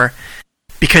before,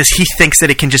 because he thinks that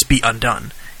it can just be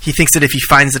undone. He thinks that if he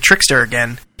finds the trickster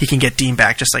again, he can get Dean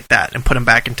back just like that and put him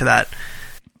back into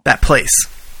that place.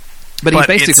 But he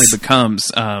basically becomes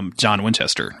John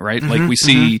Winchester, right? Like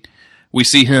we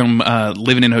see him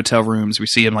living in hotel rooms. We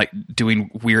see him like doing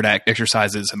weird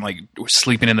exercises and like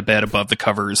sleeping in the bed above the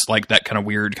covers, like that kind of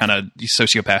weird, kind of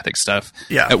sociopathic stuff.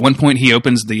 Yeah. At one point, he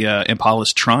opens the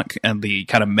Impala's trunk, and the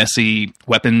kind of messy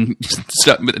weapon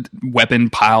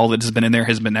pile that has been in there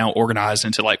has been now organized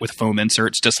into like with foam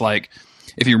inserts, just like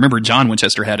if you remember John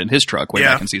Winchester had in his truck way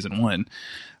back in season 1.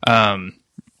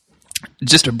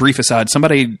 Just a brief aside,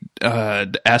 somebody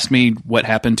asked me what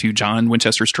happened to John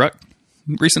Winchester's truck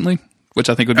recently, which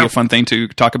I think would be a fun thing to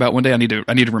talk about one day. I need to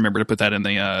remember to put that in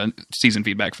the season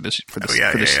feedback for this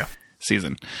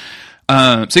season.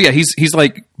 So yeah, he's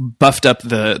like buffed up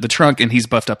the trunk, and he's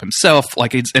buffed up himself.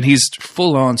 Like he's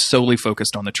full on solely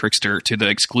focused on the trickster to the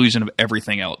exclusion of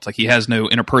everything else. Like he has no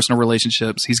interpersonal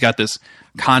relationships. He's got this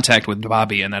contact with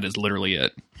Bobby, and that is literally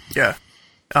it. Yeah.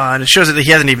 And it shows that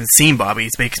he hasn't even seen Bobby.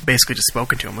 He's basically just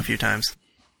spoken to him a few times.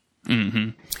 Mm-hmm.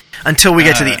 Until we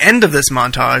get to the end of this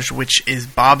montage, which is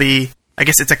Bobby... I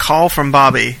guess it's a call from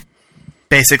Bobby,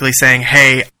 basically saying,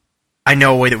 hey, I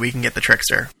know a way that we can get the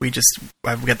trickster. We've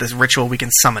got this ritual, we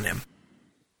can summon him.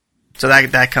 So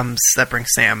that brings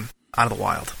Sam out of the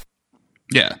wild.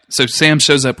 Yeah, so Sam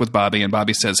shows up with Bobby, and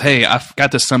Bobby says, hey, I've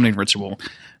got this summoning ritual.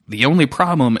 The only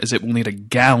problem is it will need a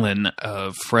gallon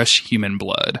of fresh human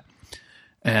blood.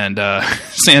 And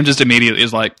Sam just immediately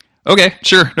is like, okay,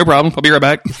 sure, no problem. I'll be right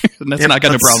back. And that's not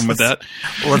got no problem with that.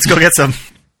 Well, let's go get some.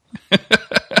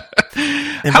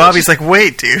 And Bobby's like,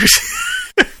 wait, dude.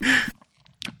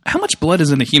 How much blood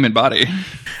is in the human body?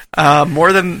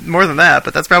 More than that,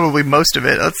 but that's probably most of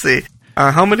it. Let's see.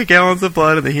 How many gallons of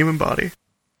blood in the human body?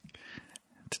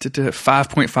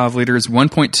 5.5 liters,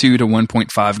 1.2 to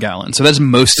 1.5 gallons. So that's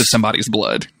most of somebody's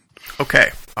blood.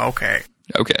 Okay.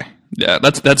 Yeah,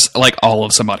 that's like all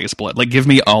of somebody's blood. Like, give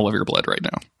me all of your blood right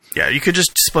now. Yeah, you could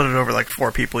just split it over like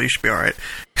 4 people. You should be all right.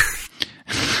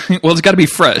 Well, it's got to be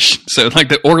fresh. So,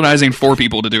 like, organizing 4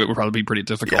 people to do it would probably be pretty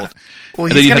difficult. Yeah. Well,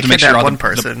 and then you have to make sure all one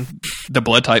person. The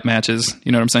blood type matches.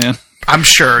 You know what I'm saying? I'm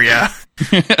sure, yeah.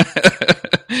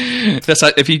 That's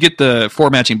how, if you get the 4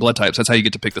 matching blood types, that's how you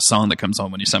get to pick the song that comes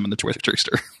on when you summon the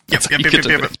trickster. Yep.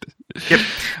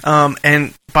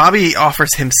 And Bobby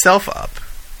offers himself up.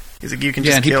 He's like, you can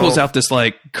just and he pulls out this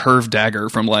like curved dagger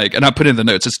from like, and I put in the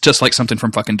notes, it's just like something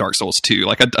from fucking Dark Souls 2.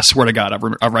 Like, I swear to God,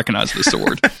 I recognize this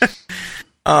sword.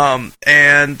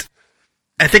 And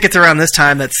I think it's around this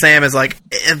time that Sam is like,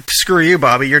 screw you,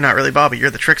 Bobby. You're not really Bobby. You're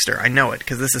the trickster. I know it,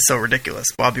 because this is so ridiculous.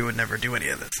 Bobby would never do any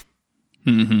of this.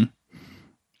 Mm-hmm.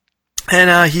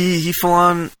 And he full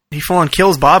on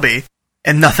kills Bobby,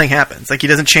 and nothing happens. Like, he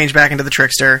doesn't change back into the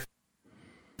trickster.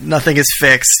 nothing is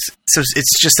fixed. So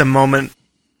it's just a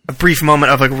brief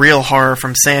moment of like real horror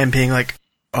from Sam being like,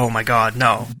 "Oh my God,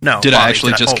 no. Did Bobby, I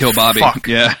actually just kill Bobby? Fuck.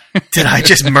 Yeah. Did I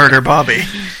just murder Bobby?"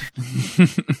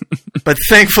 But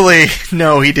thankfully,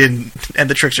 no, he didn't. And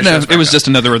the trickster. No, shows back it was up. just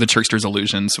another of the trickster's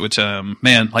illusions. Which,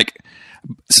 man, like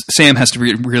Sam has to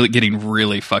be really getting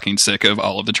really fucking sick of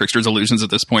all of the trickster's illusions at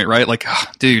this point, right? Like,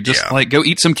 dude, just like go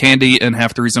eat some candy and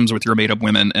have threesomes with your made up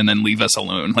women, and then leave us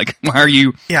alone. Like, why are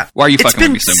you? Yeah. Why are you It's fucking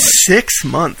been with me so much? 6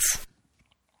 months.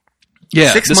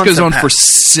 Yeah, 6 this months goes have on for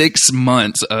passed. 6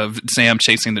 months of Sam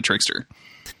chasing the trickster.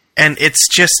 And it's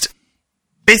just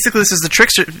basically this is the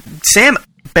trickster, Sam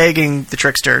begging the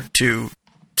trickster to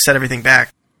set everything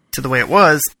back to the way it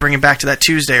was, bring it back to that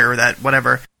Tuesday or that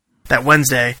whatever, that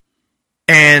Wednesday,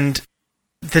 and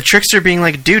the trickster being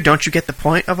like, "Dude, don't you get the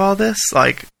point of all this?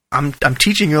 Like, I'm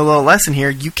teaching you a little lesson here.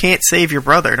 You can't save your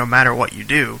brother no matter what you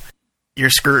do. You're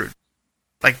screwed."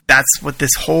 Like, that's what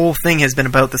this whole thing has been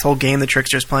about. This whole game the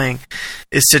trickster's playing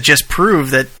is to just prove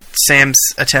that Sam's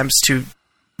attempts to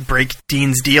break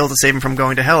Dean's deal to save him from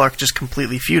going to hell are just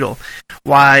completely futile.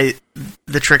 Why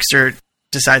the trickster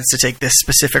decides to take this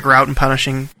specific route in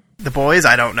punishing the boys,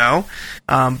 I don't know.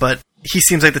 But he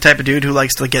seems like the type of dude who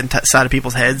likes to get inside of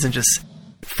people's heads and just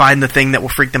find the thing that will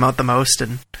freak them out the most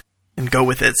and go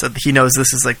with it. So he knows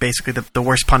this is like basically the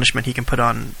worst punishment he can put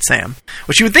on Sam.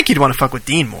 Which you would think he'd want to fuck with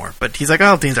Dean more, but he's like,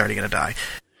 "Oh, Dean's already going to die."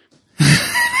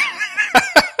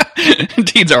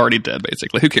 Dean's already dead,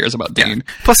 basically. Who cares about Dean?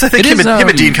 Plus, I think It him is,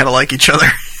 and Dean kind of like each other.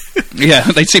 Yeah,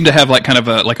 they seem to have like kind of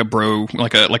a bro,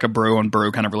 like a bro on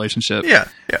bro kind of relationship. Yeah.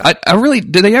 I really,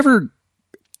 did they ever?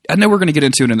 I know we're going to get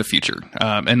into it in the future,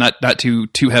 and not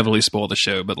too heavily spoil the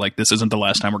show, but like this isn't the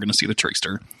last time we're going to see the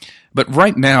trickster. But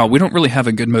right now, we don't really have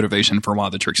a good motivation for why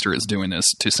the trickster is doing this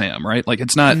to Sam, right? Like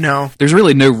it's not. No. There's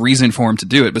really no reason for him to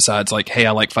do it besides like, hey,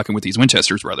 I like fucking with these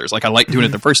Winchester's brothers. Like I like doing it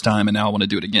the first time, and now I want to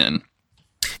do it again.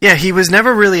 Yeah, he was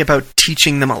never really about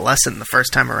teaching them a lesson the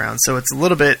first time around, so it's a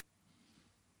little bit.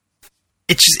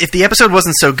 It's just, if the episode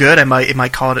wasn't so good, it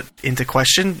might call it into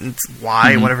question. It's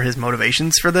why, whatever his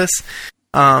motivations for this.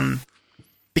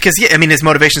 Because yeah, I mean, his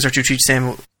motivations are to teach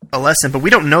Sam a lesson, but we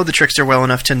don't know the trickster well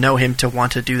enough to know him to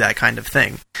want to do that kind of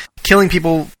thing. Killing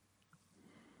people,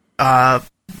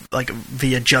 like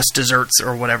via just desserts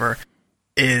or whatever,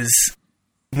 is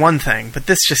one thing, but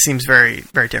this just seems very,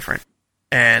 very different.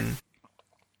 And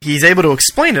he's able to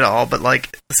explain it all, but like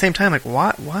at the same time, like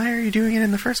why are you doing it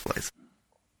in the first place?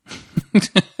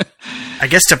 I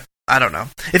guess I don't know.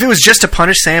 If it was just to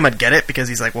punish Sam, I'd get it, because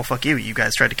he's like, well, fuck you, you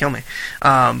guys tried to kill me.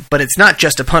 But it's not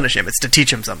just to punish him, it's to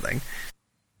teach him something.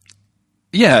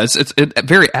 Yeah, it's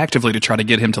very actively to try to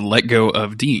get him to let go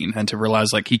of Dean and to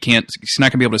realize like he's not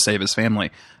going to be able to save his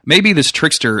family. Maybe this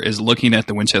trickster is looking at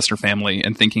the Winchester family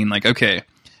and thinking like, okay,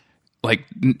 like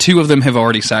two of them have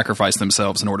already sacrificed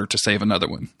themselves in order to save another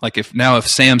one. Like if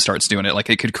Sam starts doing it, like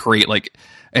it could create like,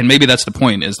 and maybe that's the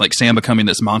point, is like Sam becoming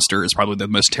this monster is probably the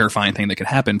most terrifying thing that could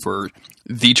happen for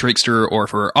the trickster or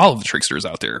for all of the tricksters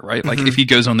out there, right? Like if he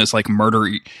goes on this like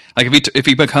murdery, like if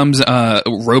he becomes a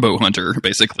robo hunter,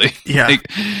 basically, Yeah. like,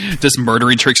 just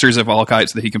murdering tricksters of all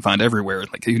kinds that he can find everywhere.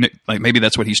 Like maybe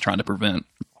that's what he's trying to prevent.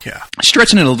 Yeah.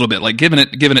 Stretching it a little bit, like giving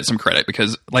it some credit,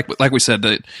 because like we said,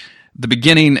 the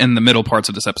beginning and the middle parts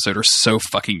of this episode are so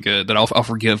fucking good that I'll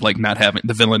forgive like not having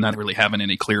the villain not really having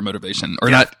any clear motivation, or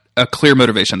not a clear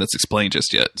motivation that's explained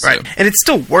just yet. So. Right. And it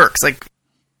still works. Like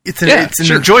it's an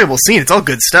sure. enjoyable scene. It's all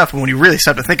good stuff. And when you really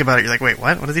start to think about it, you're like, wait,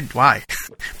 what? What is he? Why?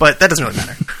 But that doesn't really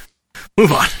matter.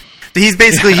 Move on. He's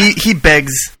basically he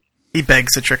begs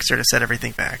the trickster to set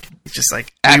everything back. He's just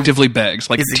like Actively begs,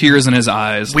 like tears in his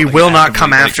eyes. We like, will not actively,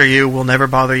 come like, after you. We'll never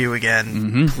bother you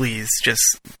again. Please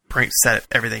just set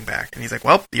everything back. And he's like,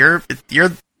 well, you're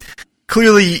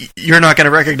clearly you're not going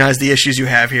to recognize the issues you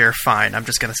have here. Fine. I'm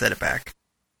just going to set it back.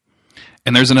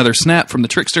 And there's another snap from the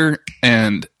trickster,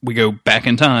 and we go back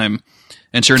in time.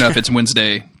 And sure enough, it's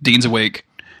Wednesday. Dean's awake.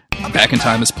 Back in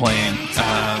Time is playing.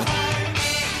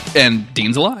 And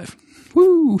Dean's alive.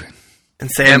 Woo!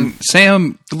 And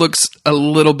Sam looks a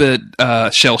little bit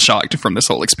shell-shocked from this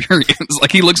whole experience.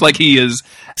 Like, he looks like he is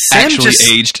actually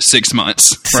aged 6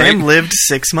 months. Right? Sam lived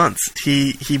 6 months.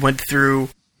 He went through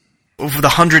over the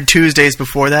 100 Tuesdays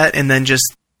before that, and then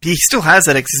he still has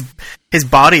that. His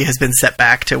body has been set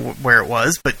back to where it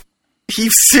was, but he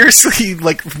seriously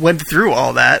like went through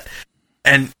all that.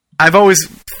 And I've always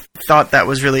thought that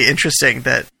was really interesting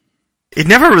that it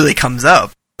never really comes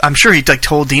up. I'm sure he like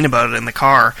told Dean about it in the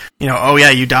car. You know, oh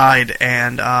yeah, you died,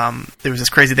 and there was this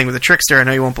crazy thing with the trickster. I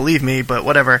know you won't believe me, but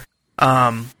whatever.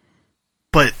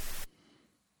 But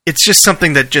it's just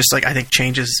something that just like I think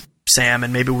changes Sam,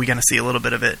 and maybe we're gonna see a little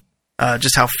bit of it.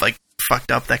 Just how like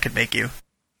fucked up that could make you.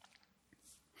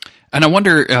 And I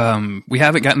wonder, we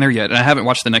haven't gotten there yet, and I haven't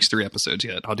watched the next 3 episodes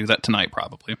yet. I'll do that tonight,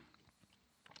 probably.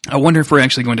 I wonder if we're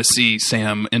actually going to see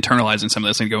Sam internalizing some of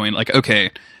this and going, like, okay,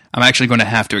 I'm actually going to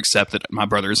have to accept that my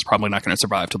brother is probably not going to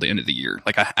survive till the end of the year.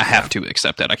 Like, I have to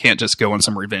accept that. I can't just go on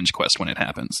some revenge quest when it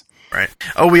happens. Right.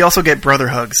 Oh, we also get brother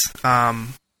hugs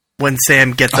when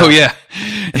Sam gets up. Oh, yeah.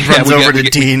 And runs over to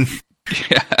Dean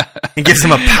and gives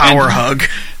him a power hug.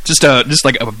 Just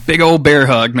like a big old bear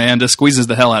hug, man. Just squeezes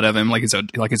the hell out of him like he's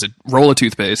a roll of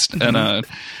toothpaste. Mm-hmm. And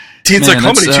Dean's like,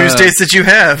 how many Tuesdays did you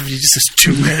have? He just says,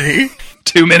 too many.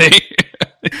 Too many.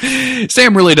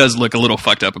 Sam really does look a little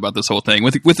fucked up about this whole thing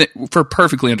with it for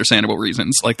perfectly understandable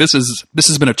reasons. Like this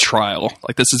has been a trial.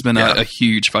 Like this has been a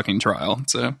huge fucking trial.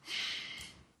 So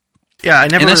yeah, I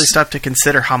never really stopped to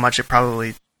consider how much it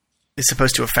probably is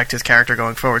supposed to affect his character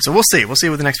going forward. So we'll see. We'll see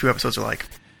what the next few episodes are like.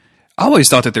 I always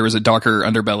thought that there was a darker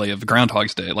underbelly of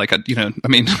Groundhog's Day. Like, I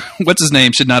mean, what's his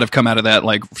name should not have come out of that,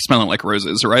 like, smelling like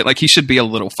roses, right? Like, he should be a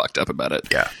little fucked up about it.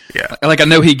 Yeah. Like, I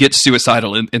know he gets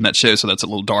suicidal in that show, so that's a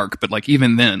little dark, but, like,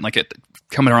 even then, like, it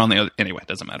coming around the other... Anyway, it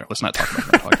doesn't matter. Let's not talk about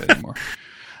Groundhog Day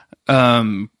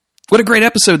anymore. What a great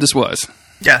episode this was.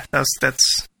 Yeah, got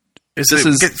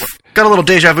a little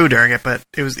deja vu during it, but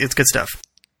it's good stuff.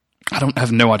 I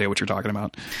have no idea what you're talking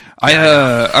about.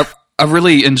 I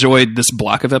really enjoyed this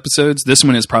block of episodes. This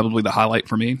one is probably the highlight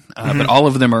for me, but all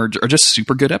of them are just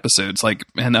super good episodes. Like,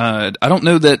 and I don't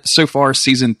know that so far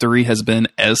season 3 has been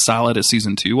as solid as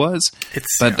season 2 was.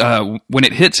 When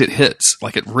it hits,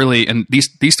 like it really. And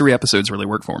these 3 episodes really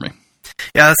work for me.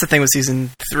 Yeah, that's the thing with season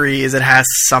 3 is it has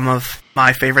some of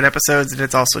my favorite episodes, and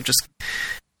it's also just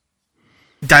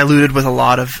diluted with a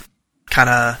lot of kind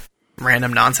of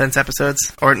random nonsense episodes,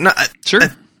 or not. Sure.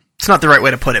 It's not the right way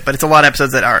to put it, but it's a lot of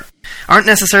episodes that aren't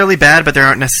necessarily bad, but they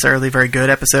aren't necessarily very good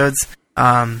episodes.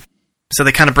 So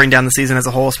they kind of bring down the season as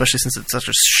a whole, especially since it's such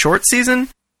a short season.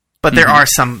 But there are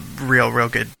some real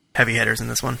good heavy hitters in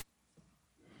this one.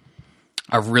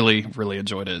 I really, really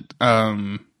enjoyed it.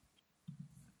 I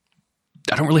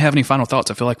don't really have any final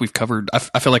thoughts. I feel like we've covered. I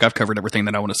feel like I've covered everything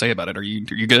that I want to say about it. Are you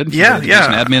good? Yeah. Do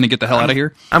some admin and get the hell out of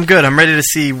here. I'm good. I'm ready to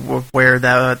see where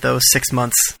those 6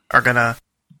 months are gonna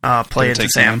play into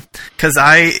Sam, because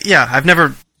I've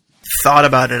never thought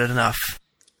about it enough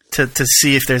to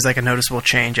see if there's like a noticeable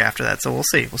change after that. So we'll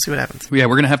see what happens. Yeah,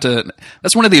 we're gonna have to.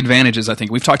 That's one of the advantages. I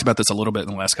think we've talked about this a little bit in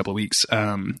the last couple of weeks.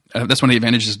 That's one of the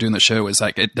advantages of doing the show is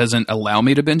like it doesn't allow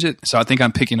me to binge it. So I think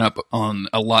I'm picking up on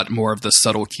a lot more of the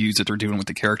subtle cues that they're doing with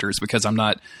the characters because I'm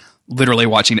not literally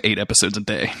watching 8 episodes a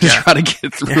day to try to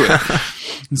get through it.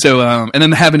 So, and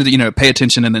then having to, pay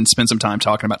attention and then spend some time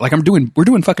talking about, like, we're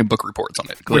doing fucking book reports on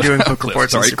it. We're doing book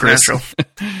reports on Supernatural.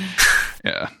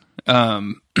 Yeah.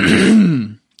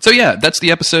 So yeah, that's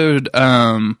the episode.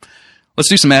 Let's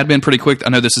do some admin pretty quick. I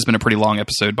know this has been a pretty long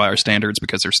episode by our standards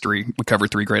because we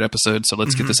covered 3 great episodes. So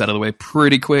let's get this out of the way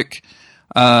pretty quick.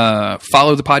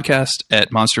 Follow the podcast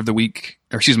at Monster of the Week,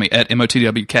 at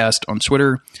MOTWcast on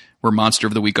Twitter. We're Monster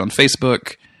of the Week on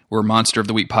Facebook. We're Monster of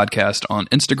the Week Podcast on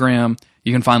Instagram.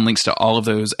 You can find links to all of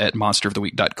those at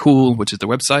monsteroftheweek.cool, which is the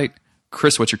website.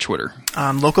 Chris, what's your Twitter?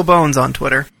 Local Bones on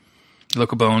Twitter.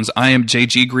 Local Bones. I am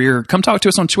JG Greer. Come talk to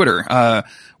us on Twitter.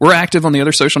 We're active on the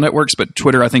other social networks, but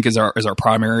Twitter, I think, is our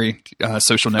primary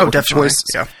social network of choice.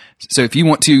 Yeah. So if you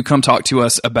want to come talk to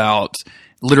us about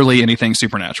literally anything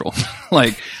Supernatural.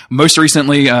 Like, most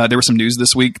recently, there was some news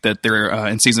this week that they're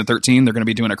in season 13, they're going to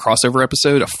be doing a crossover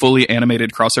episode, a fully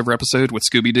animated crossover episode with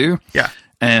Scooby-Doo. Yeah.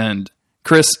 And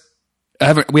Chris,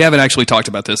 we haven't actually talked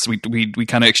about this. We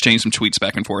kind of exchanged some tweets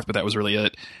back and forth, but that was really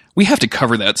it. We have to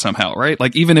cover that somehow, right?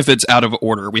 Like, even if it's out of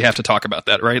order, we have to talk about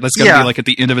that, right? That's got to be like at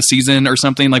the end of a season or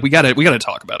something. Like, we got to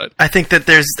talk about it. I think that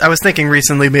I was thinking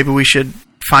recently maybe we should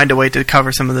find a way to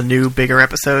cover some of the new, bigger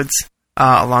episodes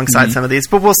alongside some of these,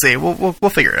 but we'll see. We'll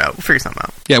figure it out. We'll figure something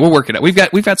out. Yeah, we'll work it out. We've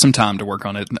got some time to work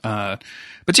on it.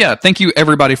 But yeah, thank you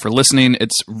everybody for listening.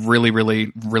 It's really,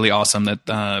 really, really awesome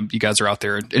that you guys are out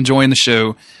there enjoying the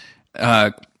show.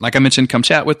 Like I mentioned, come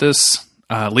chat with us.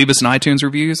 Leave us an iTunes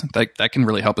reviews. That can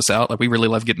really help us out. Like, we really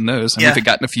love getting those. And we've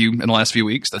gotten a few in the last few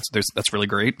weeks. That's really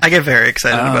great. I get very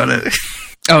excited about it.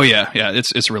 Oh yeah.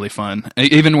 It's really fun.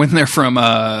 Even when they're from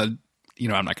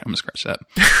I'm not going to scratch that.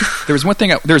 There was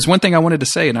one thing I wanted to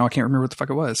say, and now I can't remember what the fuck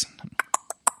it was.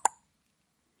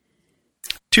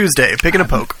 Tuesday, picking a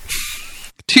poke.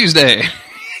 Tuesday,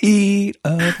 heat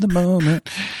of the moment.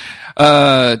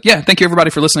 Thank you everybody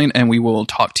for listening, and we will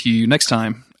talk to you next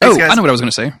time. Thanks, guys. I know what I was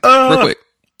going to say. Real quick,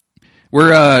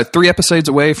 we're 3 episodes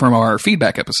away from our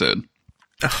feedback episode.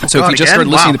 So if you just started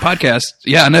listening to the podcast,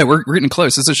 I know we're getting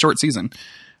close. This is a short season.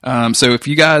 So if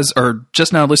you guys are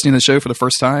just now listening to the show for the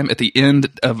first time, at the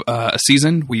end of a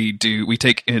season, we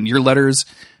take in your letters,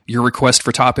 your request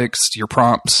for topics, your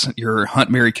prompts, your hunt,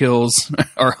 marry, kills,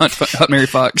 or hunt, marry,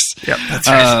 fucks. Yep, that's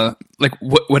right. Like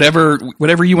whatever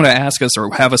you want to ask us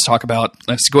or have us talk about,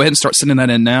 let's go ahead and start sending that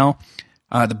in now.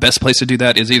 The best place to do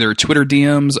that is either Twitter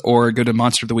DMs or go to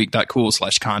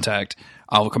monsteroftheweek.cool/contact.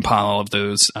 I'll compile all of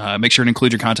those. Make sure to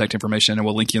include your contact information, and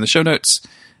we'll link you in the show notes.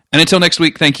 And until next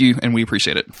week, thank you, and we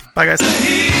appreciate it. Bye, guys. Heat of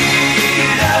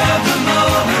the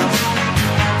moment,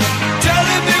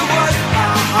 telling me what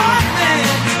my heart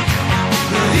meant.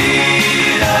 The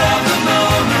heat of the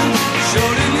moment,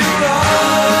 showed in your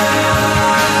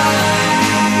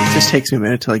eyes. It just takes me a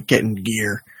minute to get in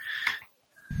gear.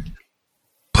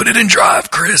 Put it in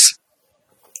drive, Chris.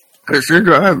 It's in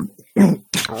drive. What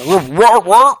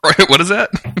is that?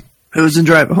 It was in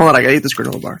drive. Hold on, I gotta eat this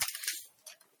granola bar.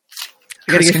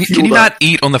 Chris, can you not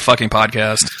eat on the fucking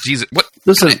podcast? Jesus, what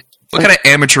kind of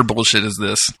amateur bullshit is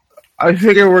this? I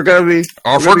figure we're gonna be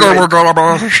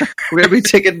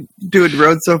doing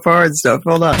road so far and stuff.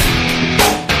 Hold on.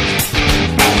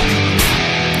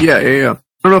 Yeah. I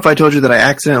don't know if I told you that I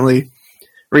accidentally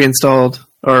reinstalled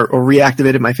or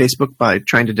reactivated my Facebook by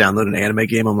trying to download an anime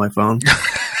game on my phone.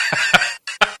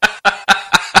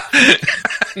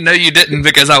 No, you didn't,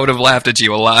 because I would have laughed at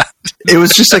you a lot. It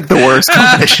was just the worst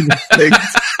combination of things.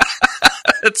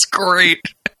 That's great.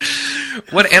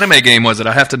 What anime game was it?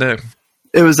 I have to know.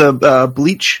 It was a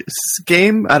Bleach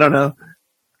game. I don't know.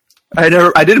 I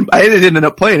didn't end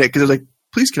up playing it because it was like,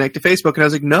 please connect to Facebook, and I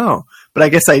was like, no. But I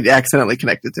guess I accidentally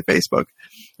connected to Facebook,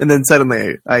 and then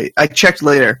suddenly I checked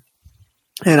later,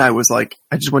 and I was like,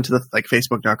 I just went to the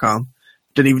Facebook.com.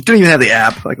 Didn't even have the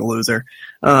app, like a loser.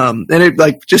 And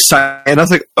it just signed. And I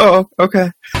was like, oh, okay.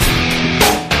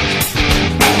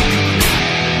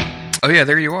 Oh yeah,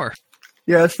 there you are.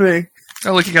 Yeah, that's me.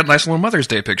 Oh look, you got a nice little Mother's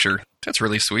Day picture. That's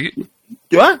really sweet.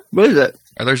 What? What is it?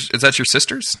 Is that your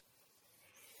sisters?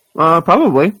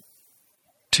 Probably.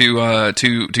 Two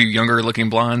younger looking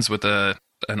blondes with an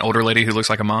older lady who looks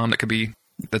like a mom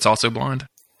that's also blonde.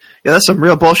 Yeah, that's some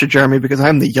real bullshit, Jeremy, because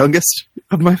I'm the youngest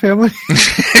of my family.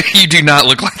 You do not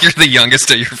look like you're the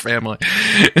youngest of your family.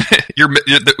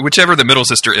 Whichever the middle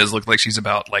sister is, looks like she's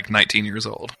about 19 years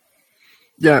old.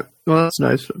 Yeah, well, that's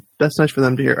nice. That's nice for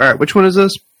them to hear. All right, which one is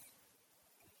this?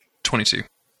 22.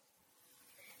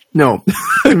 No,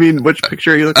 I mean, which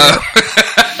picture are you looking at?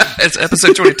 It's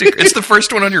episode 22. It's the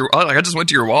first one on your. I just went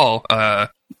to your wall. It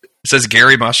says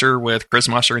Gary Mosher with Chris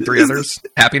Mosher and 3 others.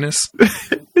 Happiness.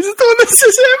 Is it the one that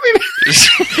says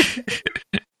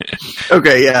happiness?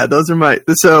 Okay, yeah, those are my.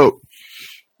 So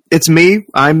it's me.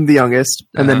 I'm the youngest,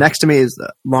 and then next to me is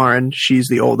Lauren. She's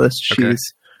the oldest. She's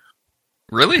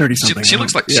really. 30-something. She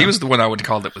looks like she was the one I would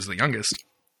call that was the youngest.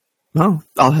 No,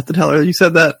 I'll have to tell her you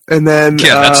said that, and then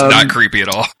that's not creepy at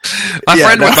all. My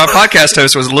podcast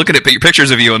host was looking at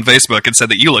pictures of you on Facebook and said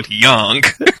that you looked young.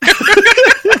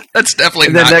 That's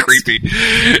definitely not creepy.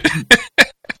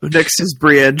 Next is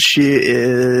Brienne. She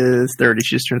is 30.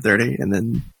 She's turned 30, and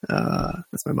then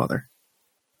that's my mother.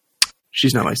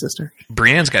 She's not my sister.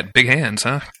 Brienne's got big hands,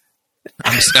 huh?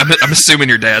 I'm assuming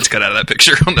your dad's cut out of that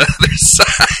picture on the other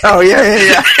side. Oh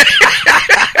yeah.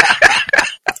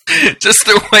 Just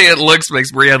the way it looks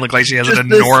makes Brienne look like she has an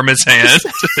enormous hand.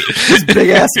 This big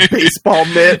ass baseball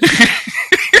mitt.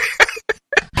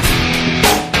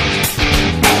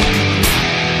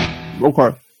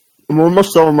 Okay. I'm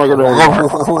almost done with my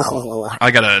granola. I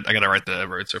gotta write the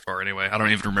road so far anyway. I don't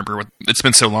even remember what it's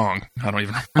been so long. I don't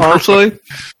even remember. Honestly,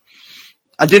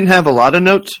 I didn't have a lot of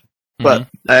notes, but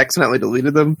I accidentally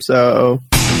deleted them, so.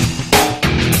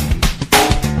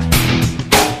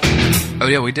 Oh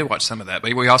yeah, we did watch some of that,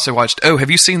 but we also watched. Oh, have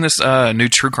you seen this new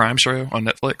true crime show on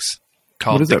Netflix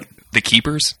called The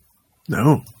Keepers?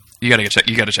 No. You gotta check.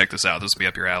 You gotta check this out. This will be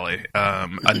up your alley.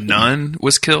 A nun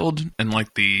was killed in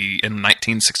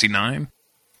 1969,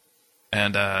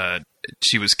 and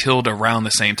she was killed around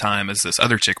the same time as this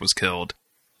other chick was killed.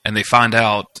 And they find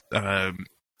out. I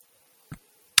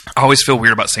always feel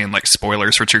weird about saying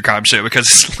spoilers for true crime show because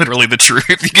it's literally the truth.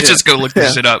 You can just go look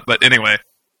this shit up. But anyway,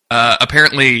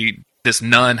 apparently this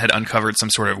nun had uncovered some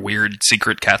sort of weird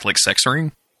secret Catholic sex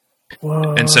ring.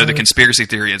 Whoa. And so the conspiracy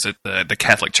theory is that the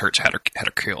Catholic Church had her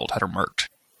killed, had her murked.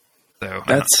 So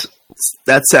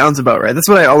that sounds about right. That's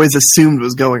what I always assumed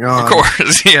was going on. Of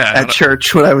course, yeah. At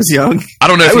church when I was young. I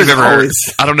don't know if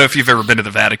you've ever been to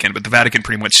the Vatican, but the Vatican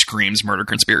pretty much screams murder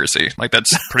conspiracy.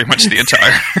 That's pretty much the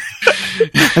entire.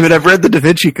 I mean, I've read the Da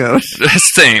Vinci Code.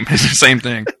 Same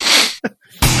thing.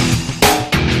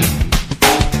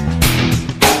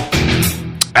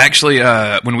 Actually,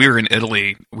 when we were in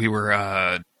Italy, we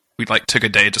we like took a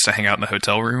day just to hang out in the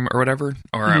hotel room or whatever,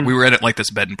 or we were at like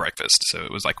this bed and breakfast, so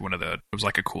it was like it was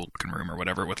like a cool looking room or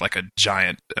whatever with like a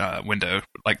giant window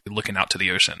like looking out to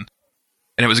the ocean.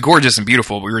 And it was gorgeous and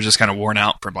beautiful. We were just kind of worn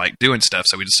out from like doing stuff,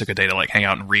 so we just took a day to like hang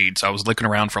out and read. So I was looking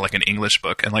around for like an English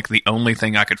book, and like the only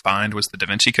thing I could find was the Da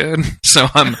Vinci Code. So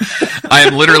I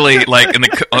am literally like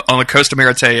on the Costa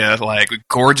Maratea, like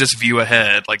gorgeous view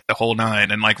ahead, like the whole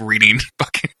nine, and like reading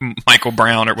fucking Michael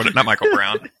Brown or what? Not Michael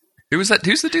Brown. Who was that?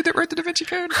 Who's the dude that wrote the Da Vinci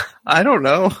Code? I don't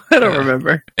know. I don't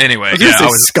remember. Anyway, I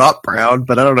was Scott Brown,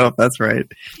 but I don't know if that's right.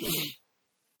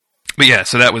 But yeah,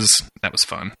 so that was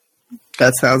fun.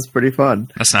 That sounds pretty fun.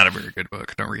 That's not a very good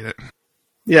book. Don't read it.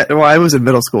 Yeah, well, I was in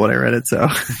middle school when I read it, so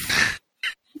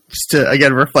just to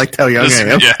again reflect how young I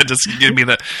am. Yeah, just give me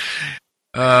that.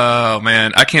 Oh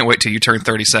man, I can't wait till you turn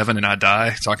 37 and I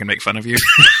die, so I can make fun of you.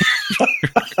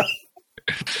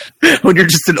 When you're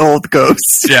just an old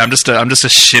ghost. Yeah, I'm just a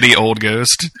shitty old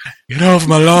ghost. Get off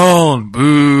my lawn,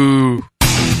 boo.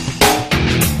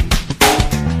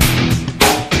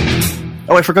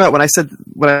 Oh, I forgot when I said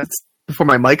before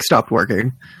my mic stopped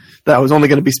working that I was only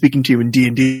going to be speaking to you in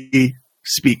D&D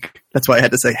speak. That's why I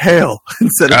had to say hail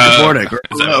instead of good morning.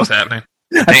 Is that what's happening?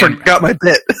 I forgot my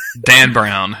bit. Dan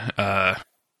Brown.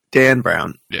 Dan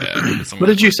Brown. Yeah. What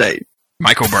did you say?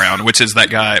 Michael Brown, which is that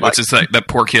guy, which is that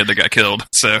poor kid that got killed.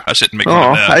 So I shouldn't make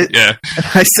fun of that.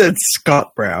 I said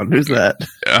Scott Brown. Who's that?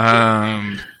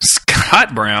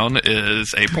 Scott Brown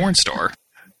is a porn star.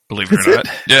 Believe it or not.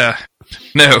 Yeah.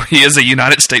 No, he is a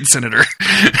United States senator.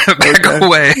 Back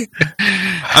away.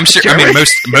 I'm sure. I mean,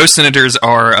 most senators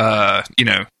are,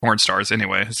 porn stars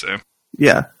anyway. So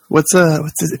yeah. What's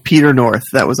it? Peter North.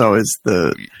 That was always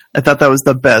I thought that was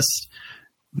the best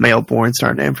male porn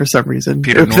star name for some reason.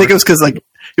 I think it was because like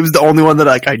it was the only one that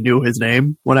like I knew his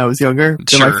name when I was younger.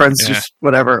 Sure, my friends just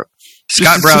whatever.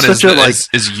 Scott Brown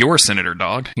is your senator,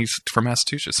 dog. He's from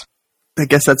Massachusetts. I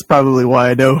guess that's probably why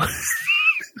I know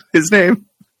his name.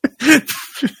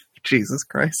 Jesus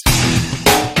Christ.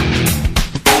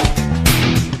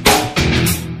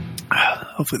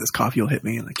 Hopefully this coffee will hit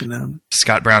me and I can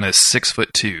Scott Brown is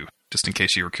 6'2", just in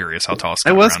case you were curious how tall Scott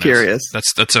I was Brown curious.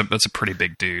 Is. That's a pretty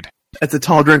big dude. That's a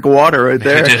tall drink of water right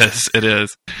there. It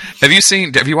is.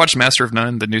 Have you watched Master of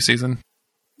None, the new season?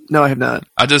 No, I have not.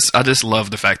 I just love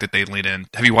the fact that they lean in.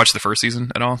 Have you watched the first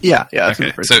season at all? Yeah.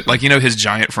 Okay. So like his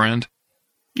giant friend?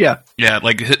 Yeah. Yeah,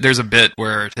 like there's a bit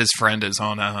where his friend is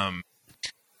on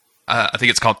I think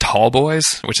it's called Tall Boys,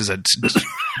 which is a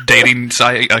dating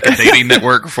site, like a dating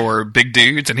network for big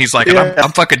dudes, and he's like,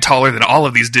 I'm fucking taller than all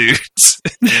of these dudes.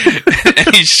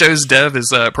 And he shows Dev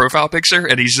his profile picture,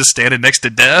 and he's just standing next to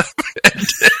Dev.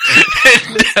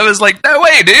 And Dev is like, no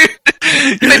way, dude!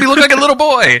 You made me look like a little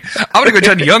boy. I want to go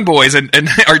join Young Boys and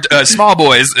or Small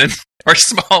Boys or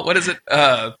small. What is it?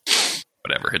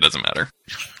 Whatever. It doesn't matter.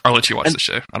 I'll let you watch the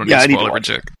show. I don't need to spoil every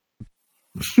joke.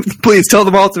 Please tell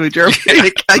them all to me, Jeremy.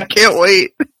 I can't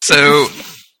wait. So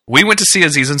we went to see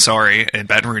Aziz Ansari in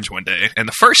Baton Rouge one day, and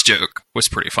the first joke was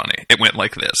pretty funny. It went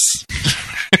like this.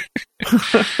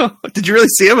 Did you really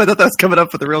see him? I thought that was coming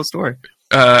up with the real story.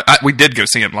 We did go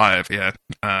see him live, yeah.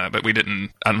 But we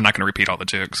didn't. I'm not going to repeat all the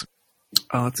jokes.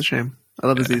 Oh, that's a shame. I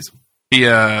love Aziz. He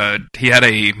had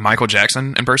a Michael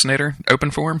Jackson impersonator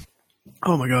open for him.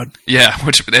 Oh my god. Yeah,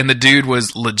 and the dude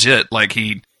was legit. Like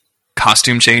he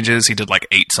costume changes. He did like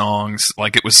 8 songs.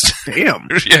 Like it was damn.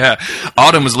 Yeah,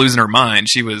 Autumn was losing her mind.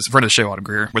 She was friend of the show. Autumn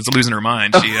Greer was losing her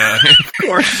mind. She of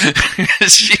course.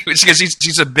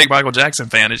 she's a big Michael Jackson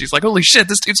fan, and she's like, "Holy shit,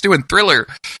 this dude's doing Thriller.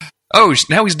 Oh,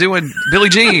 now he's doing Billie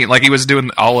Jean." Like he was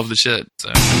doing all of the shit.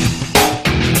 So.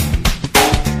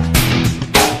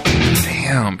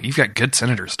 Damn, you've got good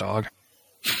senators, dog.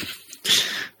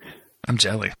 I'm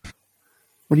jelly.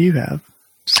 What do you have?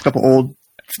 Just a couple old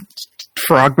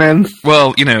frogmen.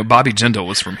 Well, Bobby Jindal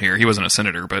was from here. He wasn't a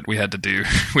senator, but we had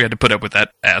to put up with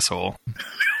that asshole.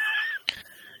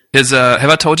 Have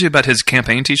I told you about his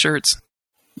campaign T-shirts?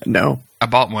 No. I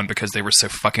bought one because they were so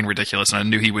fucking ridiculous, and I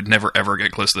knew he would never ever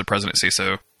get close to the presidency.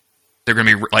 So they're going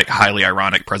to be like highly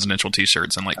ironic presidential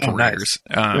T-shirts in like 4 years.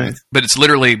 Nice. But it's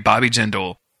literally Bobby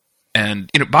Jindal.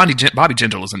 And Bobby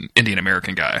Jindal is an Indian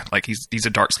American guy. Like he's a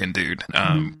dark skinned dude,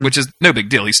 which is no big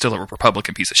deal. He's still a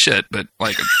Republican piece of shit. But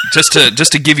like just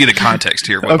to give you the context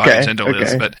here, what Bobby Jindal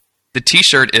is. But the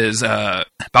T-shirt is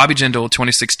Bobby Jindal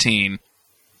 2016.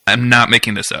 I'm not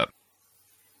making this up.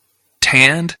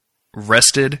 Tanned,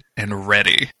 rested, and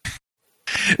ready.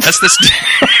 That's this.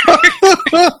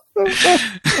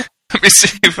 Let me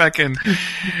see if I can.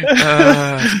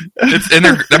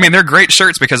 They're great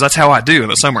shirts because that's how I do in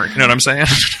the summer. You know what I'm saying?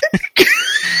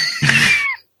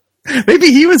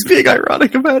 Maybe he was being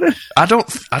ironic about it. I don't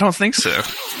think so.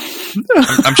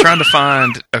 I'm trying to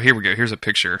find. Oh, here we go. Here's a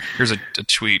picture. Here's a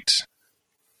tweet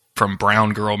from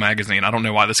Brown Girl magazine. I don't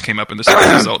know why this came up in the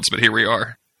search results, but here we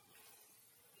are.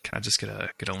 Can I just get a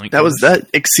link? That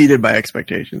exceeded my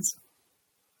expectations.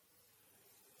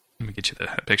 Let me get you the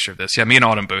picture of this. Yeah, me and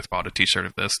Autumn both bought a T-shirt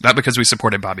of this. Not because we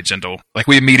supported Bobby Jindal. Like,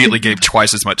 we immediately gave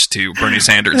twice as much to Bernie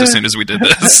Sanders as soon as we did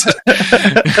this.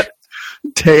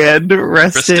 Tanned,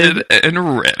 rested,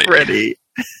 and ready.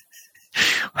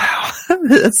 Wow,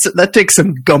 that takes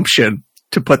some gumption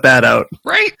to put that out.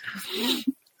 Right?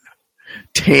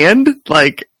 Tanned?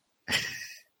 Like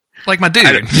my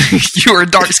dude, you are a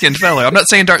dark-skinned fellow. I'm not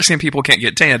saying dark-skinned people can't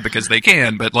get tanned because they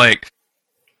can, but like,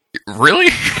 really?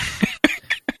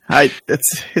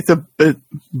 It's a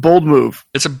bold move.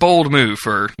 It's a bold move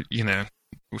for,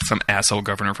 some asshole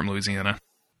governor from Louisiana.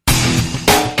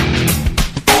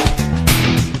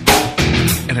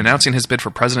 In announcing his bid for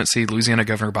presidency, Louisiana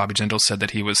Governor Bobby Jindal said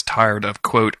that he was tired of,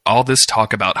 quote, all this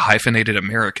talk about hyphenated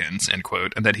Americans, end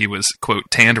quote, and that he was, quote,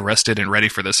 tanned, rested, and ready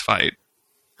for this fight.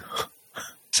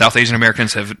 South Asian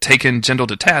Americans have taken Jindal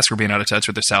to task for being out of touch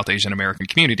with the South Asian American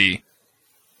community.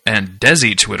 And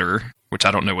Desi Twitter, which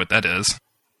I don't know what that is,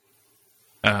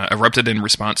 erupted in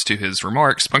response to his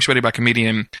remarks, punctuated by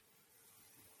comedian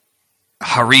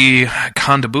Hari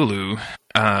Kondabolu,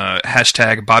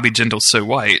 hashtag Bobby Jindal so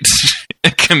white,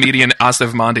 comedian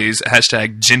Asif Mandi's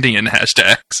hashtag Jindian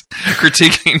hashtags,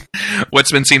 critiquing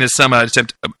what's been seen as some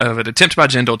attempt by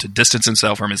Jindal to distance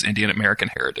himself from his Indian American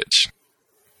heritage.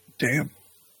 Damn.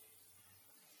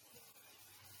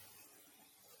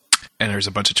 And there's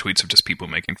a bunch of tweets of just people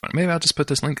making fun. Maybe I'll just put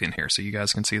this link in here so you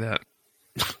guys can see that.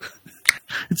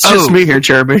 It's just me here,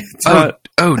 Jeremy.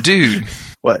 Dude.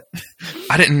 What?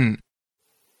 I didn't...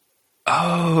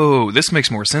 Oh, this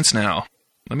makes more sense now.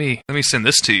 Let me send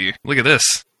this to you. Look at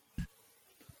this.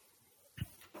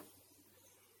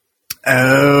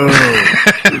 Oh.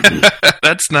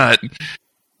 That's not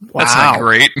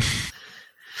great.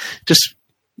 Just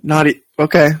not...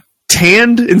 Okay.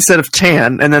 Tanned instead of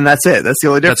tan, and then that's it. That's the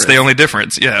only difference. That's the only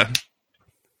difference, yeah.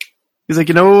 He's like,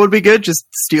 what would be good? Just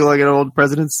steal like an old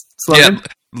president's slogan? Yeah,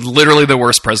 literally the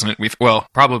worst president we've... Well,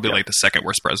 probably like the second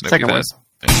worst president we've had.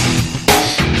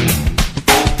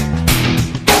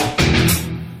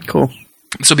 Cool.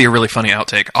 This will be a really funny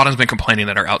outtake. Autumn's been complaining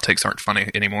that our outtakes aren't funny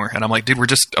anymore, and I'm like, dude, we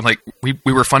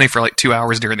were funny for like 2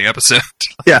 hours during the episode.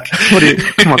 Yeah.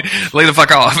 Come on. Lay the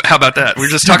fuck off. How about that? We're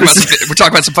just talking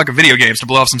about some fucking video games to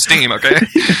blow off some steam, okay?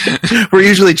 We're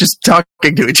usually just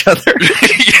talking to each other.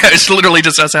 Yeah, it's literally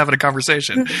just us having a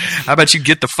conversation. How about you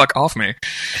get the fuck off me?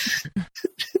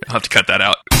 I'll have to cut that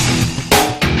out.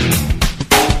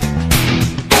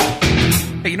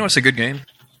 Hey, you know what's a good game?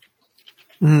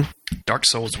 Mm-hmm. Dark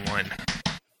Souls 1.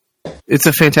 It's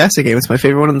a fantastic game. It's my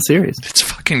favorite one in the series. It's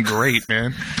fucking great,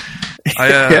 man.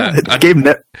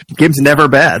 Game's never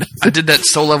bad. I did that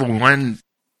Soul Level 1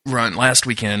 run last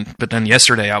weekend, but then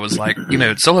yesterday I was like,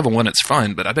 Soul Level 1, it's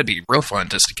fun, but I bet it'd be real fun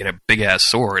just to get a big-ass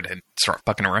sword and start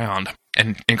fucking around.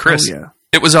 And Chris,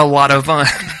 It was a lot of fun.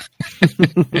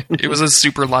 It was a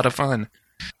super lot of fun.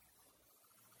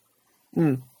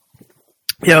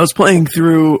 Yeah, I was playing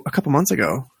through a couple months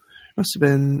ago. Must have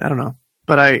been, I don't know.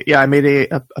 But I made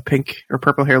a pink or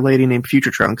purple hair lady named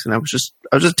Future Trunks, and I was just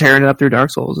tearing it up through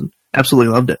Dark Souls and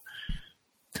absolutely loved it.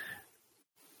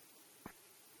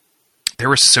 There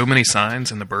were so many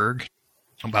signs in the Burg.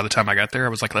 By the time I got there, I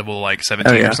was like level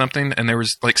 17 or something, and there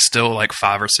was still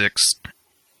 5 or 6.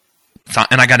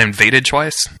 And I got invaded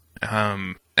twice.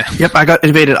 Yep, I got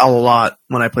invaded a lot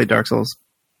when I played Dark Souls.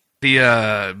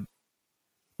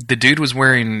 The dude was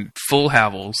wearing full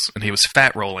Havels, and he was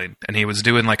fat rolling, and he was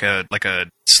doing like a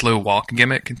slow walk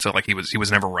gimmick. So he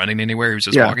was never running anywhere; he was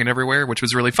just walking everywhere, which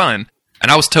was really fun.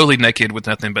 And I was totally naked with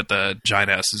nothing but the giant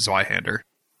ass Zweihander.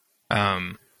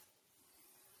 And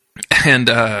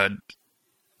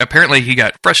apparently he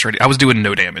got frustrated. I was doing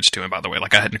no damage to him, by the way.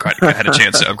 I hadn't quite had a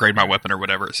chance to upgrade my weapon or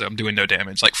whatever, so I'm doing no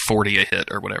damage, 40 a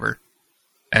hit or whatever.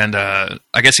 And I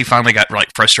guess he finally got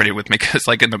frustrated with me because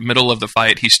in the middle of the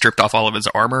fight, he stripped off all of his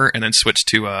armor and then switched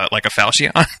to a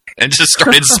Falchion and just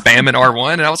started spamming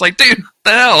R1. And I was like, dude, what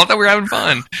the hell? I thought we were having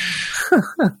fun.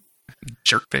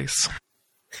 Jerk face.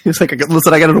 He was like,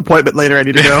 listen, I got an appointment later. I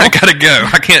need to go. I gotta go.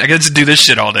 I gotta just do this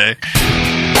shit all day.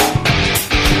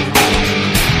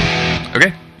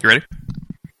 Okay, you ready?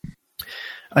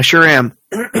 I sure am.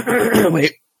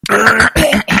 Wait.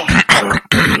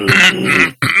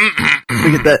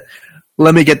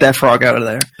 Let me get that frog out of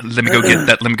there. Let me go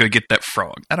get that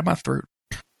frog out of my throat.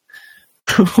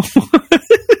 What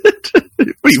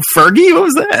are you, Fergie? What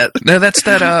was that? No, that's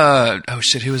that. Oh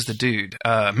shit, who was the dude?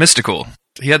 Mystical.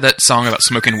 He had that song about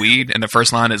smoking weed, and the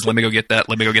first line is, let me go get that,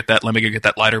 let me go get that, let me go get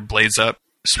that lighter, blaze up,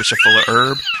 switch it full of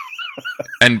herb.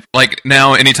 And like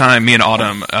now, anytime me and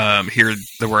Autumn hear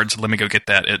the words "let me go get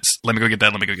that," it's "let me go get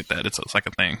that, let me go get that." It's like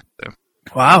a thing. So.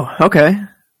 Wow. Okay.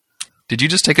 Did you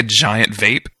just take a giant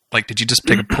vape? Like, did you just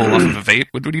take a pull off of a vape?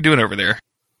 What are you doing over there?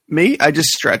 Me? I just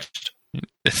stretched.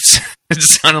 It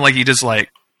sounded like you just like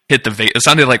hit the vape. It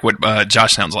sounded like what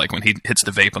Josh sounds like when he hits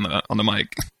the vape on the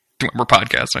mic when we're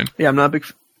podcasting. Yeah, I'm not a big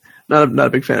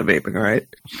fan of vaping. All right.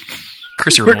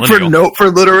 Chris, you're a millennial.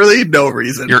 For literally no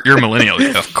reason. You're a millennial.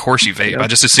 Yeah, of course you vape. Yep. I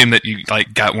just assumed that you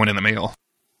like got one in the mail.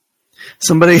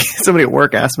 Somebody at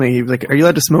work asked me, he was like, "Are you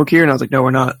allowed to smoke here?" And I was like, "No, we're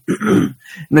not." And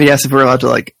then he asked if we were allowed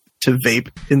to vape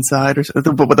inside or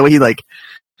something. But the way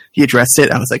he addressed it,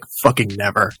 I was like, "Fucking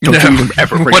never! Don't you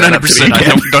ever bring that up to me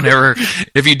again. Don't ever.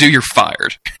 If you do, you're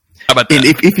fired." How about that? And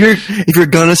if you're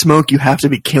gonna smoke, you have to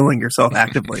be killing yourself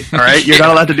actively. All right, you're not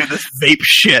allowed to do this vape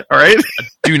shit. All right. I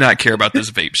do not care about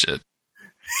this vape shit.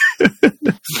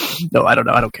 No, I don't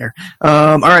know. I don't care.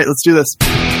 All right, let's do this.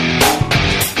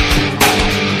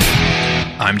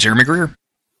 I'm Jeremy Greer.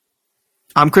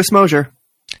 I'm Chris Mosier.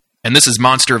 And this is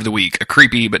Monster of the Week, a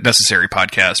creepy but necessary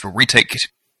podcast where we take...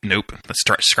 Nope. Let's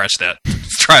scratch that.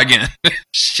 Let's try again.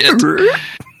 Shit.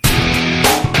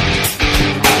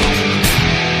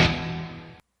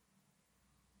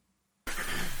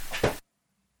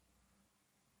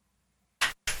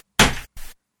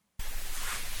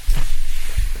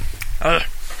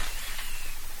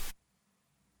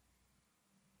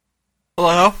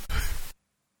 Hello?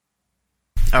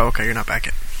 Oh, okay, you're not back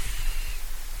yet.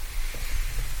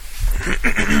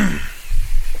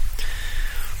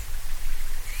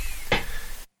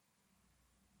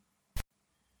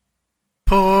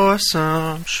 Pour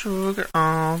some sugar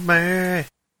on me.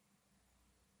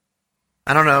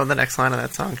 I don't know the next line of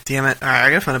that song. Damn it. Alright, I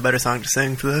gotta find a better song to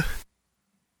sing for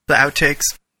the outtakes.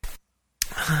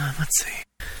 Let's see.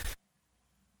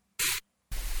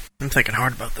 I'm thinking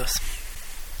hard about this.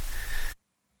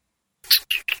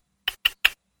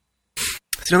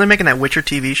 So, they're making that Witcher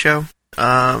TV show.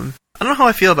 I don't know how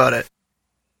I feel about it.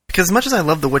 Because as much as I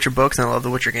love the Witcher books and I love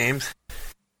the Witcher games,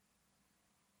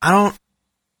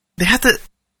 they have to...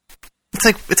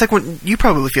 It's like when you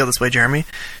probably feel this way, Jeremy.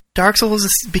 Dark Souls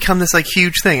has become this like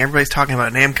huge thing. Everybody's talking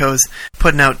about it. Namco's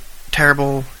putting out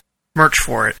terrible merch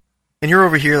for it. And you're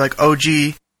over here like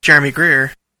OG Jeremy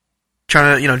Greer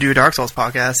trying to, do a Dark Souls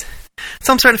podcast.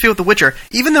 So I'm starting to feel with The Witcher.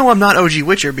 Even though I'm not OG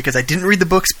Witcher because I didn't read the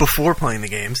books before playing the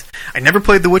games. I never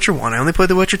played The Witcher 1. I only played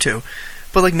The Witcher 2.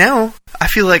 But like now, I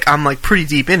feel like I'm like pretty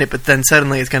deep in it, but then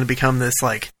suddenly it's going to become this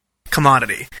like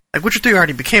commodity. Like Witcher 3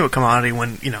 already became a commodity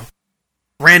when,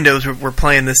 randos were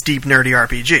playing this deep nerdy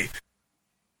RPG.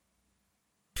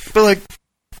 But like,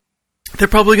 they're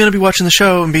probably going to be watching the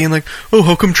show and being like, oh,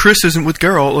 how come Triss isn't with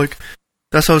Geralt? Like,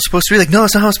 that's how it's supposed to be. Like, no,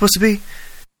 that's not how it's supposed to be.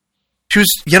 She was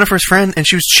Yennefer's friend, and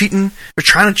she was cheating, or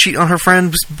trying to cheat on her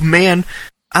friend's man.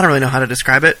 I don't really know how to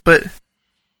describe it, but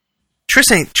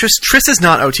Triss is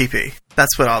not OTP.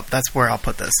 That's where I'll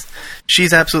put this.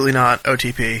 She's absolutely not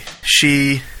OTP.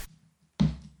 She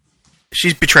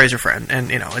betrays her friend, and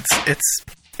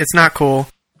it's not cool.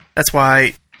 That's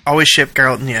why always ship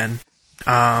Geralt and Yen.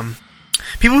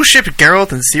 People who ship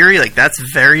Geralt and Ciri, like that's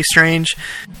very strange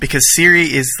because Ciri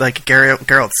is like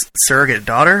Geralt's surrogate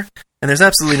daughter. And there's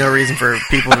absolutely no reason for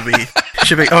people to be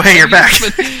shipping... Oh, hey, you're back.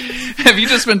 Have you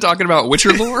just been talking about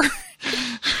Witcher lore?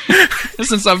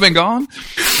 Since I've been gone?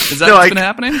 Is that what's been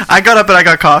happening? I got up and I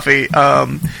got coffee.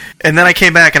 And then I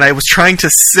came back and I was trying to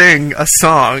sing a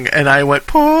song. And I went,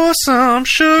 pour some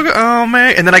sugar on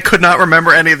me. And then I could not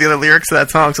remember any of the other lyrics of that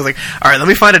song. So I was like, all right, let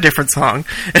me find a different song.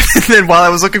 And then while I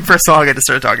was looking for a song, I just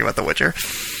started talking about The Witcher.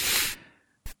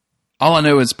 All I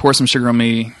know is pour some sugar on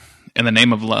me in the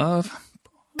name of love.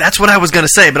 That's what I was going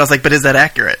to say, but I was like, but is that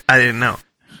accurate? I didn't know.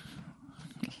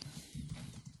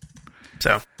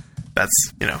 So,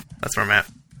 that's where I'm at.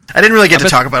 I didn't really get to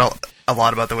talk about a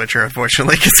lot about The Witcher,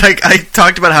 unfortunately, because I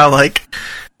talked about how, like,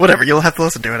 whatever, you'll have to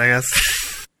listen to it, I guess.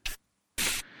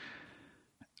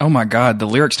 Oh my god, the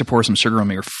lyrics to Pour Some Sugar on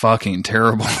Me are fucking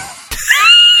terrible.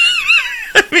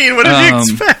 I mean, what did you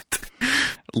expect?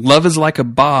 Love is like a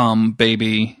bomb,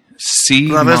 baby. See,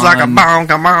 love is like a bong,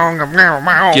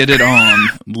 get it on.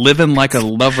 Living like a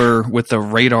lover with a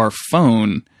radar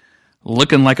phone.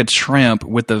 Looking like a tramp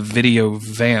with a video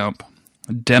vamp.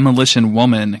 Demolition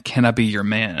woman, can I be your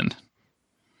man?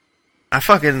 I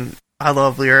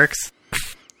love lyrics.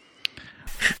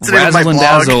 Razzle and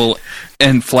dazzle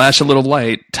and flash a little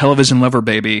light. Television lover,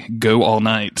 baby, go all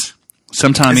night.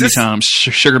 Sometime, anytime,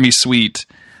 sugar me sweet.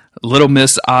 Little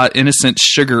miss, innocent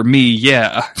sugar me,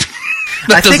 yeah.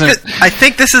 I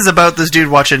think this is about this dude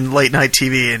watching late night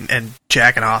TV and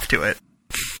jacking off to it.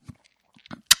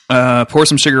 Pour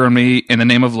some sugar on me in the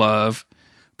name of love.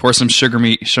 Pour some sugar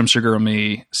on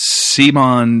me.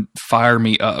 Simon, fire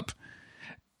me up.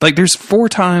 Like, there's 4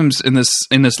 times in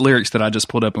this lyrics that I just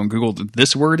pulled up on Google that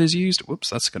this word is used.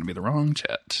 Whoops, that's going to be the wrong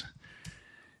chat.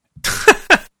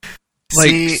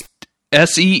 Like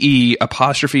SEE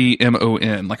apostrophe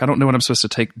MON. Like, I don't know what I'm supposed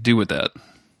to do with that.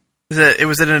 Was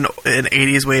it an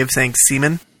 80s way of saying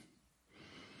semen?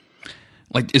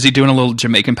 Like, is he doing a little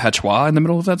Jamaican patois in the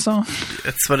middle of that song?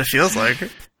 That's what it feels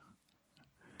like.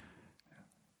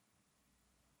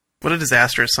 What a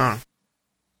disastrous song.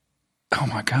 Oh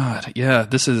my god. Yeah,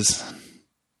 this is...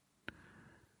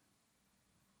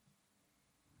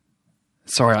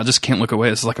 Sorry, I just can't look away.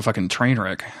 This is like a fucking train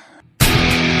wreck.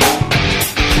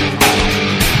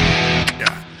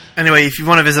 Yeah. Anyway, if you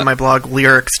want to visit my blog,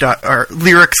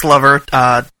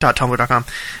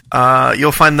 lyricslover.tumblr.com,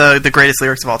 you'll find the greatest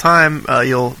lyrics of all time.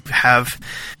 You'll have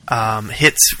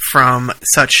hits from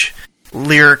such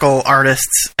lyrical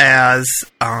artists as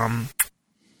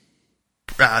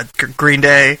Green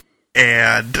Day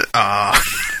and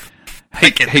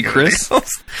hey Chris.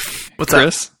 What's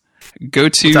Chris? up? Go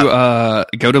to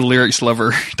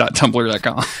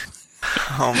lyricslover.tumblr.com.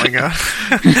 Oh my god!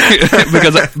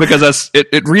 because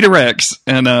it redirects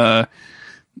and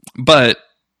but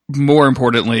more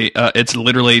importantly, it's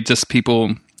literally just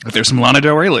people. There's some Lana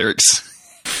Del Rey lyrics.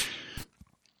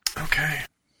 Okay.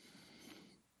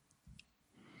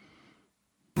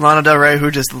 Lana Del Rey,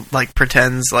 who just like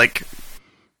pretends like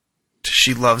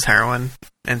she loves heroin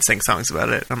and sings songs about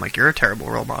it. I'm like, you're a terrible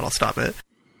role model. Stop it.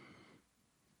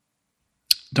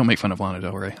 Don't make fun of Lana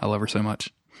Del Rey. I love her so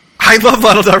much. I love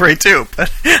Lana Del Rey too,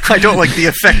 but I don't like the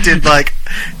affected like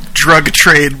drug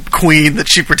trade queen that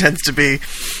she pretends to be.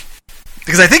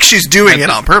 Because I think she's doing it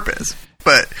on purpose.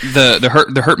 But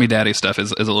the hurt me daddy stuff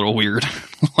is a little weird.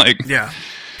 Like, yeah.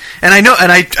 And I know,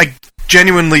 and I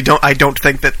genuinely don't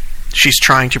think that she's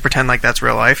trying to pretend like that's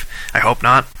real life. I hope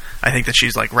not. I think that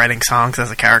she's like writing songs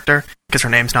as a character because her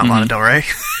name's not Lana Del Rey.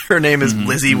 Her name is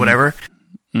Lizzie whatever.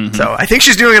 Mm-hmm. So I think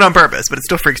she's doing it on purpose, but it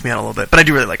still freaks me out a little bit. But I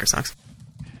do really like her songs.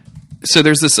 So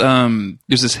there's this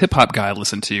hip hop guy I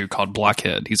listen to called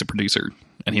Blockhead. He's a producer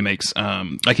and he makes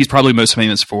like he's probably most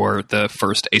famous for the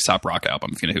first A$AP Rock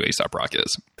album. If you know who A$AP Rock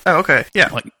is. Oh, okay, yeah.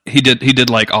 Like he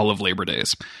did like all of Labor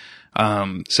Days.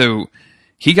 So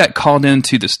he got called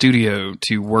into the studio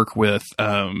to work with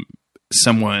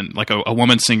someone like a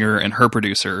woman singer and her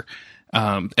producer.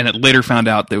 And it later found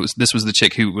out that this was the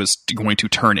chick who was going to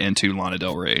turn into Lana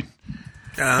Del Rey.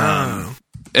 Oh.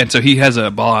 And so he has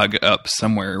a blog up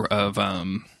somewhere of I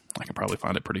can probably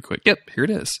find it pretty quick. Yep, here it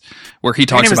is. Where he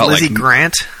talks about Lizzie like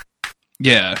Grant.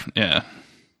 Yeah. Yeah,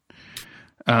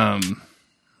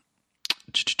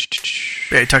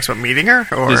 he talks about meeting her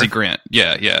or Lizzie Grant.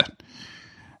 Yeah.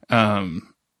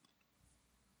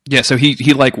 Yeah, so he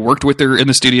like worked with her in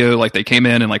the studio, like they came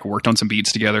in and like worked on some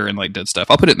beats together and like did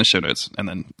stuff. I'll put it in the show notes and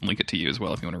then link it to you as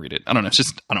well if you want to read it. I don't know,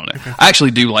 I don't know. Okay. I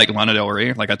actually do like Lana Del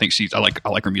Rey. Like I think I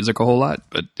like her music a whole lot,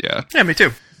 but yeah. Yeah, me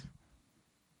too.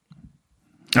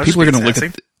 People are going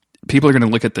to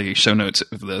look at the show notes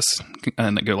of this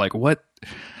and go like, "What?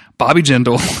 Bobby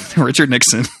Jindal, Richard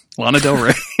Nixon, Lana Del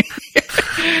Rey."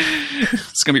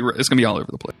 It's going to be all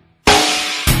over the place.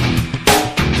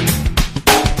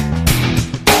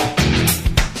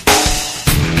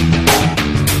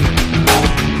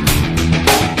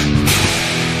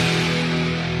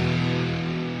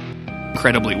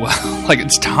 Incredibly well. Like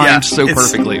it's timed so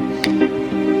perfectly. Did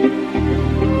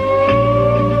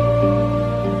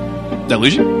I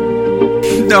lose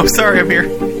you? No, sorry, I'm here.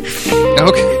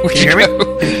 Okay. Can you hear me?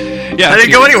 Yeah. I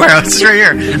didn't go anywhere. I was just right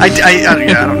here. I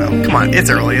don't know. Come on.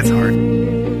 It's early. It's hard.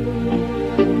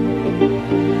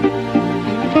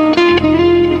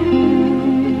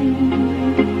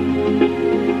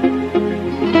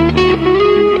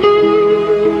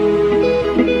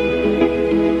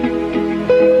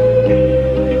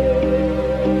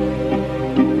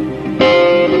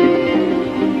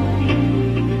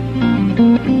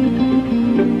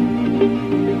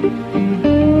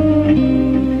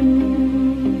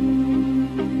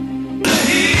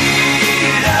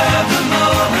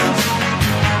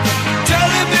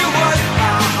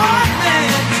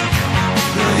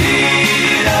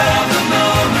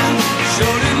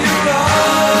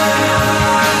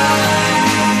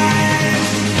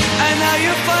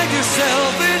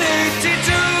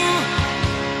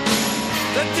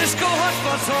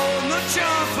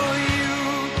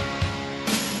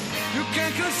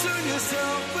 Concern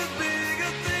yourself with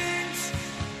bigger things.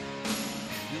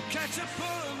 You catch a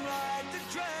pull